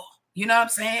temple. You know what I'm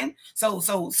saying? So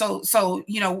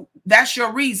that's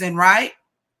your reason, right?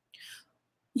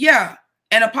 Yeah.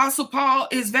 And Apostle Paul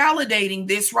is validating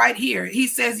this right here. He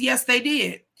says, yes, they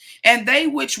did. And they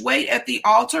which wait at the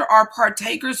altar are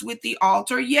partakers with the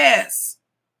altar. Yes.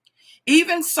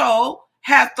 Even so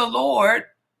hath the Lord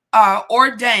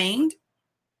ordained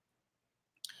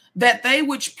that they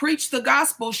which preach the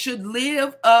gospel should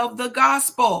live of the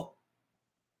gospel.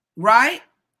 Right?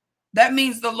 That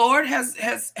means the Lord has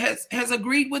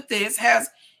agreed with this, has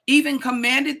even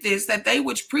commanded this, that they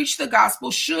which preach the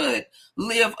gospel should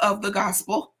live of the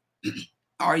gospel.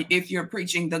 Or if you're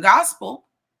preaching the gospel,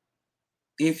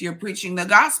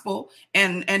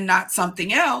 and not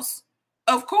something else,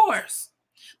 of course.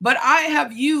 But I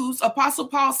have used, Apostle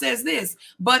Paul says this,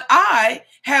 but I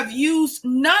have used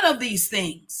none of these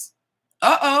things.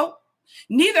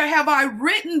 Neither have I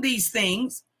written these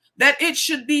things that it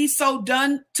should be so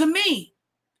done to me.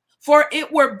 For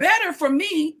it were better for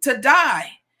me to die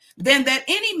than that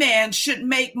any man should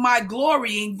make my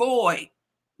glorying void.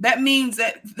 That means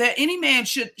that any man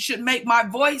should make my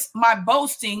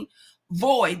boasting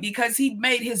void, because he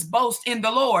made his boast in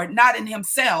the Lord, not in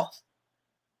himself.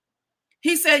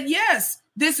 He said, yes,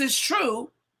 this is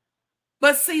true.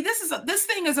 But see, this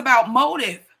thing is about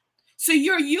motive. So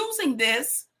you're using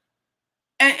this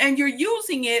and you're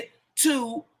using it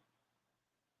to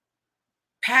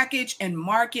package and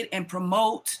market and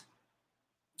promote,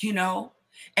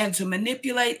 and to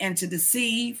manipulate and to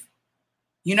deceive.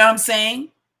 You know what I'm saying?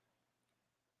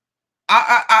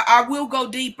 I will go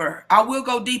deeper. I will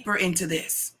go deeper into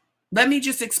this. Let me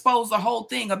just expose the whole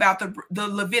thing about the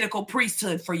Levitical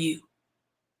priesthood for you.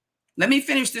 Let me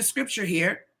finish this scripture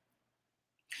here.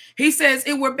 He says,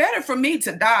 it were better for me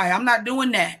to die. I'm not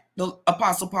doing that, the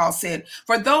Apostle Paul said.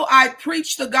 For though I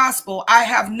preach the gospel, I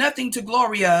have nothing to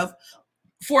glory of.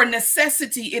 For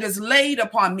necessity, it is laid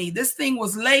upon me. This thing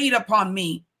was laid upon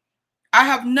me. I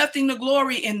have nothing to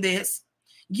glory in this.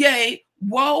 Yea,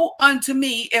 woe unto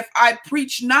me if I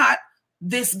preach not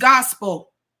this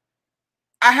gospel.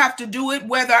 I have to do it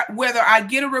whether I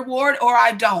get a reward or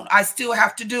I don't. I still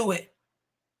have to do it,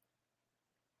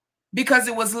 because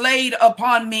it was laid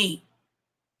upon me.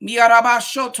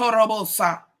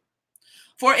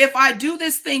 For if I do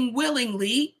this thing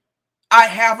willingly, I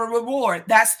have a reward.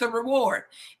 That's the reward.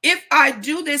 If I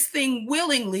do this thing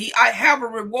willingly, I have a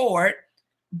reward.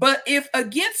 But if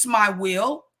against my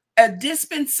will, a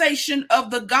dispensation of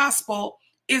the gospel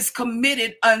is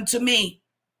committed unto me.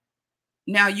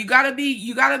 Now you gotta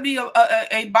be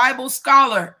a Bible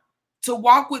scholar to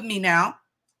walk with me now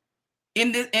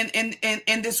in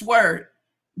this word,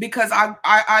 because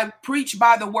I preach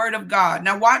by the word of God.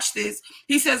 Now watch this.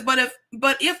 He says,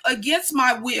 but if against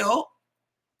my will,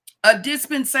 a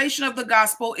dispensation of the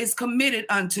gospel is committed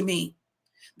unto me.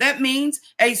 That means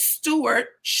a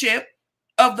stewardship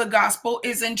of the gospel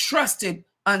is entrusted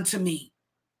unto me,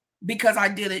 because I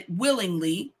did it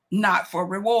willingly, not for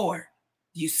reward.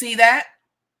 You see that?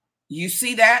 You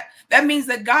see that? That means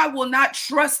that God will not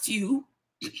trust you.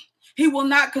 He will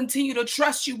not continue to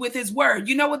trust you with his word.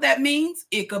 You know what that means?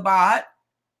 Ichabod.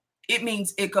 It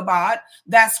means Ichabod.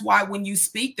 That's why when you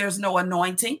speak, there's no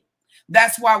anointing.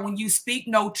 That's why when you speak,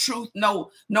 no truth, no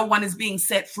one is being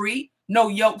set free. No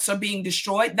yokes are being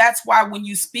destroyed. That's why when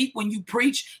you speak, when you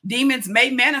preach, demons may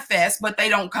manifest, but they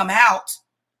don't come out.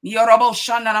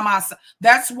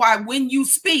 That's why when you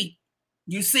speak,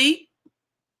 you see,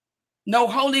 no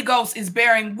Holy Ghost is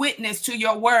bearing witness to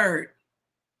your word.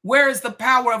 Where is the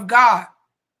power of God?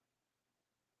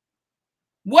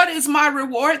 What is my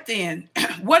reward then?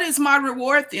 What is my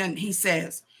reward then? He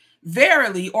says,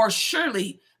 verily or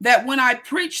surely, that when I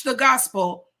preach the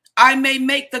gospel, I may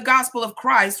make the gospel of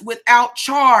Christ without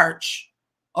charge.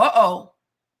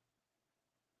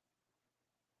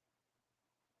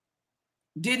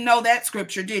 Didn't know that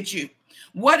scripture, did you?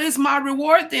 What is my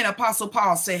reward then? Apostle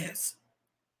Paul says,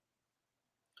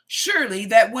 surely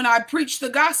that when I preach the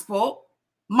gospel,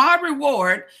 my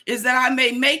reward is that I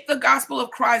may make the gospel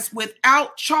of Christ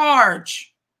without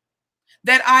charge,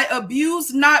 that I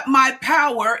abuse not my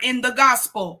power in the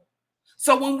gospel.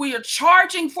 So when we are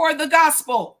charging for the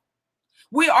gospel,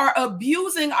 we are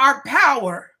abusing our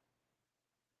power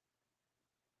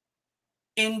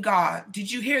in God.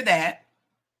 Did you hear that?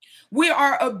 We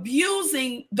are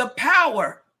abusing the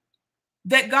power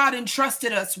that God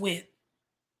entrusted us with.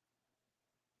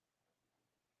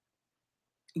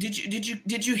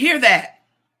 Did you hear that?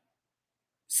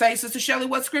 Say, Sister Shelley,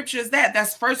 what scripture is that?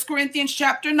 That's 1 Corinthians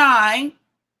chapter 9,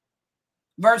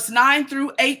 verse 9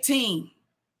 through 18.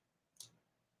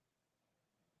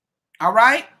 All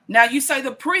right. Now you say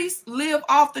the priests live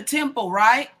off the temple,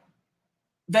 right?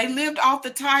 They lived off the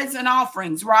tithes and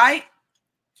offerings, right?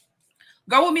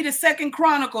 Go with me to 2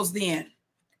 Chronicles then.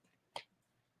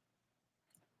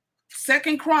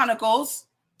 2 Chronicles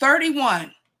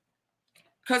 31.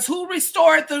 Because who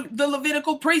restored the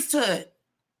Levitical priesthood?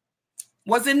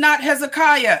 Was it not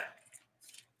Hezekiah?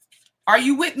 Are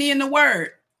you with me in the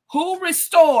word? Who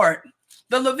restored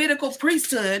the Levitical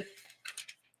priesthood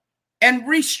and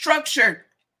restructured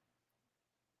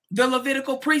the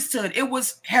Levitical priesthood? It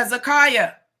was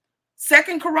Hezekiah.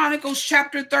 2 Chronicles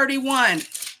chapter 31.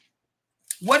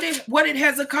 What did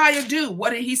Hezekiah do?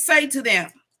 What did he say to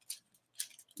them?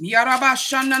 2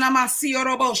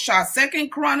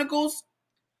 Chronicles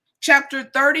chapter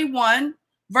 31,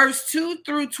 verse 2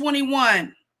 through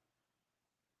 21.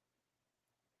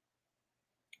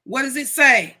 What does it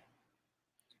say?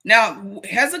 Now,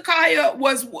 Hezekiah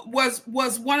was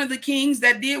one of the kings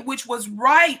that did which was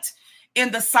right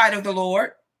in the sight of the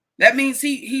Lord. That means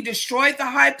he destroyed the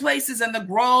high places and the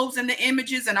groves and the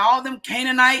images and all them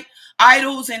Canaanite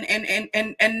idols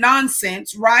and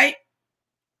nonsense, right?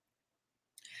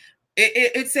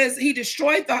 It says he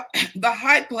destroyed the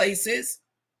high places.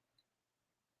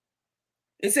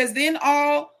 It says, then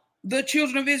all the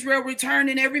children of Israel returned,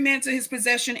 and every man to his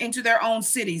possession into their own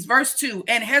cities. Verse 2,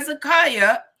 and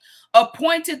Hezekiah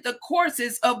appointed the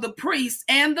courses of the priests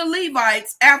and the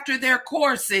Levites after their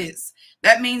courses.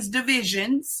 That means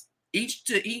divisions, each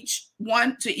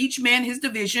man his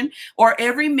division, or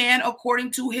every man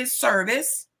according to his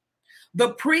service.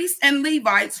 The priests and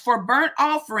Levites for burnt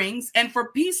offerings and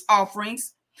for peace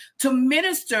offerings, to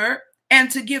minister and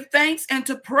to give thanks and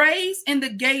to praise in the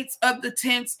gates of the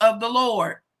tents of the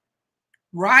Lord.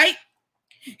 Right?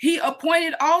 He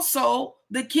appointed also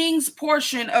the king's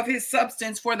portion of his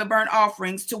substance for the burnt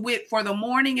offerings, to wit, for the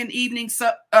morning and evening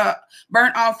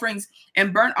burnt offerings,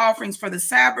 and burnt offerings for the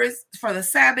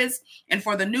Sabbaths, and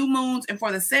for the new moons, and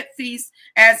for the set feasts,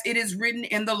 as it is written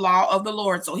in the law of the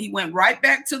Lord. So he went right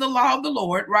back to the law of the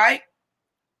Lord, right?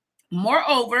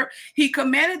 Moreover, he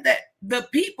commanded that the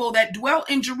people that dwell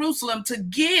in Jerusalem to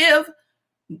give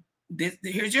this.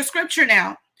 Here's your scripture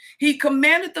now. He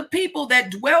commanded the people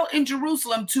that dwell in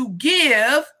Jerusalem to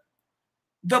give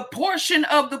the portion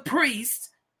of the priests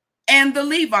and the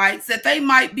Levites, that they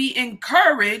might be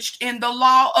encouraged in the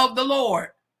law of the Lord.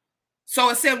 So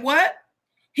it said what?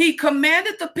 He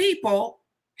commanded the people,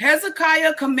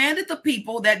 Hezekiah commanded the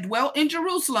people that dwell in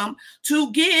Jerusalem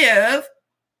to give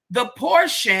the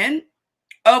portion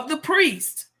of the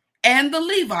priests and the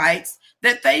Levites,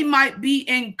 that they might be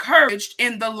encouraged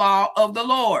in the law of the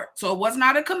Lord. So it was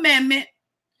not a commandment.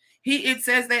 It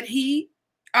says that he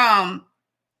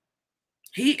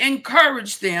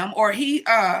encouraged them, or he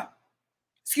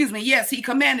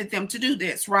commanded them to do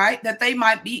this, right? That they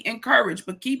might be encouraged.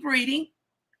 But keep reading.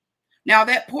 Now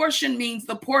that portion means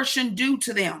the portion due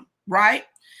to them, right?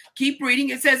 Keep reading.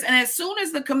 It says, and as soon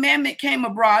as the commandment came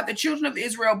abroad, the children of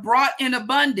Israel brought in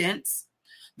abundance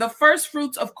the first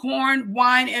fruits of corn,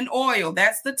 wine, and oil.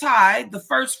 That's the tithe, the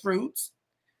first fruits.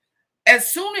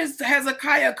 As soon as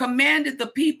Hezekiah commanded the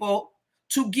people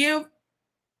to give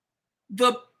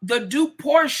the due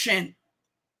portion,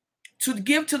 to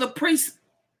give to the priests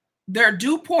their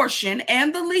due portion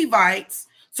and the Levites,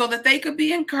 so that they could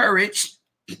be encouraged,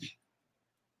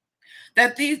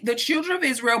 that the children of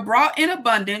Israel brought in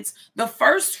abundance the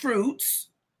first fruits,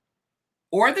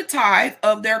 or the tithe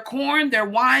of their corn, their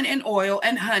wine and oil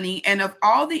and honey, and of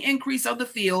all the increase of the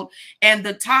field, and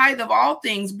the tithe of all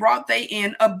things brought they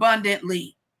in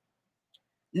abundantly.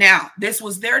 Now, this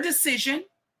was their decision.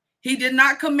 He did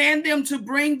not command them to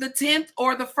bring the tenth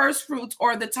or the first fruits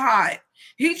or the tithe.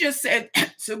 He just said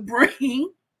to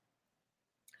bring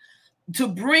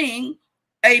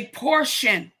a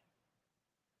portion,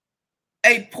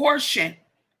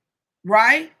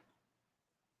 right?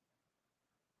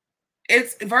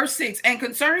 It's verse 6. And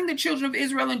concerning the children of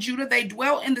Israel and Judah, they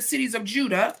dwell in the cities of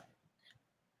Judah.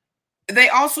 They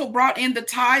also brought in the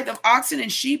tithe of oxen and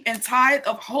sheep, and tithe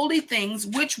of holy things,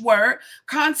 which were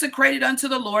consecrated unto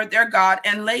the Lord their God,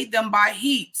 and laid them by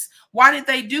heaps. Why did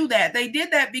they do that? They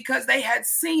did that because they had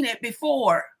seen it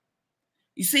before.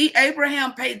 You see,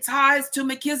 Abraham paid tithes to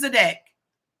Melchizedek.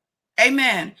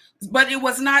 Amen. But it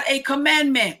was not a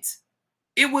commandment.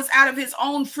 It was out of his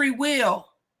own free will.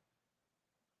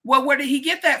 Well, where did he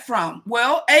get that from?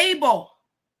 Well, Abel.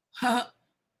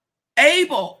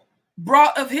 Abel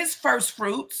brought of his first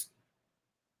fruits,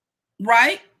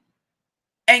 right?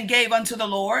 And gave unto the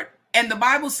Lord. And the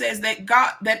Bible says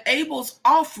that Abel's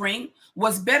offering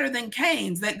was better than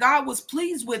Cain's, that God was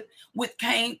pleased with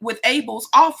Abel's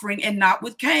offering and not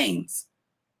with Cain's.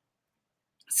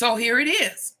 So here it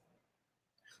is.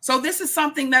 So this is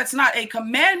something that's not a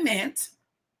commandment,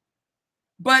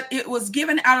 but it was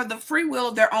given out of the free will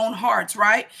of their own hearts,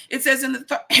 right? It says in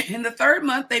the third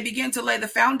month, they began to lay the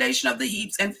foundation of the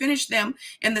heaps and finish them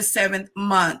in the 7th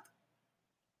month.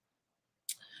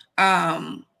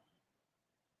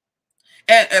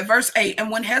 At verse 8, and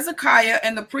when Hezekiah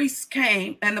and the priests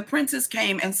came and the princes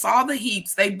came and saw the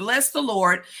heaps, they blessed the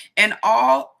Lord and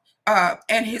all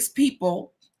and his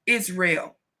people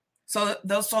Israel. So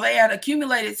they had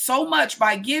accumulated so much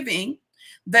by giving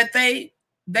that they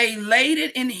laid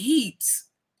it in heaps.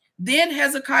 Then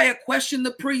Hezekiah questioned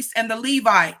the priests and the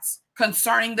Levites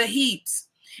concerning the heaps.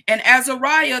 And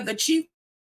Azariah, the chief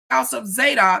house of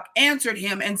Zadok, answered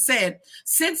him and said,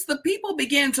 since the people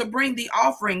began to bring the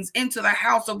offerings into the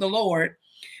house of the Lord,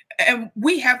 and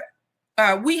we have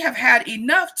had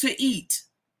enough to eat.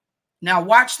 Now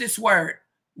watch this word.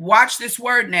 Watch this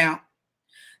word now.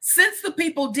 Since the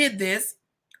people did this,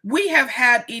 we have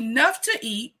had enough to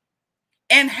eat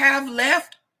and have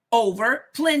left over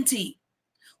plenty.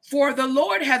 For the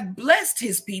Lord hath blessed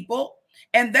his people,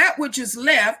 and that which is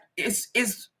left is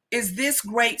this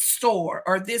great store,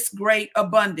 or this great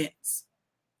abundance.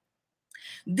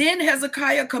 Then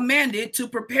Hezekiah commanded to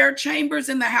prepare chambers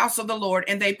in the house of the Lord,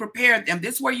 and they prepared them.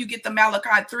 This is where you get the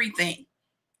Malachi 3 thing,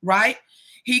 right?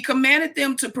 He commanded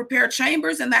them to prepare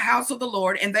chambers in the house of the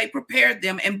Lord, and they prepared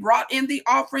them and brought in the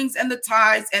offerings and the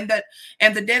tithes and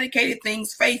the dedicated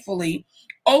things faithfully,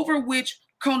 over which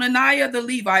Conaniah the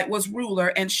Levite was ruler,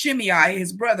 and Shimei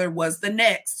his brother was the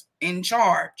next in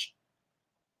charge.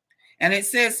 And it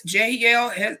says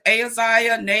Jehiel,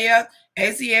 Ahaziah, Naath,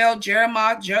 Haziel,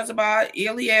 Jeremiah, Jezebah,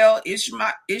 Eliel,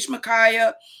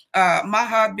 Ishmachiah,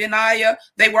 Mahabeniah.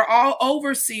 They were all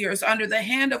overseers under the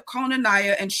hand of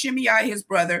Conaniah and Shimei his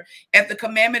brother, at the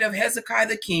commandment of Hezekiah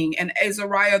the king, and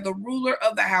Azariah the ruler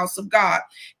of the house of God.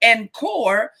 And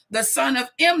Kor, the son of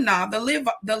Imnah,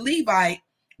 the Levite,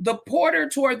 the porter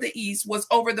toward the east, was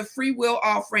over the free will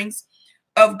offerings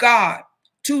of God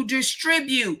to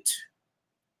distribute.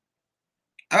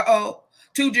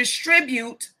 To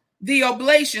distribute the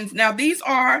oblations. Now these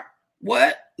are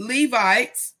what?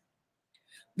 Levites.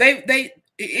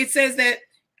 It says that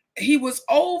he was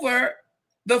over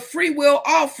the free will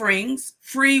offerings.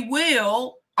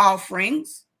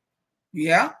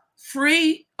 Yeah.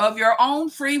 Free of your own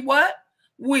free what?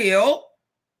 Will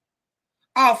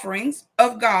offerings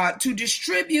of God, to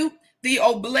distribute the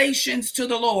oblations to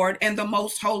the Lord and the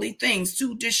most holy things.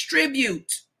 To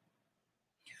distribute.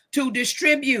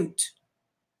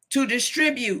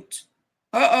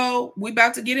 We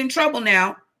about to get in trouble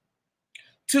now.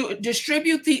 To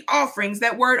distribute the offerings.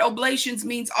 That word oblations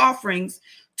means offerings,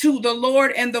 to the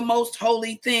Lord and the most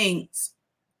holy things.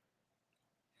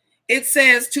 It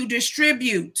says to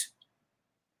distribute.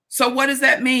 So what does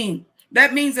that mean?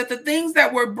 That means that the things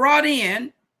that were brought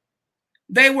in,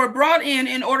 they were brought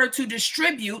in order to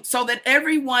distribute, so that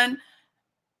everyone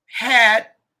had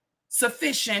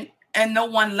sufficient and no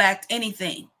one lacked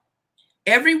anything.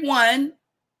 Everyone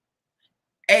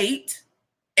ate,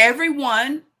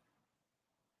 everyone's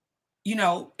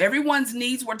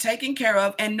needs were taken care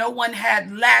of, and no one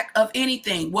had lack of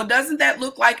anything. Well, doesn't that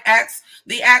look like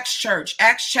the Acts church,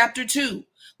 Acts chapter 2,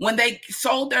 when they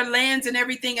sold their lands and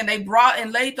everything, and they brought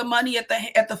and laid the money at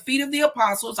the feet of the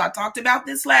apostles? I talked about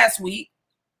this last week.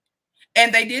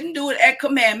 And they didn't do it at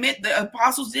commandment. The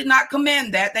apostles did not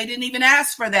command that. They didn't even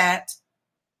ask for that.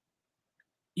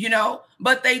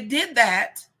 But they did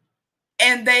that,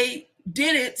 and they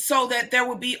did it so that there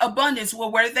would be abundance.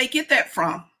 Well, where did they get that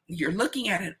from? You're looking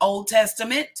at it, Old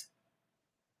Testament.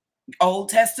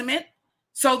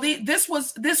 So this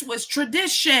was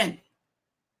tradition.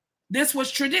 This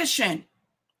was tradition.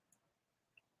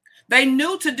 They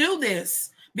knew to do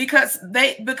this because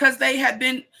they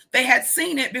had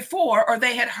seen it before, or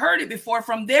they had heard it before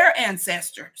from their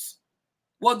ancestors.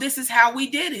 Well, this is how we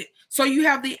did it. So you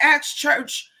have the Acts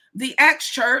church,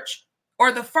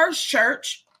 or the first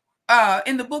church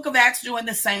in the book of Acts doing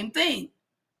the same thing.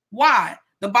 Why?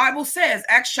 The Bible says,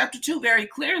 Acts chapter 2 very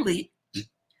clearly,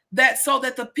 that so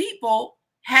that the people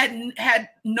had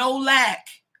no lack.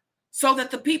 So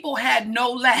that the people had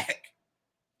no lack.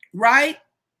 Right?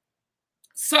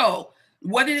 So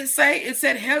what did it say? It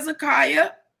said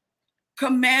Hezekiah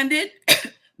commanded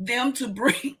them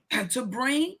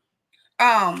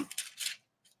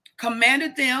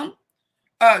commanded them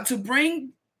to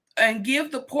bring and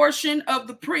give the portion of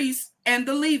the priests and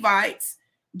the Levites.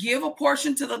 Give a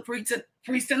portion to the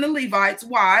priests and the Levites.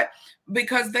 Why?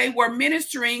 Because they were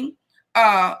ministering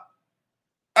the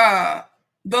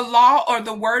law or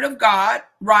the word of God,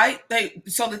 right?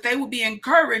 So that they would be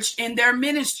encouraged in their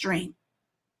ministry.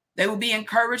 They would be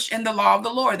encouraged in the law of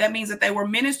the Lord. That means that they were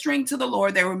ministering to the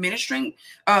Lord. They were ministering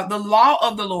the law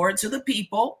of the Lord to the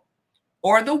people,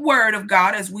 or the word of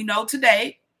God, as we know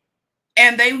today.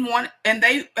 And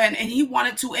he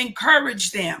wanted to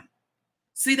encourage them.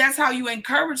 See, that's how you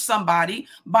encourage somebody,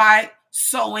 by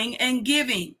sowing and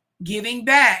giving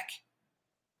back,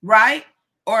 right?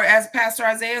 Or as Pastor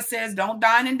Isaiah says, don't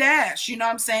dine and dash. You know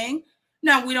what I'm saying?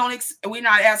 No, we're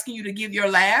not asking you to give your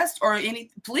last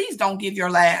please don't give your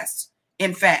last.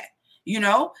 In fact,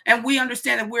 and we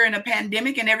understand that we're in a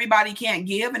pandemic and everybody can't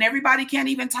give and everybody can't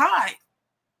even tithe.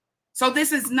 So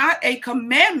this is not a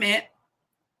commandment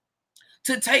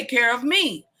to take care of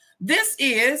me. This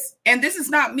is, and this is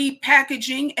not me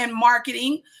packaging and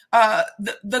marketing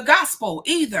the gospel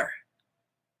either,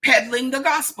 peddling the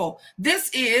gospel. This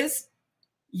is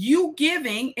you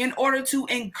giving in order to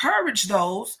encourage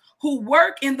those who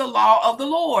work in the law of the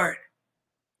Lord,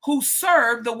 who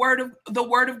serve the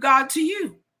word of God to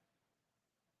you.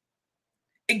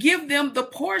 Give them the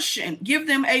portion, give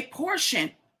them a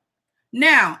portion.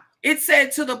 Now, it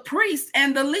said to the priests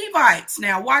and the Levites.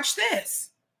 Now, watch this.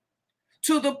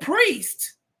 To the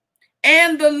priest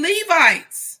and the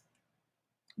Levites.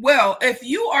 Well, if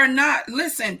you are not,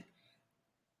 listen,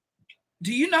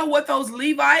 do you know what those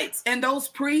Levites and those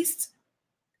priests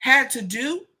had to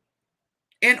do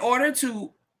in order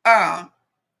to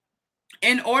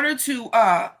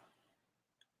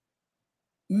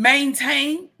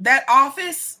maintain that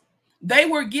office? They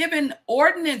were given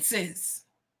ordinances.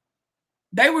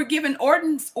 They were given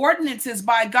ordinances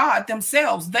by God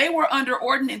themselves. They were under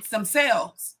ordinance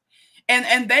themselves.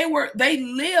 And they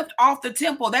lived off the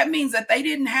temple. That means that they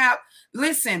didn't have,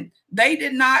 listen, they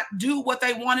did not do what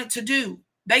they wanted to do.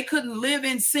 They couldn't live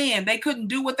in sin. They couldn't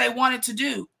do what they wanted to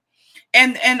do.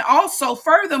 And also,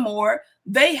 furthermore,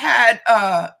 they had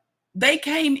they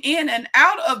came in and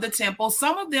out of the temple.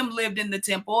 Some of them lived in the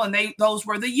temple, and those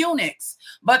were the eunuchs.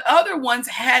 But other ones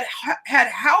had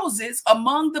houses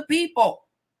among the people.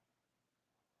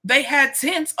 They had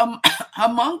tents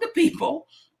among the people,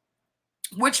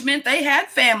 which meant they had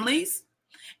families,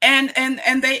 and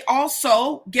they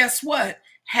also, guess what,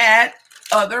 had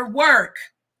other work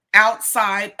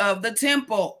outside of the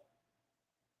temple.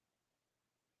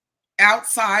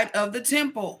 Outside of the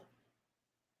temple.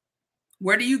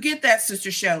 Where do you get that,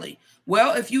 Sister Shelley?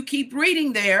 Well, if you keep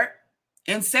reading there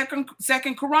in Second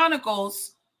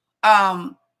Chronicles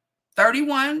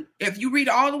 31, if you read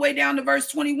all the way down to verse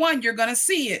 21, you're going to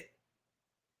see it.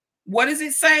 What does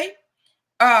it say?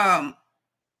 Let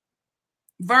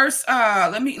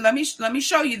me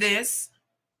show you this.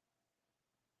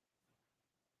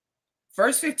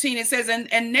 Verse 15, it says,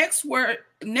 and next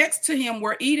to him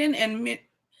were Eden and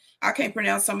I can't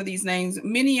pronounce some of these names,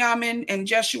 Miniamin and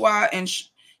Jeshua and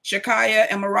Shekiah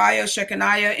and Moriah,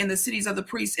 Shechaniah in the cities of the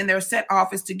priests in their set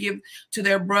office to give to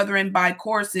their brethren by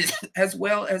courses, as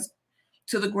well as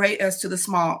to the great as to the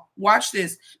small. Watch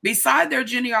this. Beside their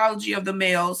genealogy of the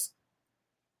males,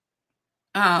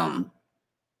 let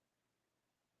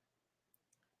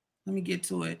me get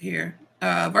to it here.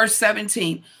 Verse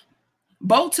 17.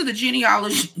 Both to the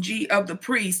genealogy of the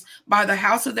priests by the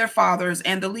house of their fathers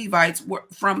and the Levites were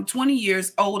from 20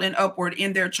 years old and upward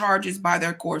in their charges by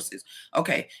their courses.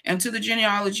 Okay. And to the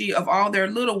genealogy of all their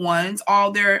little ones,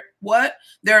 their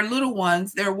little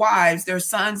ones, their wives, their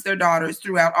sons, their daughters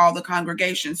throughout all the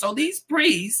congregation. So these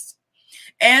priests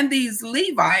and these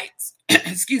Levites,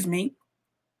 excuse me,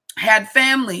 had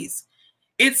families.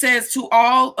 It says to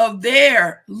all of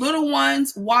their little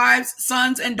ones, wives,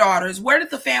 sons, and daughters. Where did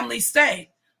the family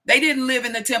stay? They didn't live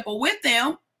in the temple with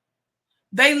them.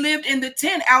 They lived in the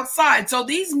tent outside. So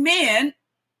these men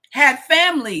had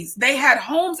families. They had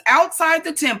homes outside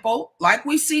the temple, like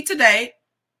we see today.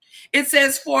 It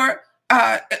says for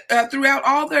throughout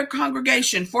all their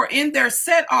congregation, for in their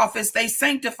set office, they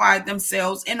sanctified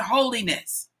themselves in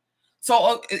holiness.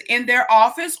 So in their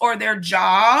office or their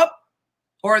job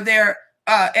or their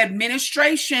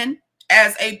administration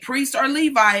as a priest or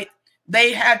Levite,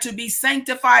 they had to be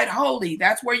sanctified holy.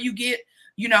 That's where you get,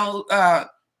 when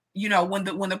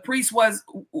the priest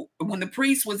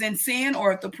was in sin,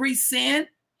 or if the priest sinned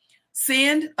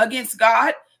against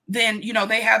God, then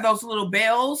they have those little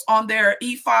bells on their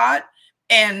ephod,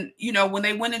 and when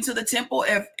they went into the temple,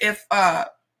 if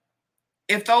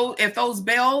those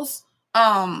bells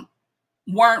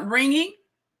weren't ringing,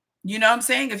 you know what I'm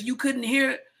saying? If you couldn't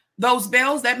hear those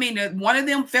bells, that means that one of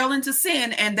them fell into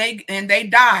sin and they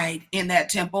died in that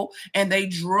temple, and they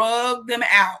drugged them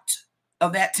out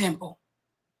of that temple.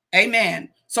 Amen.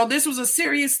 So this was a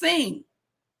serious thing.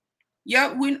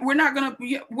 Yeah, we don't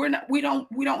hear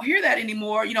that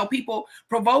anymore. People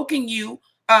provoking you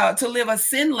to live a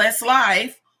sinless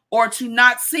life, or to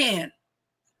not sin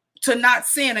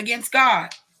against God.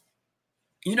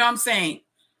 You know what I'm saying?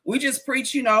 We just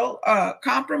preach,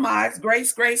 compromise,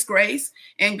 grace,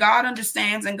 and God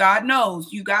understands and God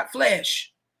knows you got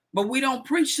flesh. But we don't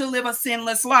preach to live a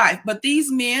sinless life. But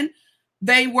these men,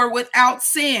 they were without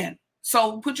sin.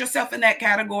 So put yourself in that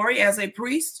category as a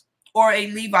priest or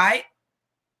a Levite.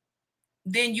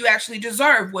 Then you actually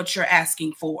deserve what you're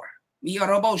asking for.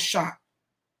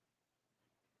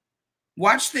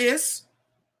 Watch this.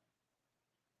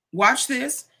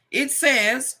 It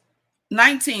says,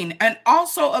 19, and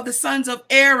also of the sons of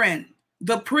Aaron,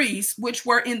 the priests, which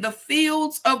were in the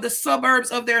fields of the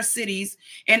suburbs of their cities,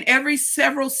 in every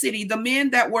several city, the men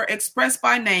that were expressed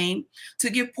by name, to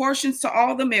give portions to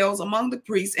all the males among the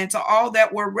priests and to all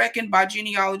that were reckoned by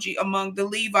genealogy among the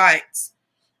Levites.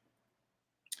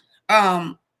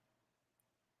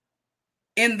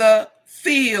 In the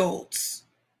fields,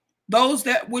 those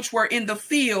that which were in the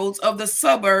fields of the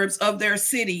suburbs of their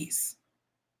cities,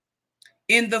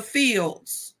 in the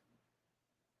fields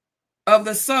of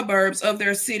the suburbs of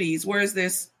their cities. Where is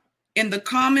this? In the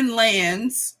common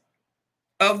lands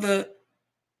of the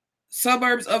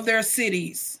suburbs of their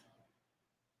cities.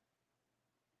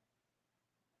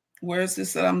 Where is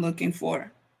this that I'm looking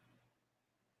for?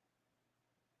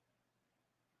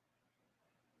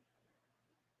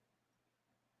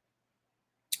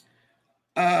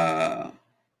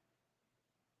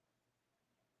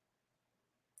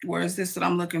 Where is this that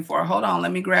I'm looking for? Hold on,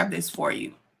 let me grab this for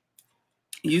you.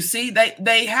 You see,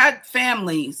 they had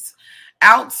families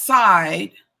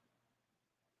outside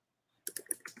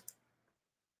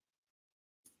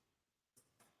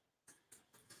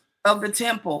of the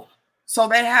temple. So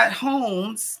they had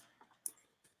homes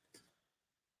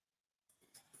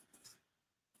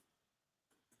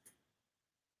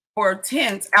or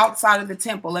tents outside of the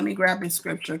temple. Let me grab this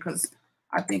scripture because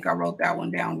I think I wrote that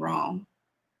one down wrong.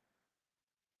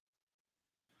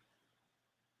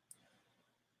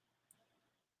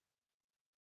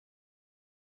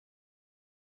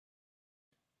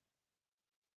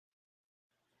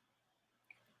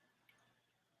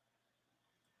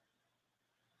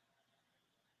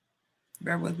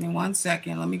 Bear with me 1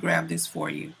 second. Let me grab this for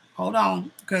you. Hold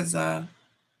on, because hold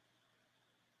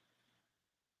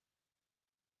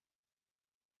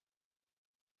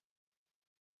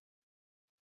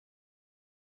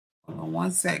on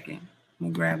 1 second. Let me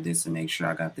grab this and make sure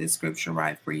I got this scripture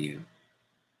right for you.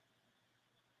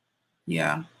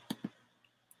 Yeah.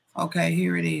 Okay,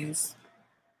 here it is.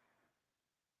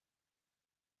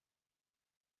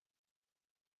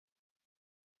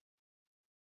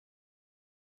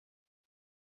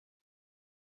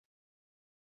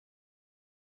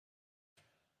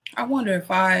 I wonder if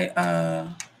I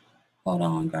hold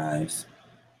on, guys.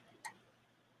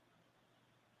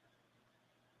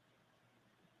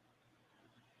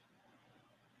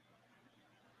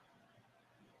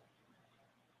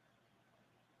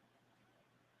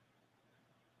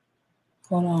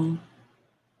 Hold on.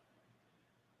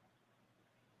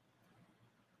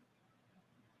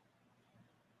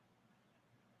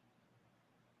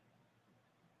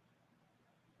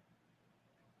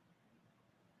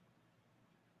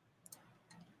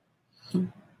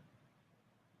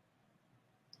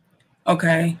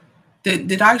 Okay.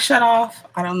 Did I shut off?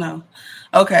 I don't know.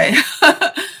 Okay.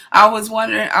 I was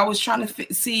wondering, I was trying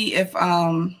to see if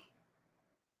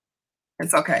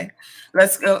it's okay.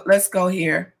 Let's go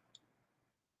here.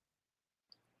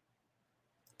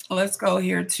 Let's go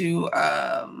here to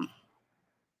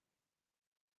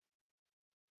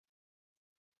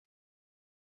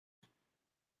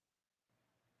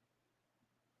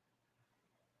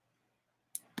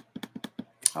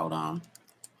hold on.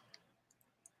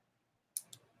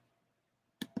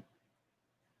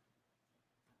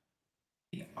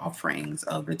 The offerings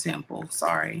of the temple.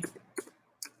 Sorry.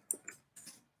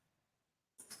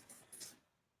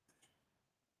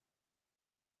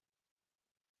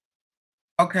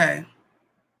 Okay.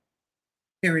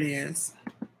 Here it is.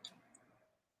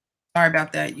 Sorry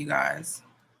about that, you guys.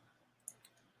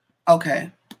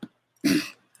 Okay.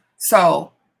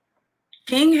 So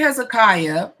King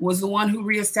Hezekiah was the one who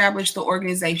reestablished the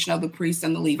organization of the priests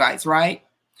and the Levites, right?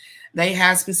 They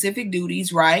had specific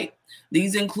duties, right?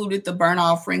 These included the burnt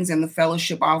offerings and the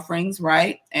fellowship offerings,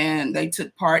 right? And they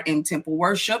took part in temple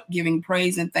worship, giving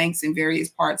praise and thanks in various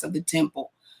parts of the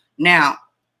temple. Now,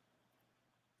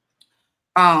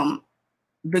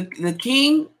 the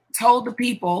king told the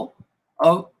people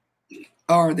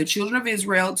or the children of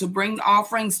Israel to bring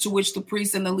offerings to which the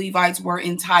priests and the Levites were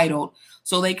entitled,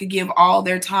 so they could give all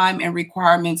their time and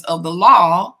requirements of the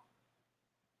law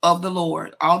of the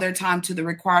Lord, all their time to the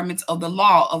requirements of the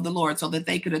law of the Lord, so that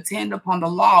they could attend upon the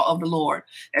law of the Lord.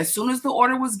 As soon as the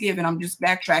order was given, I'm just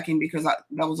backtracking because that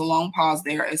was a long pause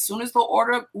there. As soon as the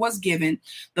order was given,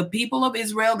 the people of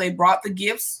Israel, they brought the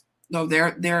gifts,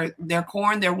 their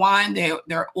corn, their wine,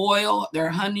 their oil, their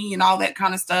honey, and all that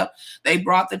kind of stuff. They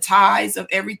brought the tithes of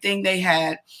everything they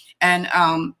had,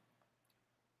 and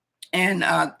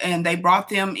they brought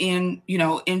them in,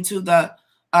 into the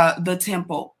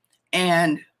temple.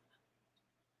 And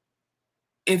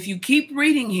if you keep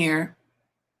reading here,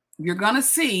 you're going to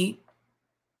see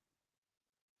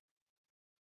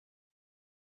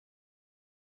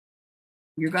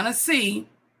you're going to see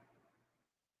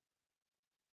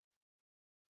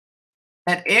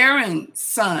that Aaron's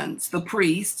sons, the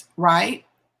priest, right?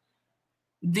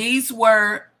 These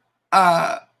were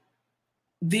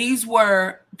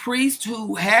priests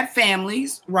who had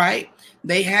families, right?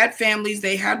 They had families,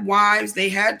 they had wives, they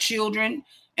had children,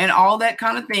 and all that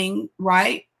kind of thing,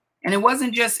 right? And it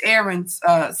wasn't just Aaron's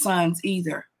sons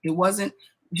either. It wasn't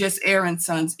just Aaron's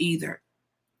sons either.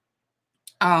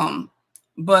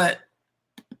 But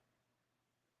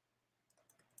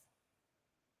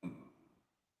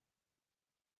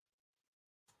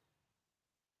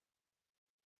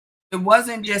it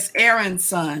wasn't just Aaron's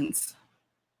sons.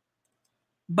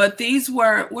 But these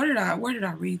were, where did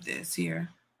I read this here?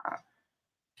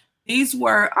 These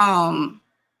were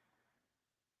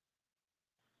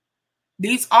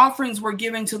these offerings were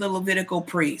given to the Levitical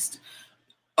priest.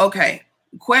 Okay,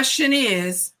 question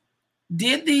is,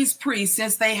 did these priests,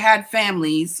 since they had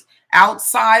families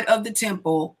outside of the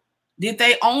temple, did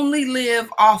they only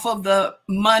live off of the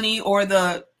money or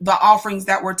the offerings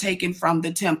that were taken from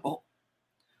the temple?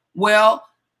 Well,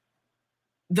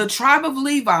 the tribe of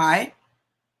Levi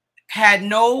had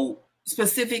no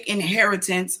specific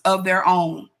inheritance of their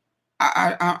own.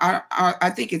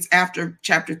 I think it's after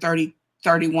chapter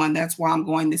 31. That's why I'm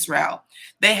going this route.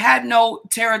 They had no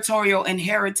territorial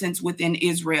inheritance within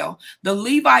Israel. The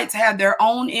Levites had their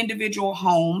own individual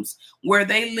homes where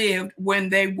they lived when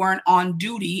they weren't on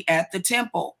duty at the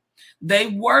temple. They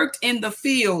worked in the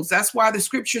fields. That's why the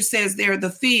scripture says they're the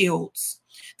fields.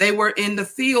 They were in the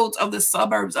fields of the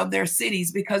suburbs of their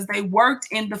cities because they worked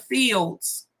in the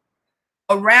fields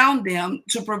around them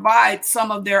to provide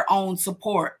some of their own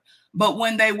support. But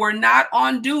when they were not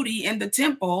on duty in the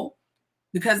temple,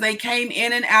 because they came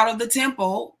in and out of the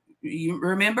temple, you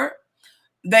remember,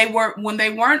 when they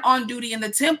weren't on duty in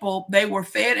the temple, they were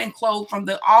fed and clothed from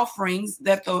the offerings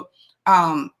that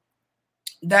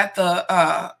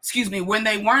when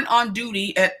they weren't on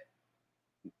duty at,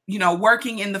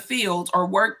 working in the fields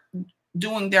or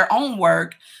doing their own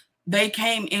work, they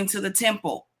came into the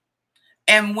temple.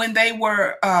 And when they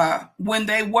were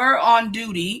on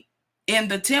duty in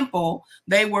the temple,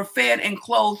 they were fed and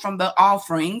clothed from the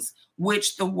offerings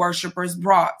which the worshipers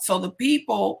brought. So the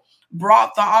people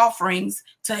brought the offerings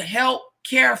to help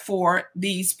care for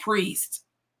these priests,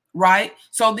 right?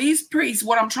 So these priests,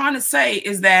 what I'm trying to say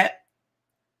is that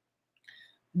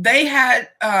they had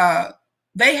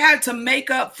to make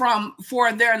up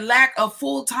for their lack of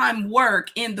full-time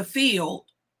work in the field,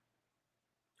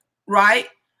 right?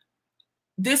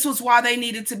 This was why they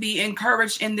needed to be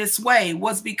encouraged in this way,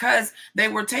 was because they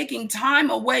were taking time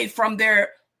away from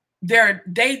their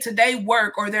day-to-day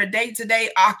work or their day-to-day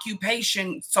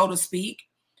occupation, so to speak,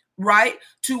 right?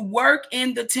 To work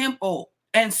in the temple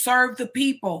and serve the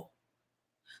people.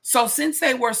 So since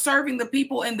they were serving the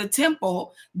people in the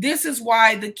temple, this is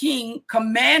why the King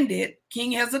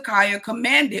Hezekiah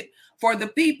commanded for the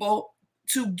people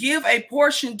to give a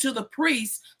portion to the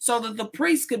priests so that the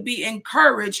priests could be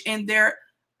encouraged in their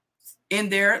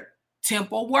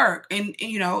temple work,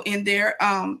 in their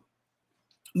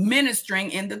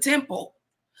ministering in the temple.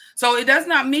 So it does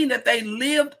not mean that they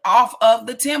lived off of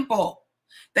the temple.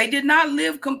 They did not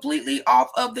live completely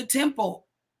off of the temple.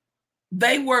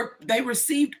 They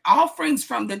received offerings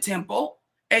from the temple,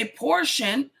 a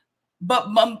portion, but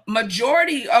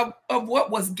majority of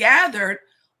what was gathered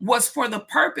was for the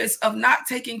purpose of not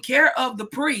taking care of the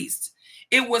priests.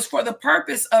 It was for the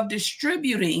purpose of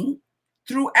distributing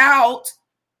throughout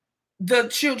the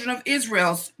children of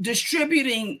Israel,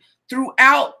 distributing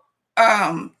throughout,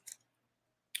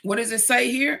 what does it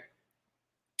say here?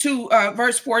 To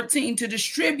verse 14, to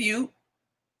distribute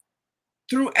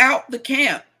throughout the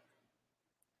camp.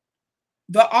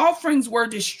 The offerings were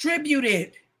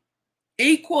distributed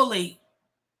equally.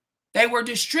 They were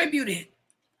distributed.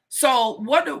 So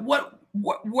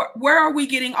where are we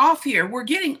getting off here? We're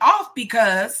getting off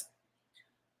because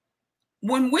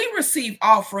when we receive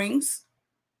offerings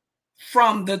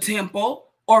from the temple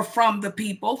or from the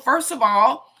people, first of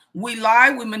all, we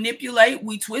lie, we manipulate,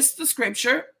 we twist the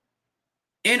scripture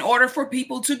in order for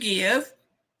people to give.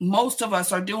 Most of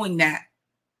us are doing that.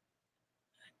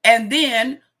 And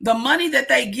then the money that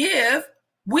they give,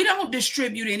 we don't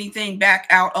distribute anything back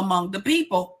out among the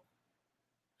people.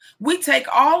 We take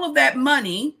all of that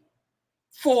money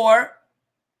for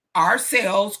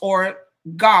ourselves or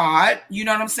God. You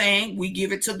know what I'm saying? We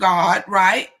give it to God,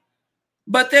 right?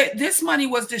 But this money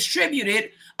was distributed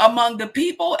among the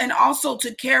people and also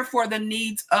to care for the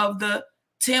needs of the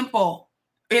temple.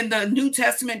 In the New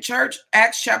Testament church,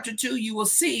 Acts chapter 2, you will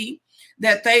see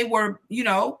that they were,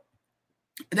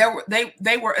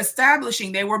 they were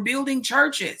establishing, they were building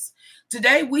churches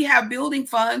Today we have building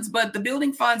funds, but the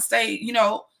building funds say, you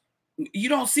know, you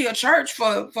don't see a church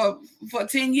for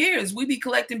 10 years. We be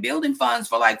collecting building funds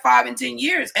for like 5 and 10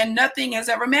 years, and nothing has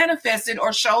ever manifested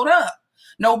or showed up.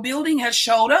 No building has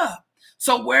showed up.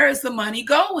 So where is the money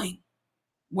going?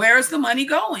 Where is the money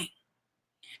going?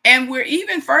 And we're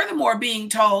even furthermore being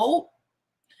told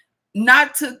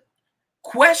not to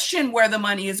question where the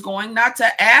money is going, not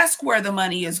to ask where the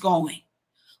money is going.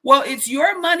 Well, it's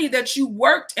your money that you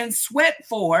worked and sweat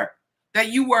for, that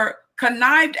you were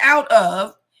connived out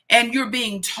of, and you're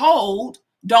being told,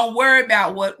 don't worry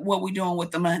about what we're doing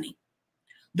with the money.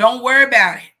 Don't worry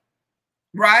about it,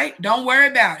 right? Don't worry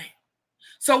about it.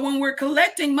 So when we're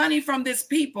collecting money from this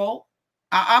people,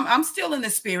 I'm still in the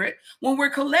spirit. When we're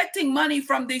collecting money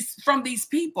from these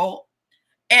people,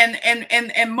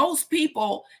 and most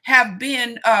people have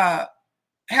been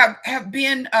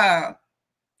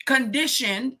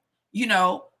conditioned, you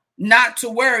know, not to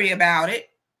worry about it,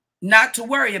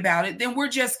 then we're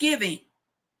just giving.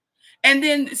 And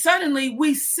then suddenly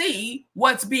we see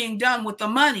what's being done with the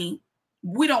money.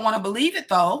 We don't want to believe it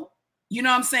though. You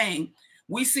know what I'm saying?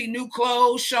 We see new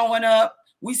clothes showing up.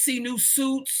 We see new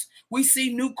suits. We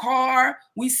see new car.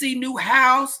 We see new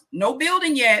house. No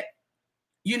building yet.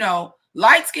 You know,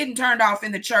 lights getting turned off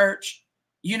in the church.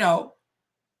 You know,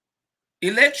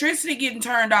 electricity getting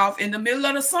turned off in the middle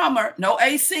of the summer. No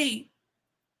AC.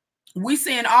 We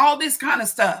seeing all this kind of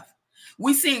stuff.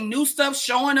 We seeing new stuff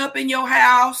showing up in your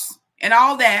house and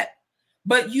all that.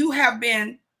 But you have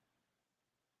been,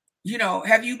 you know,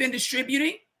 have you been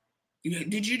distributing?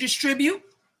 Did you distribute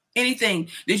anything?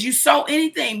 Did you sow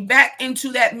anything back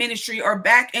into that ministry or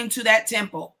back into that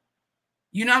temple?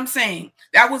 You know what I'm saying?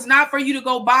 That was not for you to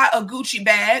go buy a Gucci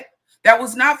bag. That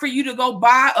was not for you to go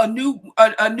buy a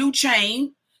new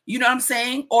chain, you know what I'm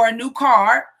saying, or a new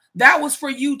car. That was for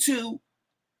you to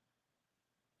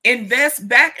invest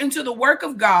back into the work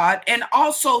of God, and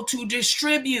also to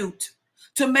distribute,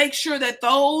 to make sure that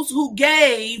those who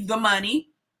gave the money,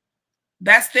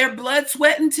 that's their blood,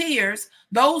 sweat, and tears,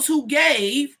 those who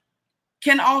gave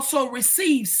can also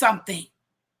receive something.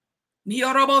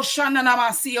 I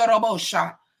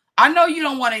know you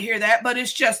don't want to hear that, but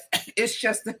it's just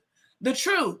the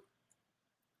truth.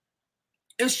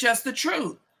 It's just the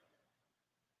truth.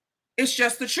 It's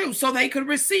just the truth. So they could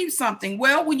receive something.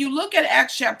 Well, when you look at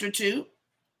Acts chapter 2,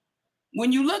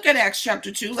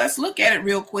 let's look at it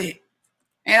real quick.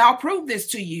 And I'll prove this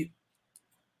to you.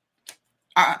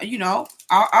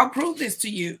 I'll prove this to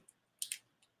you.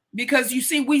 Because you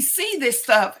see, we see this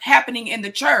stuff happening in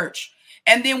the church.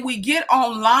 And then we get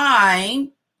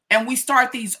online and we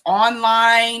start these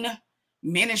online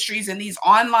ministries and these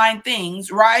online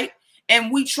things, right?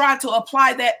 And we try to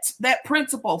apply that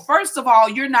principle. First of all,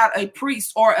 you're not a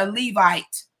priest or a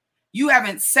Levite. You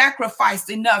haven't sacrificed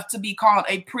enough to be called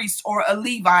a priest or a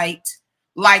Levite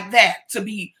like that, to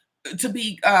be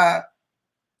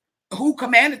who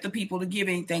commanded the people to give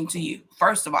anything to you.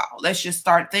 First of all, let's just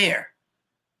start there.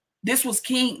 This was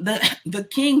king. The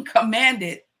king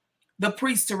commanded the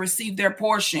priests to receive their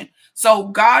portion. So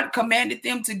God commanded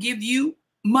them to give you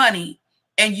money,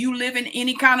 and you live in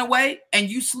any kind of way, and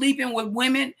you sleeping with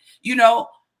women, you know,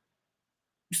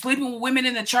 sleeping with women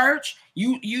in the church,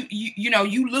 you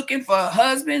looking for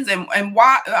husbands and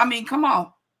why? I mean, come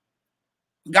on.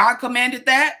 God commanded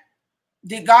that?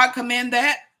 Did God command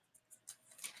that?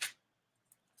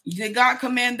 Did God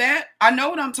command that? I know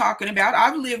what I'm talking about.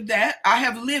 I've lived that. I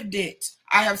have lived it.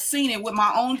 I have seen it with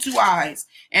my own 2 eyes.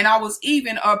 And I was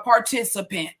even a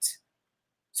participant.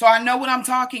 So I know what I'm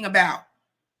talking about.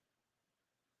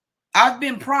 I've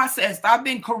been processed. I've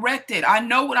been corrected. I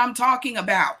know what I'm talking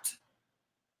about.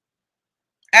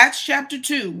 Acts chapter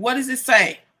 2. What does it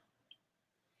say?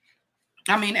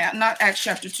 I mean, not Acts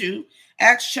chapter 2.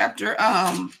 Acts chapter,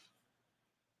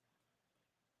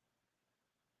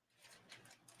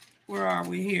 where are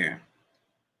we here?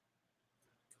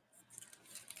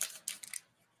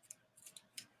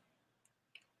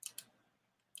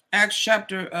 Acts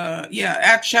chapter,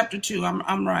 Acts chapter 2.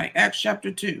 I'm right. Acts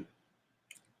chapter 2.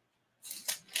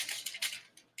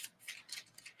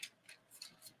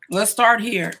 Let's start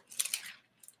here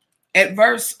at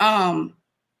verse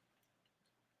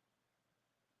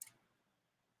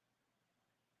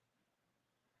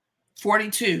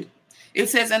 42. It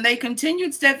says, and they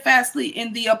continued steadfastly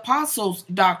in the apostles'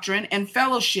 doctrine and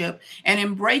fellowship, and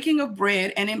in breaking of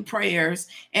bread, and in prayers,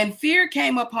 and fear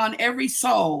came upon every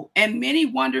soul, and many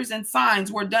wonders and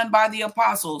signs were done by the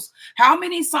apostles. How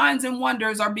many signs and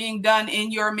wonders are being done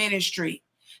in your ministry?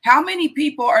 How many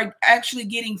people are actually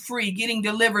getting free, getting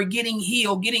delivered, getting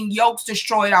healed, getting yokes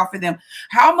destroyed off of them?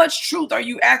 How much truth are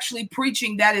you actually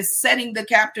preaching that is setting the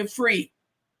captive free?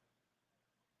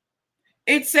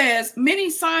 It says,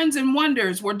 many signs and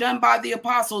wonders were done by the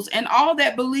apostles, and all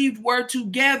that believed were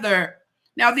together.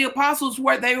 Now, the apostles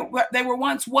they were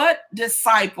once what?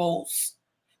 Disciples.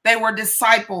 They were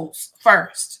disciples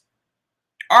first.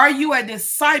 Are you a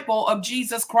disciple of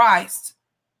Jesus Christ?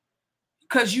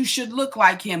 Because you should look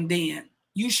like him then.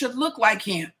 You should look like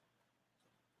him.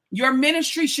 Your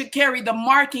ministry should carry the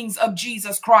markings of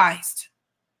Jesus Christ.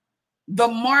 The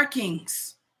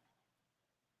markings.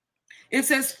 It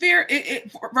says,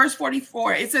 verse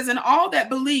 44, it says, and all that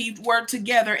believed were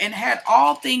together and had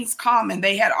all things common.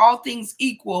 They had all things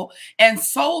equal, and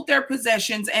sold their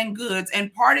possessions and goods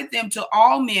and parted them to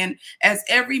all men as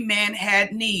every man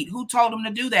had need. Who told them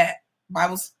to do that?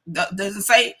 Bible doesn't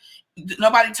say,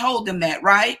 nobody told them that,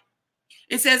 right?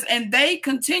 It says, and they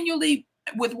continually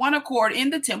with one accord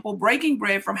in the temple, breaking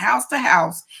bread from house to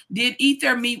house, did eat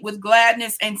their meat with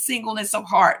gladness and singleness of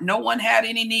heart. No one had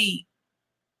any need.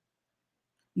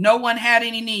 No one had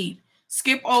any need.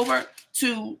 Skip over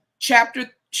to chapter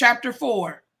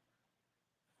 4,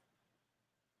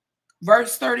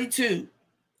 verse 32.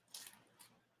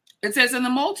 It says, and the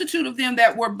multitude of them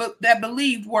that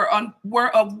believed were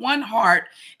of one heart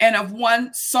and of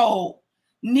one soul.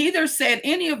 Neither said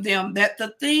any of them that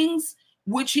the things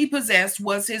which he possessed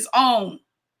was his own,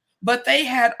 but they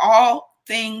had all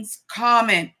things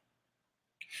common.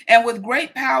 And with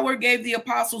great power gave the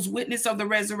apostles witness of the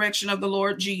resurrection of the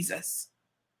Lord Jesus.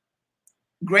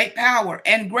 Great power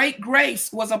and great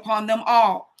grace was upon them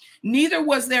all. Neither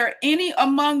was there any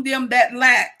among them that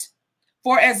lacked.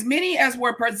 For as many as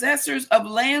were possessors of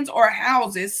lands or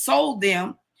houses sold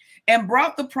them and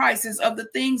brought the prices of the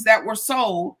things that were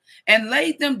sold and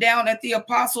laid them down at the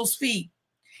apostles' feet.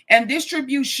 And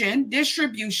distributed, the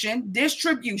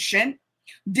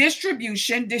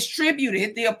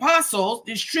apostles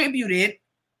distributed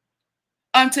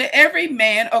unto every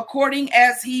man according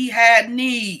as he had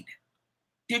need.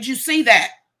 Did you see that?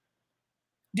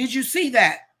 Did you see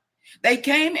that? They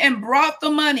came and brought the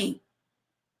money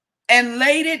and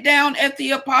laid it down at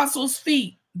the apostles'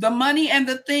 feet, the money and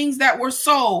the things that were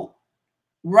sold,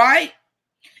 right?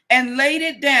 And laid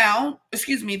it down,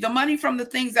 the money from the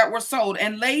things that were sold,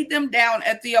 and laid them down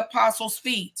at the apostles'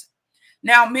 feet.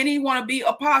 Now, many want to be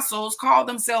apostles, call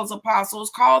themselves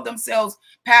pastors, call themselves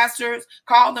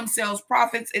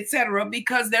prophets, etc.,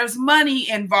 because there's money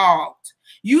involved.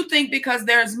 You think because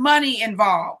there's money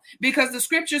involved, because the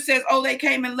scripture says, oh, they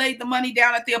came and laid the money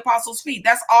down at the apostles' feet.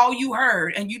 That's all you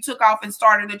heard. And you took off and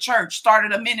started a church,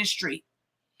 started a ministry,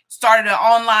 started an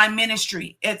online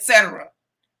ministry, etc.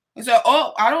 And so,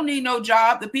 oh, I don't need no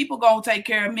job. The people going to take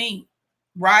care of me,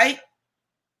 right?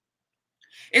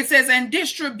 It says, and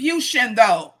distribution,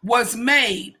 though, was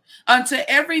made unto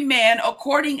every man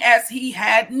according as he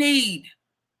had need.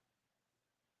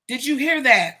 Did you hear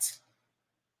that?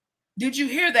 Did you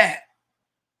hear that?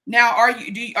 Now,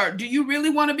 do you really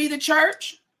want to be the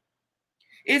church?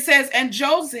 It says, and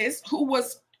Joseph,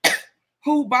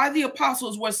 who by the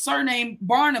apostles was surnamed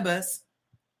Barnabas,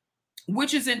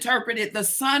 which is interpreted the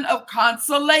son of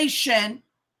consolation.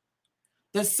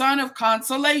 The son of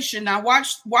consolation. Now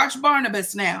watch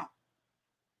Barnabas now.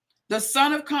 The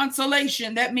son of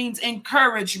consolation, that means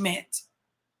encouragement.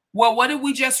 Well, what did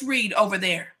we just read over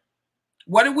there?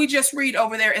 What did we just read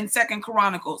over there in 2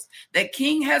 Chronicles? That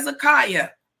King Hezekiah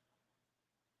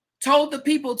told the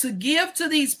people to give to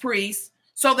these priests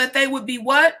so that they would be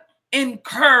what?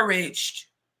 Encouraged.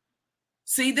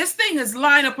 See, this thing is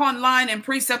line upon line and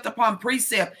precept upon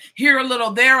precept. Here a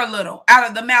little, there a little. Out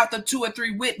of the mouth of 2 or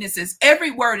 3 witnesses.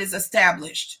 Every word is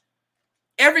established.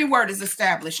 Every word is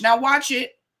established. Now watch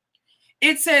it.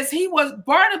 It says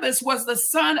Barnabas was the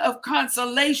son of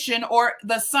consolation, or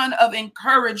the son of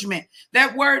encouragement.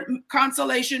 That word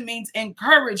consolation means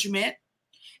encouragement.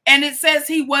 And it says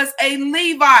he was a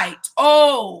Levite.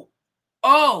 Oh,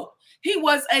 he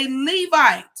was a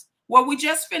Levite. Well, we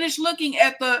just finished looking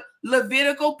at the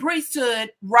Levitical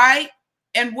priesthood, right?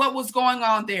 And what was going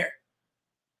on there.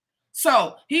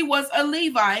 So he was a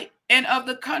Levite and of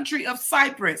the country of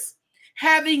Cyprus.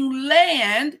 Having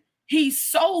land, he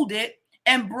sold it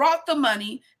and brought the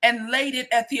money and laid it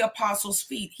at the apostles'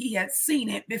 feet. He had seen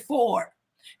it before.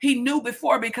 He knew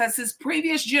before, because his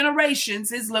previous generations,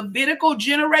 his Levitical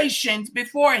generations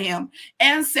before him,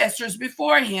 ancestors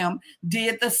before him,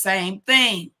 did the same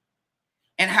thing.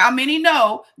 And how many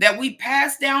know that we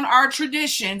pass down our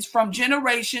traditions from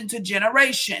generation to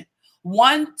generation?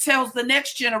 One tells the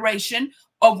next generation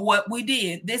of what we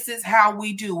did. This is how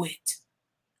we do it,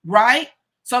 right?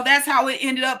 So that's how it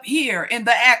ended up here in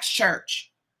the Acts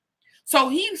church. So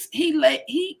he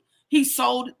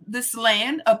sold this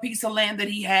land, a piece of land that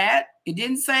he had. It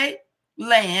didn't say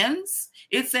lands.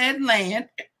 It said land.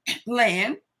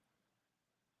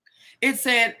 It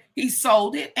said he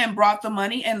sold it and brought the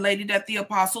money and laid it at the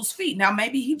apostles' feet. Now,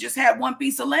 maybe he just had one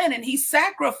piece of land and he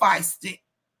sacrificed it,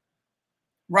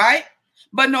 right?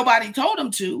 But nobody told him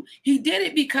to. He did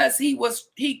it because he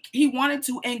wanted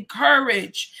to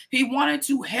encourage. He wanted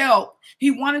to help.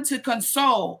 He wanted to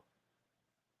console.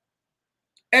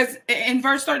 As in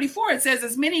verse 34, it says,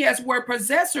 as many as were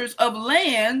possessors of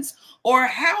lands or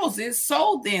houses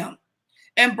sold them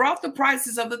and brought the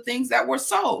prices of the things that were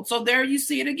sold. So there you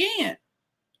see it again.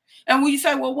 And when you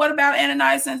say, well, what about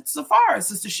Ananias and Sapphira,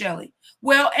 Sister Shelley?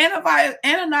 Well,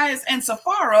 Ananias and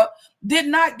Sapphira did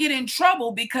not get in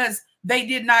trouble because they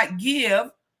did not give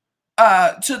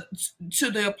to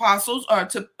the apostles, or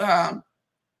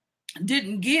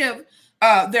didn't give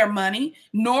their money,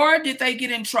 nor did they get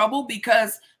in trouble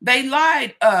because they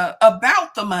lied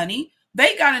about the money.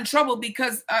 They got in trouble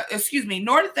because,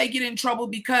 nor did they get in trouble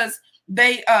because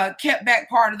they kept back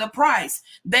part of the price.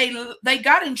 They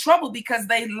got in trouble because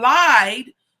they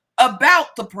lied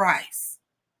about the price.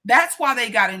 That's why they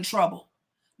got in trouble.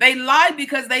 They lied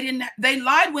because they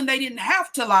lied when they didn't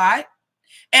have to lie.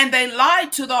 And they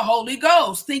lied to the Holy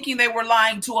Ghost, thinking they were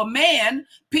lying to a man.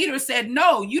 Peter said,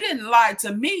 no, you didn't lie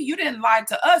to me. You didn't lie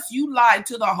to us. You lied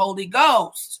to the Holy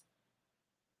Ghost.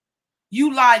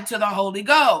 You lied to the Holy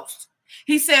Ghost.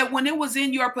 He said, when it was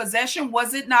in your possession,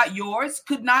 was it not yours?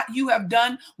 Could not you have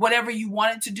done whatever you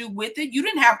wanted to do with it? You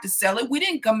didn't have to sell it. We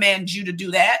didn't command you to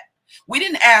do that. We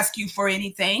didn't ask you for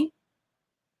anything.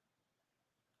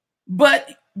 But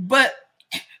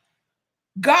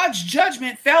God's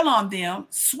judgment fell on them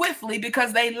swiftly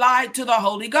because they lied to the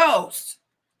Holy Ghost.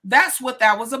 That's what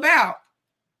that was about.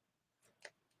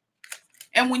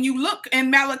 And when you look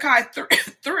in Malachi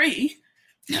 3,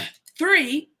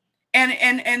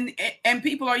 and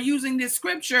people are using this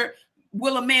scripture,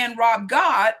 will a man rob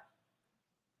God?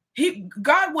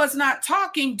 God was not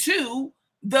talking to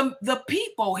the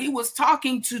people. He was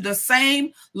talking to the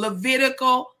same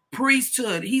Levitical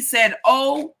priesthood. He said,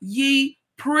 "O ye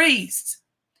priests."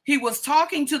 He was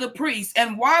talking to the priests.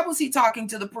 And why was he talking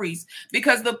to the priests?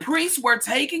 Because the priests were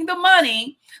taking the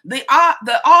money, the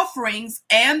offerings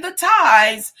and the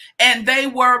tithes, and they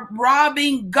were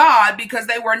robbing God because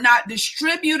they were not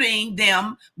distributing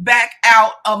them back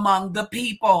out among the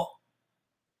people.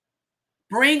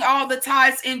 Bring all the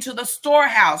tithes into the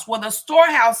storehouse. Well, the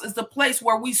storehouse is the place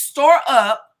where we store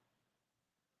up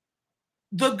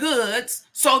the goods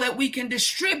so that we can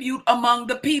distribute among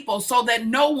the people so that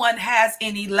no one has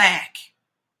any lack.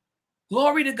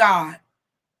 Glory to God.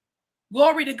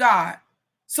 Glory to God.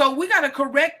 So we got to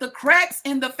correct the cracks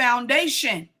in the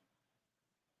foundation.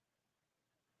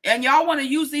 And y'all want to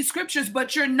use these scriptures,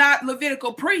 but you're not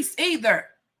Levitical priests either.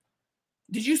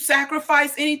 Did you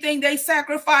sacrifice anything they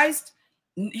sacrificed?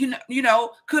 You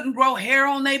know, couldn't grow hair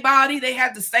on their body. They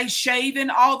had to stay shaven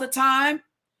all the time.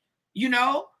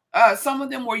 Some of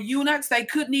them were eunuchs. They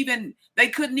couldn't even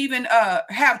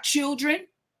have children.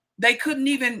 They couldn't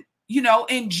even,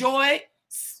 enjoy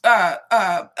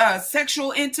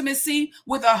sexual intimacy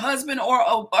with a husband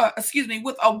or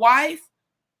with a wife,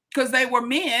 because they were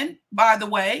men, by the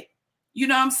way. You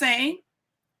know what I'm saying?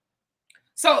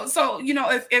 So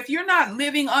if you're not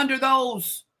living under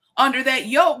that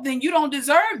yoke, then you don't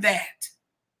deserve that.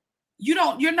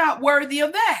 You're not worthy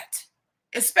of that.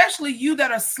 Especially you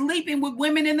that are sleeping with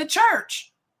women in the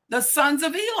church, the sons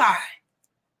of Eli.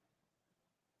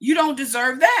 You don't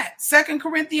deserve that. 2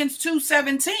 Corinthians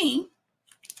 2:17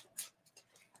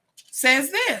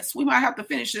 says this. We might have to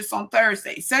finish this on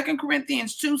Thursday. 2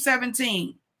 Corinthians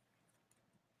 2:17.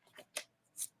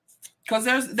 Because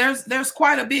there's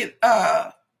quite a bit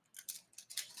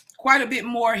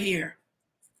more here.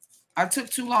 I took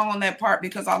too long on that part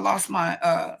because I lost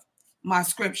my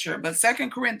scripture. But 2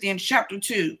 Corinthians chapter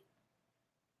 2,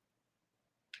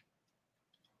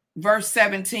 verse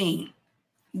 17.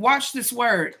 Watch this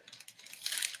word.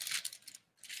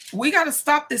 We got to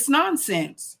stop this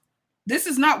nonsense. This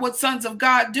is not what sons of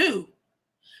God do.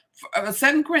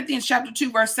 2 Corinthians chapter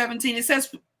 2, verse 17, it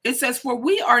says, for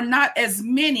we are not as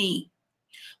many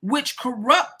which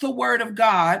corrupt the word of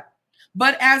God,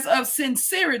 but as of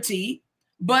sincerity,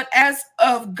 but as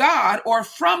of God, or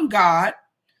from God,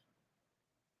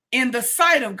 in the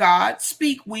sight of God,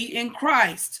 speak we in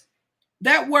Christ.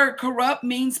 That word corrupt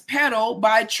means peddle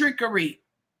by trickery.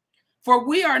 For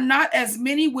we are not as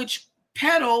many which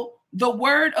peddle the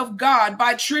word of God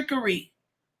by trickery,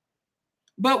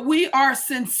 but we are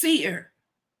sincere.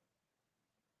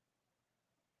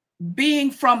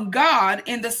 being from God,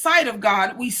 in the sight of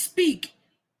God, we speak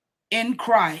in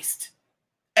Christ.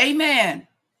 Amen.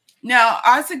 Now,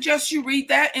 I suggest you read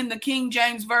that in the King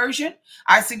James Version.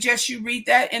 I suggest you read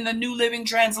that in the New Living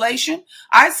Translation.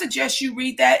 I suggest you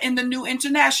read that in the New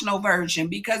International Version,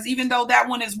 because even though that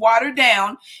one is watered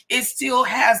down, it still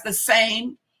has the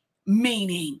same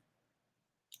meaning.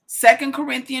 2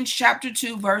 Corinthians chapter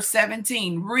 2, verse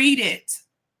 17. Read it.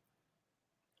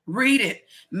 Read it.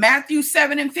 Matthew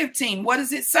 7 and 15. What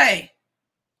does it say?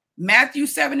 Matthew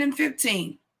 7 and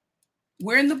 15.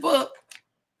 We're in the book.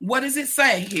 What does it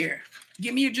say here?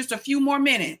 Give me just a few more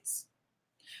minutes.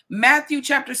 Matthew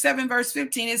chapter 7, verse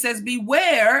 15. It says,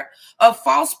 beware of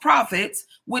false prophets,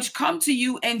 which come to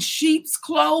you in sheep's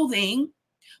clothing,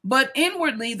 but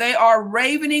inwardly they are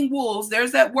ravening wolves.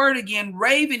 There's that word again,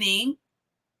 ravening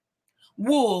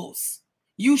wolves.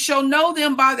 You shall know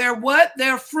them by their what?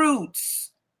 Their fruits.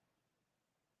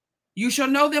 You shall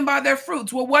know them by their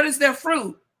fruits. Well, what is their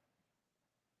fruit?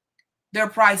 Their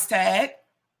price tag.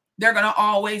 They're going to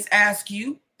always ask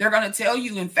you. They're going to tell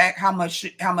you, in fact, how much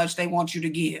they want you to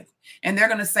give. And they're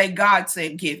going to say, God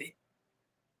said, give it.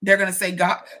 They're going to say,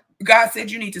 God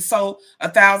said you need to sow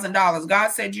 $1,000.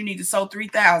 God said you need to sow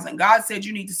 3,000. God said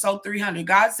you need to sow 300.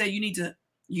 God said you need to,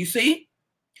 you see?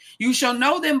 You shall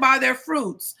know them by their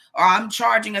fruits. Or I'm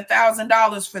charging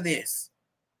 $1,000 for this.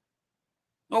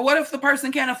 Well, what if the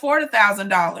person can't afford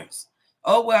 $1,000?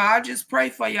 Oh, well, I just pray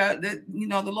for you that,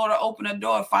 the Lord will open a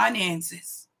door of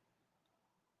finances.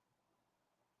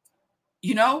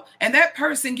 And that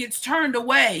person gets turned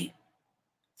away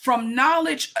from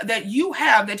knowledge that you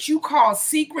have, that you call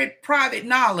secret, private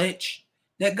knowledge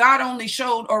that God only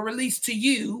showed or released to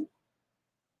you.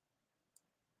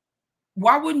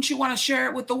 Why wouldn't you want to share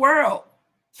it with the world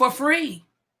for free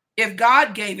if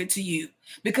God gave it to you?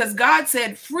 Because God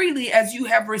said, freely as you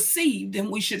have received, and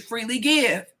we should freely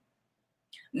give.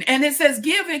 And it says,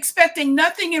 give expecting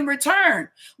nothing in return.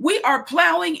 We are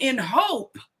plowing in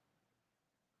hope.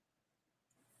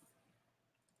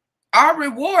 Our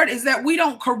reward is that we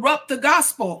don't corrupt the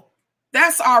gospel.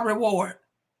 That's our reward.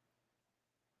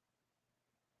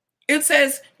 It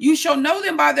says, you shall know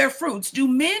them by their fruits. Do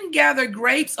men gather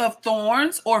grapes of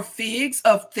thorns or figs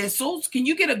of thistles? Can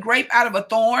you get a grape out of a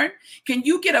thorn? Can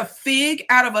you get a fig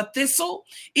out of a thistle?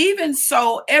 Even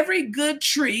so, every good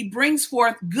tree brings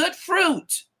forth good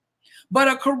fruit, but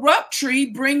a corrupt tree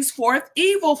brings forth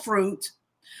evil fruit.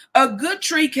 A good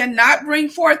tree cannot bring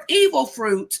forth evil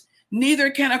fruit,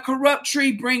 neither can a corrupt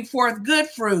tree bring forth good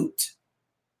fruit.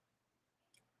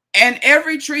 And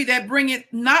every tree that bringeth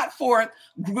not forth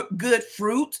good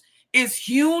fruit is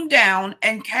hewn down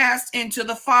and cast into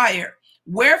the fire.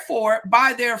 Wherefore,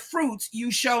 by their fruits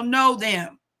you shall know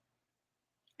them.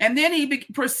 And then he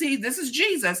proceeds, this is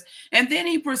Jesus, and then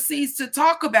he proceeds to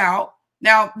talk about,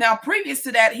 now previous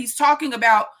to that, he's talking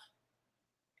about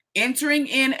entering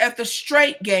in at the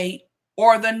straight gate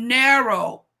or the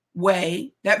narrow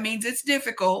way. That means it's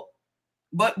difficult,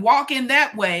 but walk in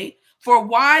that way. For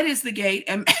wide is the gate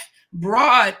and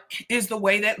broad is the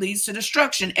way that leads to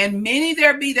destruction, and many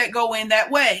there be that go in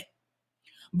that way.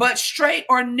 But straight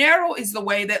or narrow is the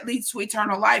way that leads to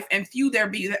eternal life, and few there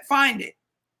be that find it.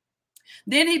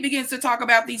 Then he begins to talk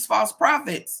about these false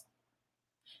prophets,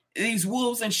 these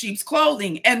wolves in sheep's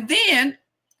clothing. And then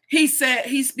he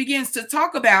begins to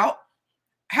talk about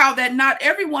how that not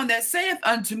everyone that saith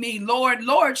unto me, Lord,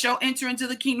 Lord, shall enter into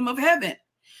the kingdom of heaven.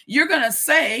 You're going to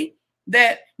say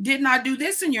that did not do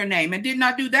this in your name and did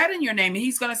not do that in your name. And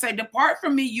he's going to say, depart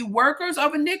from me, you workers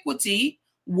of iniquity.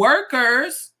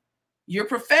 Workers, you're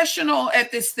professional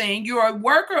at this thing. You're a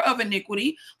worker of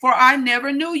iniquity, for I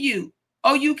never knew you.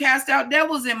 Oh, you cast out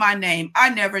devils in my name. I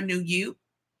never knew you.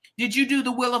 Did you do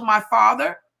the will of my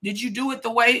Father? Did you do it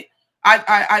the way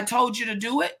I told you to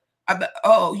do it?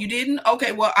 Oh, you didn't?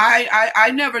 Okay, well,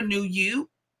 I never knew you.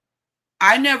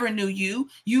 I never knew you.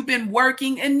 You've been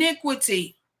working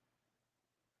iniquity.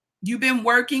 You've been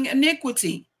working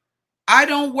iniquity. I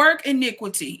don't work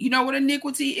iniquity. You know what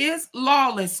iniquity is?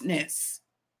 Lawlessness.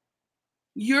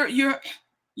 You're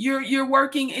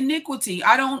working iniquity.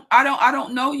 I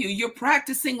don't know you. You're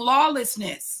practicing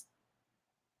lawlessness.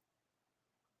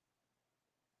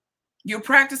 You're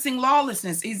practicing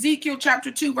lawlessness. Ezekiel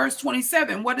chapter 2, verse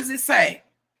 27. What does it say?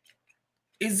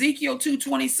 Ezekiel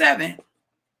 2:27.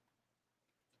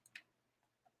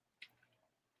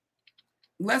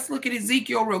 Let's look at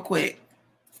Ezekiel real quick.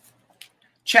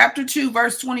 Chapter 2,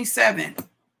 verse 27.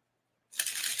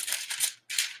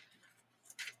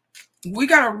 We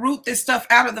got to root this stuff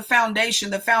out of the foundation.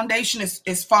 The foundation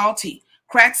is faulty.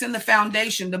 Cracks in the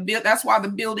foundation. That's why the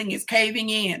building is caving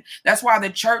in. That's why the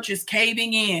church is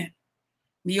caving in.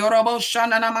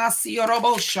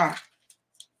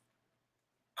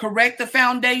 Correct the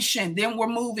foundation. Then we're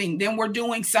moving. Then we're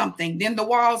doing something. Then the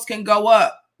walls can go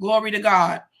up. Glory to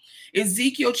God.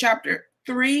 Ezekiel chapter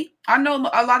 3. I know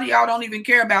a lot of y'all don't even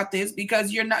care about this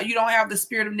because you don't have the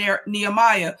spirit of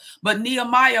Nehemiah. But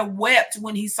Nehemiah wept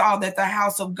when he saw that the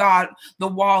house of God, the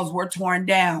walls were torn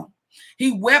down.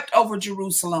 He wept over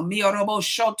Jerusalem. He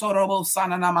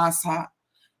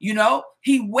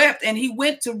wept and he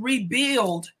went to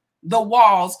rebuild the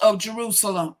walls of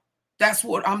Jerusalem. That's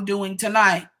what I'm doing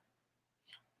tonight.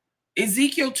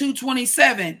 Ezekiel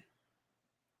 2:27.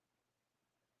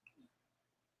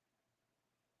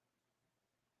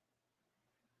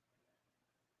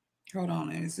 Hold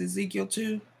on. Is Ezekiel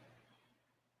 2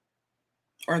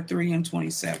 or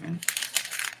 3:27?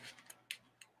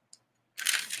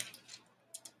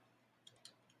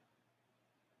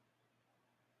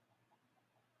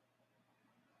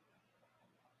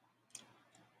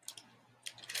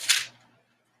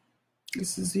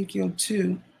 This is Ezekiel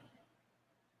 2.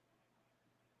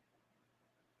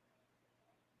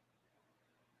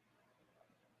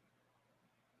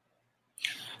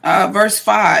 Verse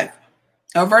 5.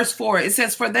 Verse 4. It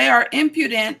says, "For they are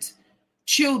impudent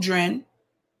children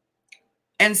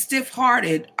and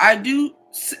stiff-hearted. I do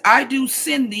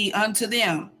send thee unto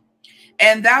them.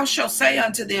 And thou shalt say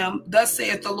unto them, Thus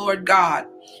saith the Lord God.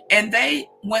 And they,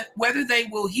 whether they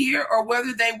will hear or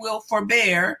whether they will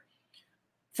forbear,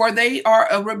 for they are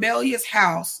a rebellious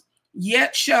house,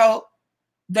 yet shall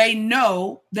they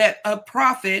know that a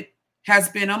prophet has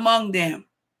been among them."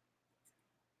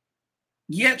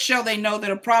 Yet shall they know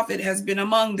that a prophet has been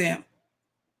among them.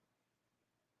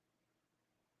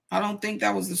 I don't think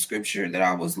that was the scripture that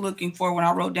I was looking for when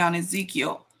I wrote down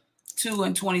Ezekiel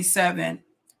 2:27.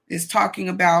 It's talking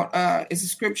about, it's a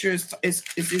scripture is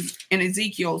in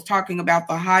Ezekiel, it's talking about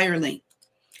the hireling,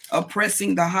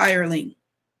 oppressing the hireling.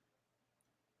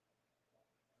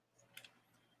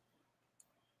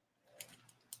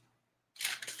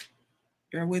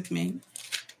 Bear with me.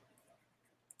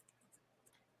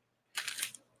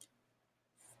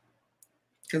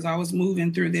 Because I was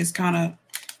moving through this kind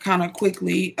of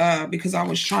quickly because I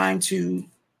was trying to.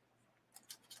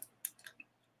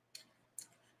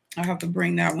 I have to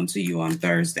bring that one to you on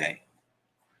Thursday.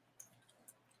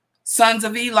 Sons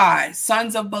of Eli,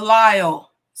 sons of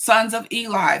Belial, sons of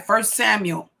Eli. 1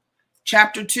 Samuel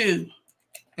chapter 2.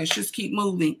 Let's just keep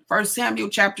moving. 1 Samuel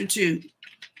chapter 2.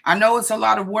 I know it's a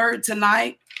lot of word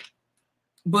tonight,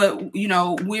 but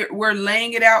we're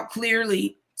laying it out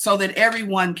clearly so that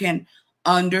everyone can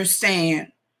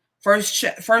understand. First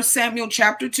Samuel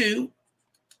chapter 2,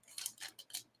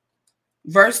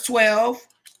 verse 12.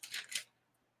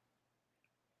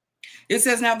 It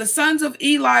says, "Now the sons of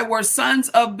Eli were sons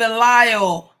of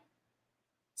Belial."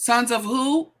 Sons of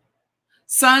who?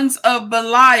 Sons of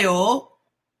Belial.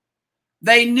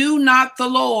 They knew not the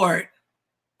Lord.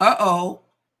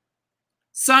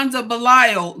 Sons of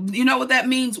Belial. You know what that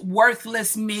means?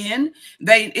 Worthless men.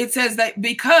 It says that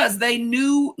because they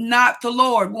knew not the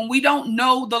Lord. When we don't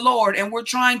know the Lord and we're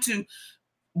trying to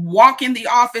walk in the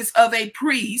office of a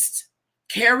priest,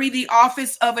 carry the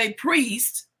office of a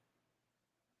priest,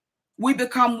 we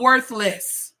become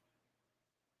worthless.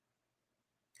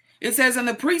 It says, and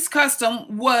the priest's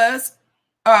custom was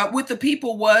with the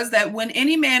people was that when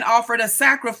any man offered a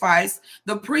sacrifice,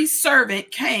 the priest's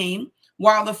servant came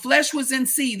while the flesh was in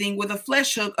seething with a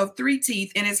flesh hook of 3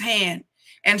 teeth in his hand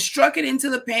and struck it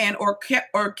into the pan or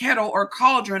kettle or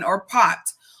cauldron or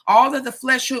pot. All that the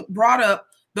flesh hook brought up,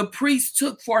 the priest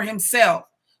took for himself.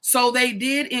 So they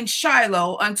did in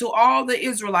Shiloh unto all the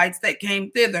Israelites that came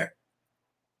thither.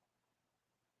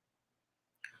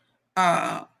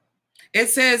 It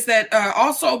says that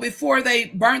also before they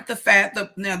burnt the fat,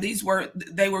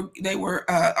 they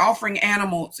were offering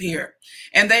animals here,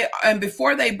 and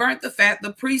before they burnt the fat,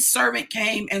 the priest's servant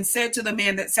came and said to the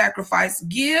man that sacrificed,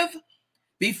 "Give."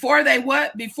 Before they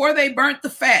burnt the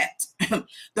fat,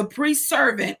 the priest's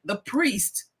servant,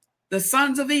 the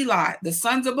sons of Eli, the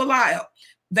sons of Belial,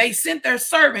 they sent their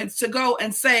servants to go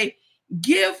and say,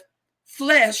 "Give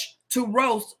flesh to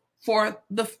roast for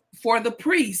the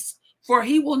priest. For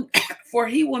he will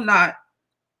not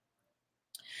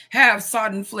have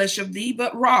sodden flesh of thee,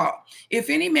 but raw. If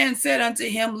any man said unto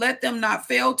him, Let them not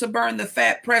fail to burn the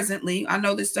fat presently." I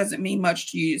know this doesn't mean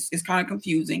much to you. It's kind of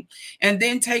confusing. "And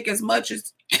then take as much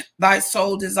as thy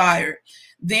soul desired.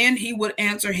 Then he would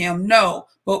answer him, No,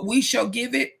 but you shall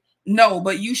give it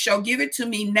to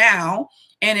me now.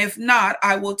 And if not,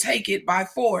 I will take it by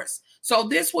force." So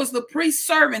this was the priest's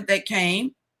servant that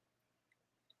came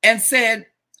and said,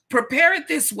 "Prepare it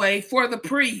this way for the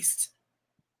priest."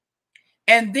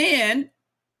 And then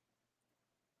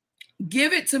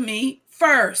give it to me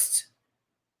first.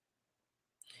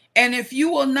 And if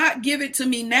you will not give it to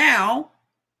me now,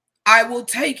 I will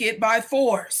take it by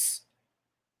force.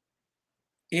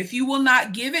 If you will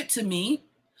not give it to me,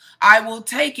 I will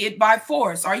take it by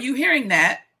force. Are you hearing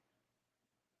that?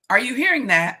 Are you hearing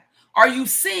that? Are you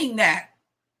seeing that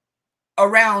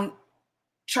around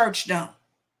churchdom?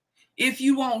 If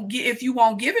you won't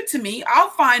give it to me, I'll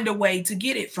find a way to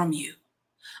get it from you.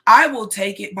 I will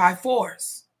take it by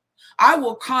force. I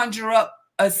will conjure up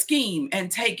a scheme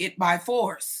and take it by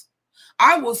force.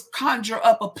 I will conjure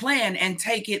up a plan and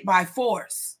take it by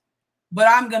force. But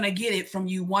I'm going to get it from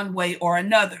you one way or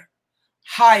another.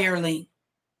 Hireling.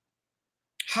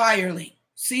 Hireling.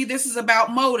 See, this is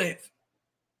about motive.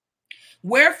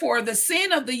 Wherefore the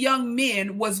sin of the young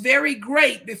men was very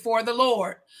great before the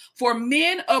Lord, for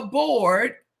men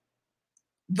abhorred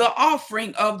the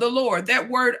offering of the Lord. That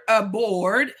word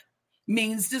abhorred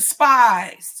means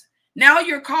despised. Now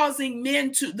you're causing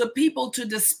the people to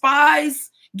despise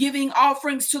giving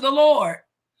offerings to the Lord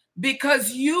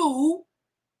because you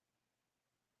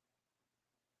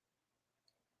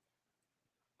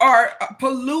are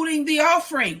polluting the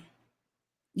offering.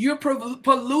 You're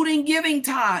polluting giving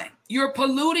time. You're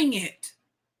polluting it.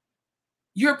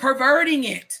 You're perverting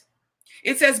it.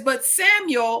 It says, but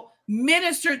Samuel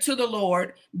ministered to the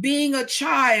Lord, being a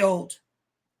child,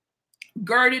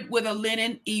 girded with a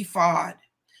linen ephod.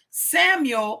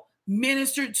 Samuel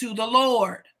ministered to the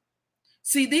Lord.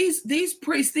 See, these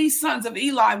priests, these sons of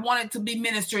Eli wanted to be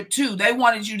ministered to. They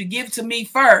wanted you to give to me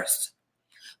first.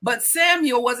 But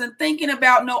Samuel wasn't thinking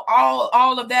about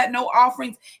all of that, no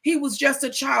offerings. He was just a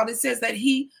child. It says that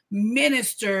he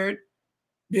ministered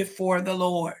before the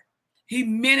Lord. He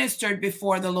ministered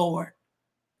before the Lord.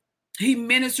 He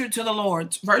ministered to the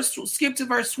Lord. Skip to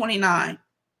verse 29.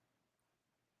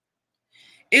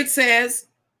 It says,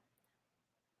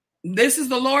 this is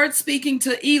the Lord speaking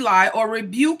to Eli, or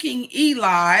rebuking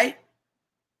Eli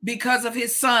because of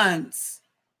his sons.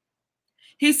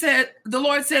 He said, the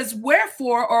Lord says,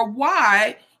 wherefore or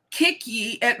why kick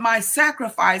ye at my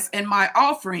sacrifice and my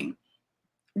offering,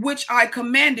 which I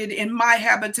commanded in my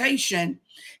habitation,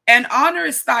 and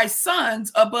honorest thy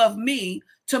sons above me,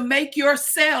 to make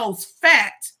yourselves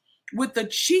fat with the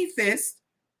chiefest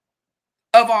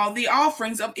of all the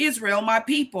offerings of Israel, my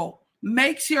people.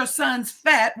 Makes your sons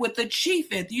fat with the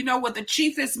chiefest. You know what the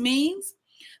chiefest means?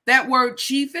 That word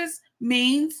chiefest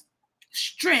means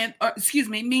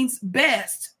means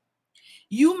best.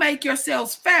 You make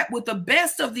yourselves fat with the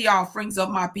best of the offerings of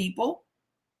my people,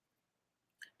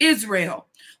 Israel.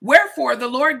 Wherefore the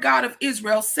Lord God of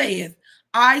Israel saith,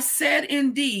 I said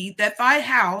indeed that thy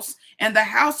house and the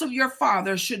house of your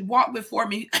father should walk before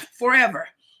me forever.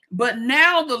 But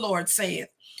now the Lord saith,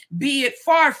 be it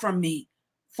far from me.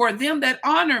 For them that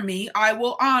honor me, I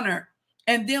will honor,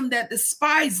 and them that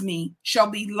despise me shall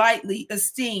be lightly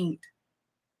esteemed.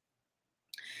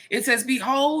 It says,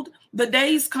 behold, the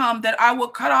days come that I will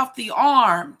cut off the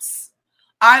arms.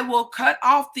 I will cut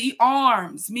off the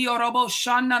arms. I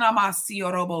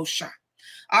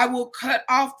will cut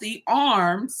off the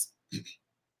arms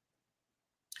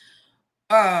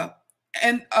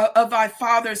and of thy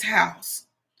father's house.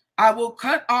 I will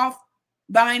cut off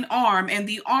thine arm and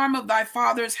the arm of thy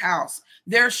father's house,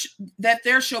 that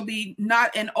there shall be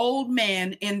not an old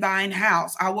man in thine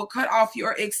house. I will cut off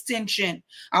your extension.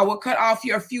 I will cut off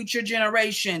your future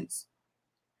generations.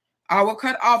 I will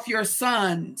cut off your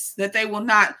sons, that they will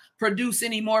not produce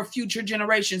any more future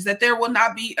generations, that there will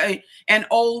not be an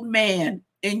old man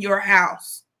in your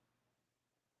house.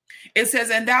 It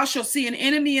says, and thou shalt see an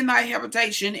enemy in thy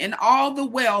habitation, in all the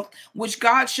wealth which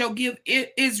God shall give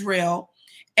Israel,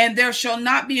 and there shall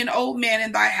not be an old man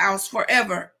in thy house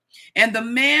forever. And the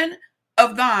man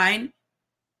of thine,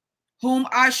 whom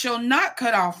I shall not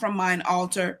cut off from mine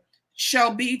altar,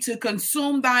 shall be to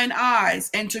consume thine eyes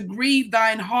and to grieve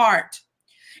thine heart.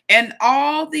 And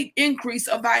all the increase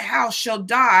of thy house shall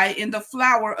die in the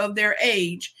flower of their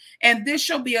age. And this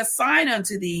shall be a sign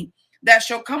unto thee, that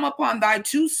shall come upon thy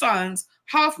two sons,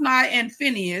 Hophni and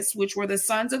Phinehas, which were the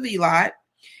sons of Eli.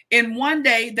 In one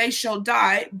day they shall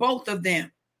die, both of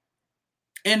them.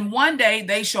 In one day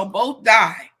they shall both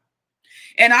die.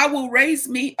 And I will raise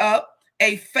me up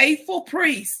a faithful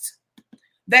priest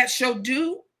that shall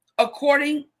do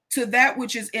according to that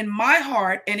which is in my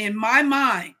heart and in my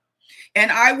mind.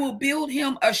 And I will build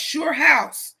him a sure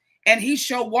house, and he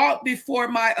shall walk before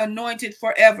my anointed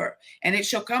forever. And it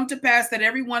shall come to pass that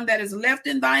everyone that is left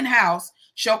in thine house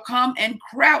shall come and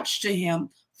crouch to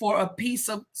him for a piece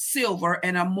of silver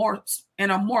and a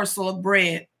morsel of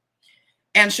bread,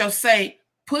 and shall say,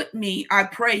 put me, I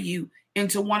pray you,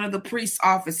 into one of the priest's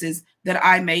offices that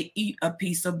I may eat a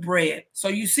piece of bread. So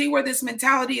you see where this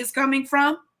mentality is coming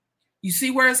from? You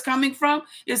see where it's coming from?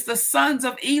 It's the sons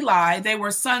of Eli. They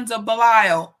were sons of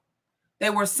Belial. They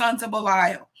were sons of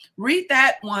Belial. Read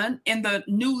that one in the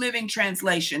New Living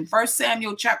Translation. 1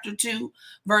 Samuel chapter 2,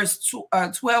 verse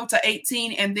 12 to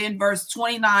 18, and then verse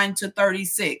 29 to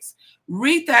 36.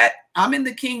 Read that. I'm in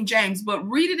the King James, but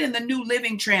read it in the New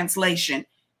Living Translation.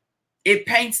 It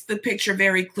paints the picture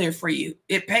very clear for you.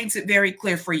 It paints it very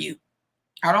clear for you.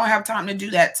 I don't have time to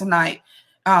do that tonight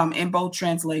in both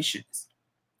translations.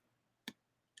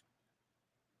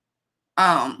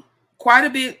 Quite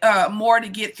a bit more to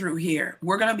get through here.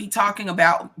 We're going to be talking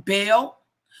about Baal.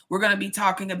 We're going to be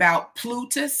talking about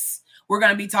Plutus. We're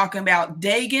going to be talking about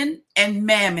Dagon and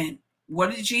Mammon.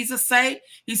 What did Jesus say?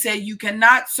 He said, you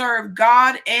cannot serve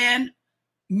God and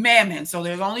Mammon. So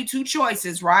there's only two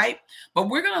choices, right? But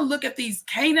we're going to look at these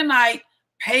Canaanite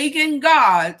pagan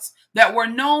gods that were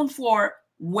known for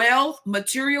wealth,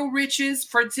 material riches,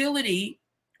 fertility,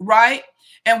 right?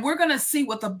 And we're going to see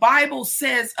what the Bible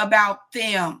says about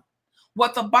them.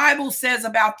 What the Bible says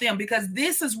about them, because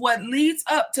this is what leads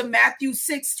up to Matthew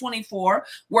 6:24,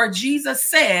 where Jesus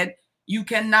said, you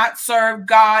cannot serve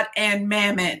God and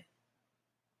Mammon.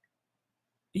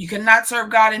 You cannot serve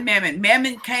God and Mammon.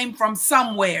 Mammon came from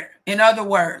somewhere, in other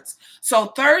words. So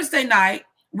Thursday night,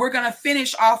 we're going to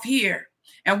finish off here,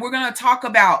 and we're going to talk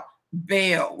about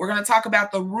Baal. We're going to talk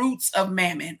about the roots of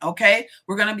Mammon, okay?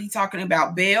 We're going to be talking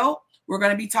about Baal. We're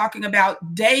going to be talking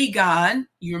about Dagon.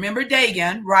 You remember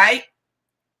Dagon, right?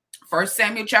 1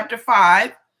 Samuel chapter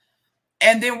 5.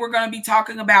 And then we're going to be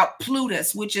talking about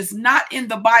Plutus, which is not in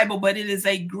the Bible, but it is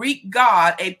a Greek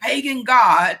god, a pagan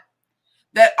god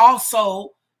that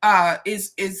also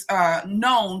is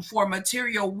known for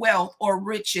material wealth or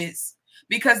riches,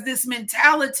 because this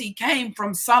mentality came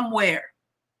from somewhere.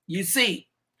 You see,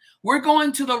 we're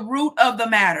going to the root of the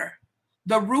matter,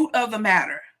 the root of the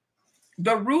matter,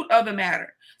 the root of the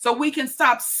matter. So we can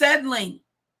stop settling.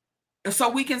 So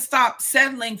we can stop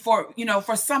settling for,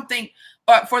 for something,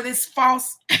 for this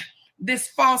false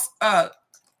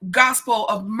gospel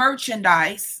of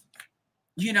merchandise,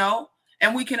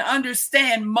 and we can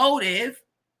understand motive,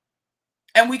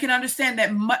 and we can understand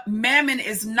that Mammon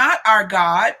is not our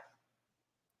God,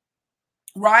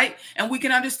 right? And we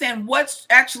can understand what's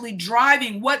actually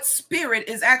driving, what spirit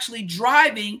is actually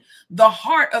driving the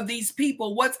heart of these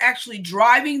people, what's actually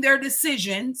driving their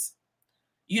decisions,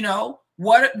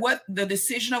 what the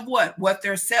decision of what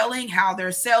they're selling, how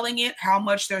they're selling it, how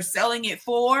much they're selling it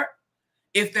for,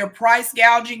 if they're price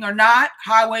gouging or not,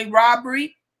 highway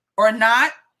robbery or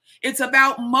not. It's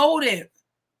about motive.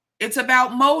 It's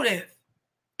about motive.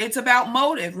 It's about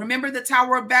motive. Remember the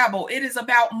Tower of Babel. It is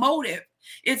about motive.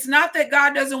 It's not that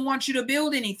God doesn't want you to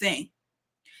build anything.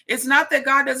 It's not that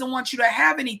God doesn't want you to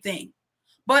have anything.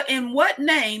 But in what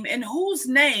name, in whose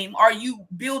name are you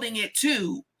building it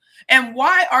to? And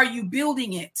why are you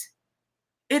building it?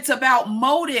 It's about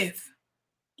motive.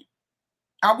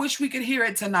 I wish we could hear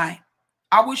it tonight.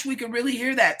 I wish we could really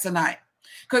hear that tonight.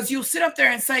 Because you'll sit up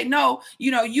there and say, no,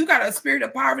 you got a spirit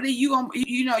of poverty. You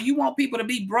want people to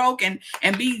be broke and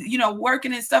be,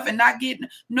 working and stuff and not getting.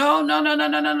 No.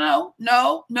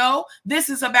 This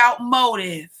is about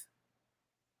motive.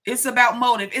 It's about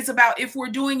motive. It's about if we're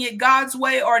doing it God's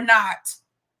way or not.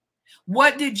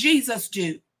 What did Jesus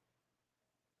do?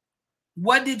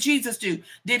 What did Jesus do?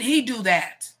 Did he do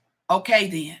that? Okay,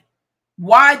 then.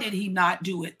 Why did he not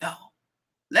do it, though?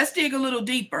 Let's dig a little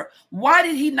deeper. Why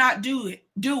did he not do it?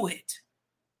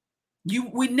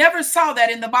 We never saw that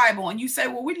in the Bible. And you say,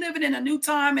 well, we're living in a new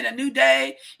time, in a new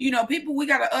day. People, we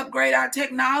got to upgrade our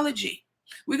technology.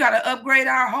 We got to upgrade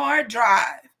our hard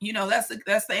drive. That's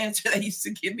the answer they used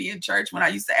to give me in church when I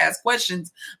used to ask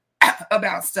questions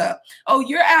about stuff. Oh,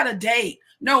 you're out of date.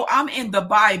 No, I'm in the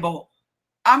Bible.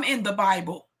 I'm in the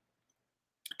Bible.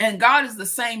 And God is the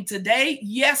same today,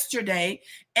 yesterday,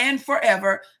 and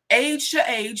forever. Age to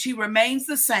age, he remains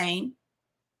the same.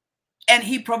 And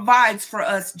he provides for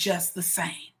us just the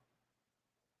same.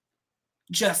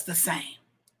 Just the same.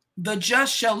 The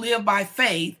just shall live by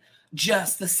faith,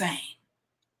 just the same.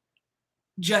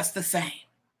 Just the same.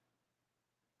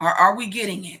 Are we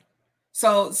getting it?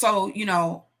 So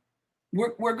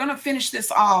we're going to finish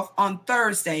this off on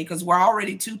Thursday, because we're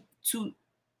already two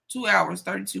hours,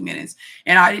 32 minutes.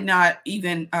 And I did not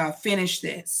even finish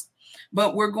this.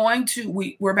 But we're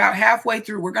about halfway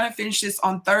through. We're going to finish this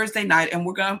on Thursday night, and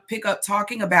we're going to pick up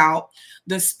talking about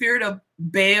the spirit of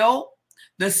Baal,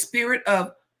 the spirit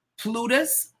of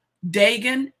Plutus,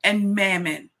 Dagon, and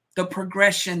Mammon, the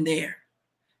progression there.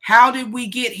 How did we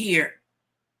get here?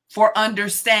 For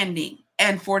understanding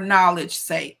and for knowledge's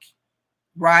sake,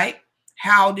 right?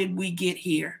 How did we get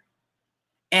here?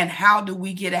 And how do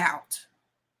we get out?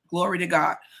 Glory to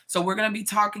God. So we're going to be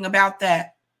talking about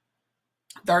that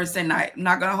Thursday night. I'm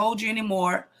not going to hold you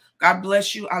anymore. God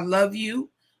bless you. I love you.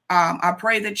 I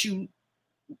pray that you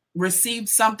received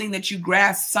something, that you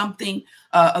grasped something,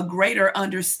 a greater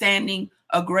understanding,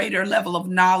 a greater level of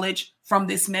knowledge from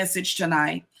this message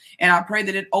tonight. And I pray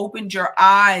that it opened your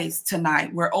eyes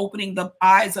tonight. We're opening the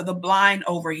eyes of the blind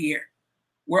over here.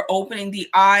 We're opening the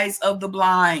eyes of the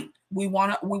blind. We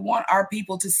want our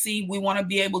people to see. We want to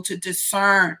be able to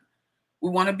discern. We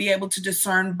want to be able to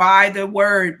discern by the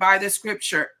word, by the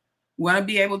scripture. We want to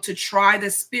be able to try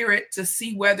the spirit to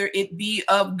see whether it be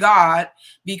of God,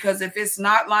 because if it's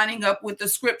not lining up with the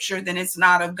scripture, then it's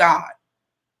not of God.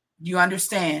 You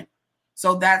understand?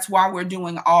 So that's why we're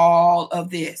doing all of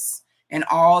this and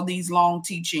all these long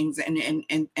teachings and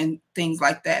things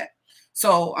like that.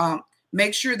 So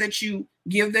make sure that you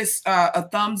give this a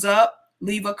thumbs up,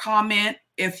 leave a comment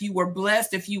if you were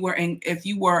blessed, if you were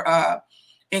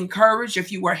encouraged,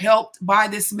 if you were helped by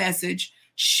this message.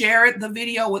 Share the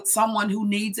video with someone who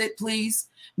needs it, please.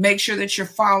 Make sure that you're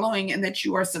following and that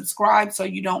you are subscribed so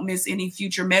you don't miss any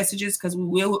future messages, because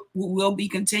we will be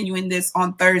continuing this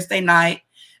on Thursday night.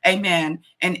 Amen.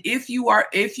 And if you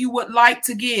would like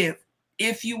to give,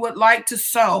 if you would like to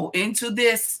sow into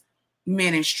this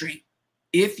ministry,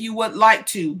 if you would like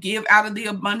to give out of the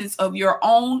abundance of your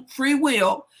own free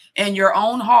will and your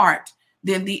own heart,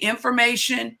 then the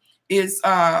information is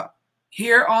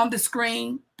here on the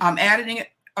screen. I'm adding it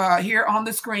here on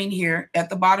the screen here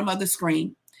at the bottom of the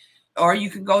screen. Or you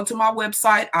can go to my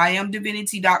website,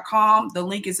 iamdivinity.com. The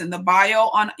link is in the bio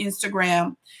on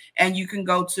Instagram. And you can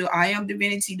go to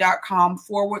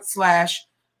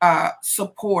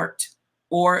iamdivinity.com/support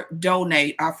or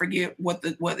donate. I forget what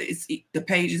the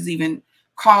page is even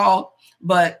called.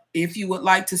 But if you would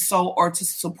like to sow or to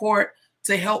support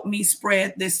to help me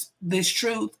spread this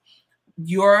truth,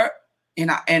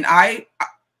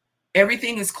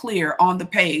 everything is clear on the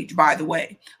page, by the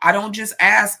way. I don't just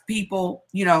ask people,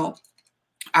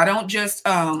 I don't just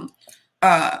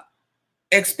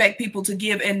expect people to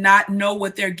give and not know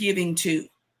what they're giving to.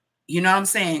 You know what I'm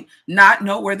saying? Not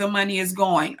know where the money is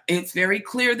going. It's very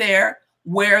clear there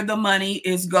where the money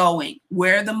is going,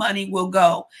 where the money will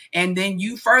go. And then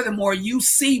furthermore, you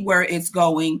see where it's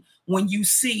going when you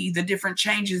see the different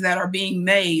changes that are being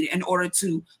made in order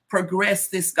to progress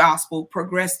this gospel,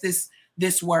 progress this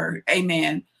word.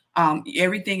 Amen.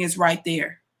 Everything is right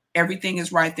there. Everything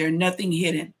is right there. Nothing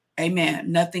hidden. Amen.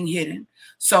 Nothing hidden.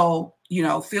 So,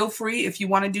 feel free if you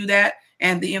want to do that.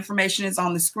 And the information is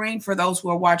on the screen for those who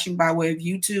are watching by way of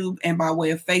YouTube and by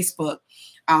way of Facebook.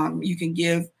 You can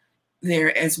give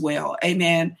there as well.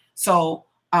 Amen. So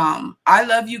I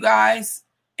love you guys,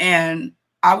 and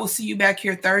I will see you back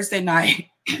here Thursday night,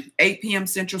 8 p.m.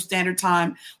 Central Standard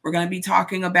Time. We're going to be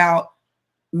talking about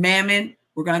Mammon.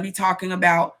 We're going to be talking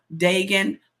about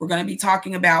Dagon. We're going to be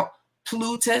talking about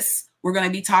Plutus. We're going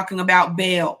to be talking about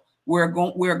Baal. We're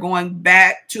going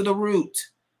back to the root,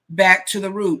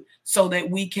 so that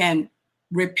we can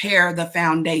repair the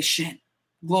foundation.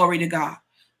 Glory to God.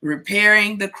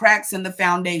 Repairing the cracks in the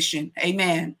foundation.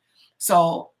 Amen.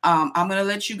 So I'm going to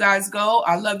let you guys go.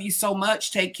 I love you so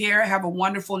much. Take care. Have a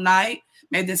wonderful night.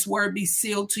 May this word be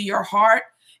sealed to your heart,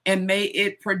 and may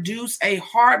it produce a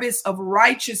harvest of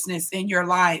righteousness in your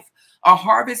life, a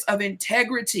harvest of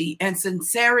integrity and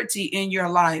sincerity in your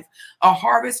life, a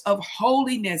harvest of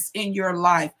holiness in your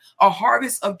life, a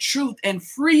harvest of truth and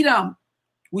freedom.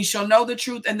 We shall know the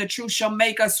truth, and the truth shall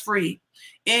make us free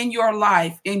in your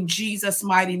life, in Jesus'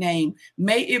 mighty name.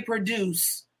 May it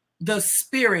produce the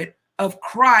Spirit of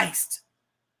Christ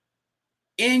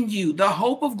in you, the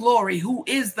hope of glory, who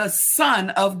is the Son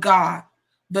of God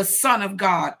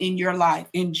in your life.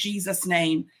 In Jesus'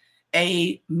 name,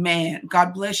 amen.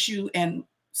 God bless you, and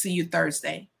see you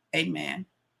Thursday. Amen.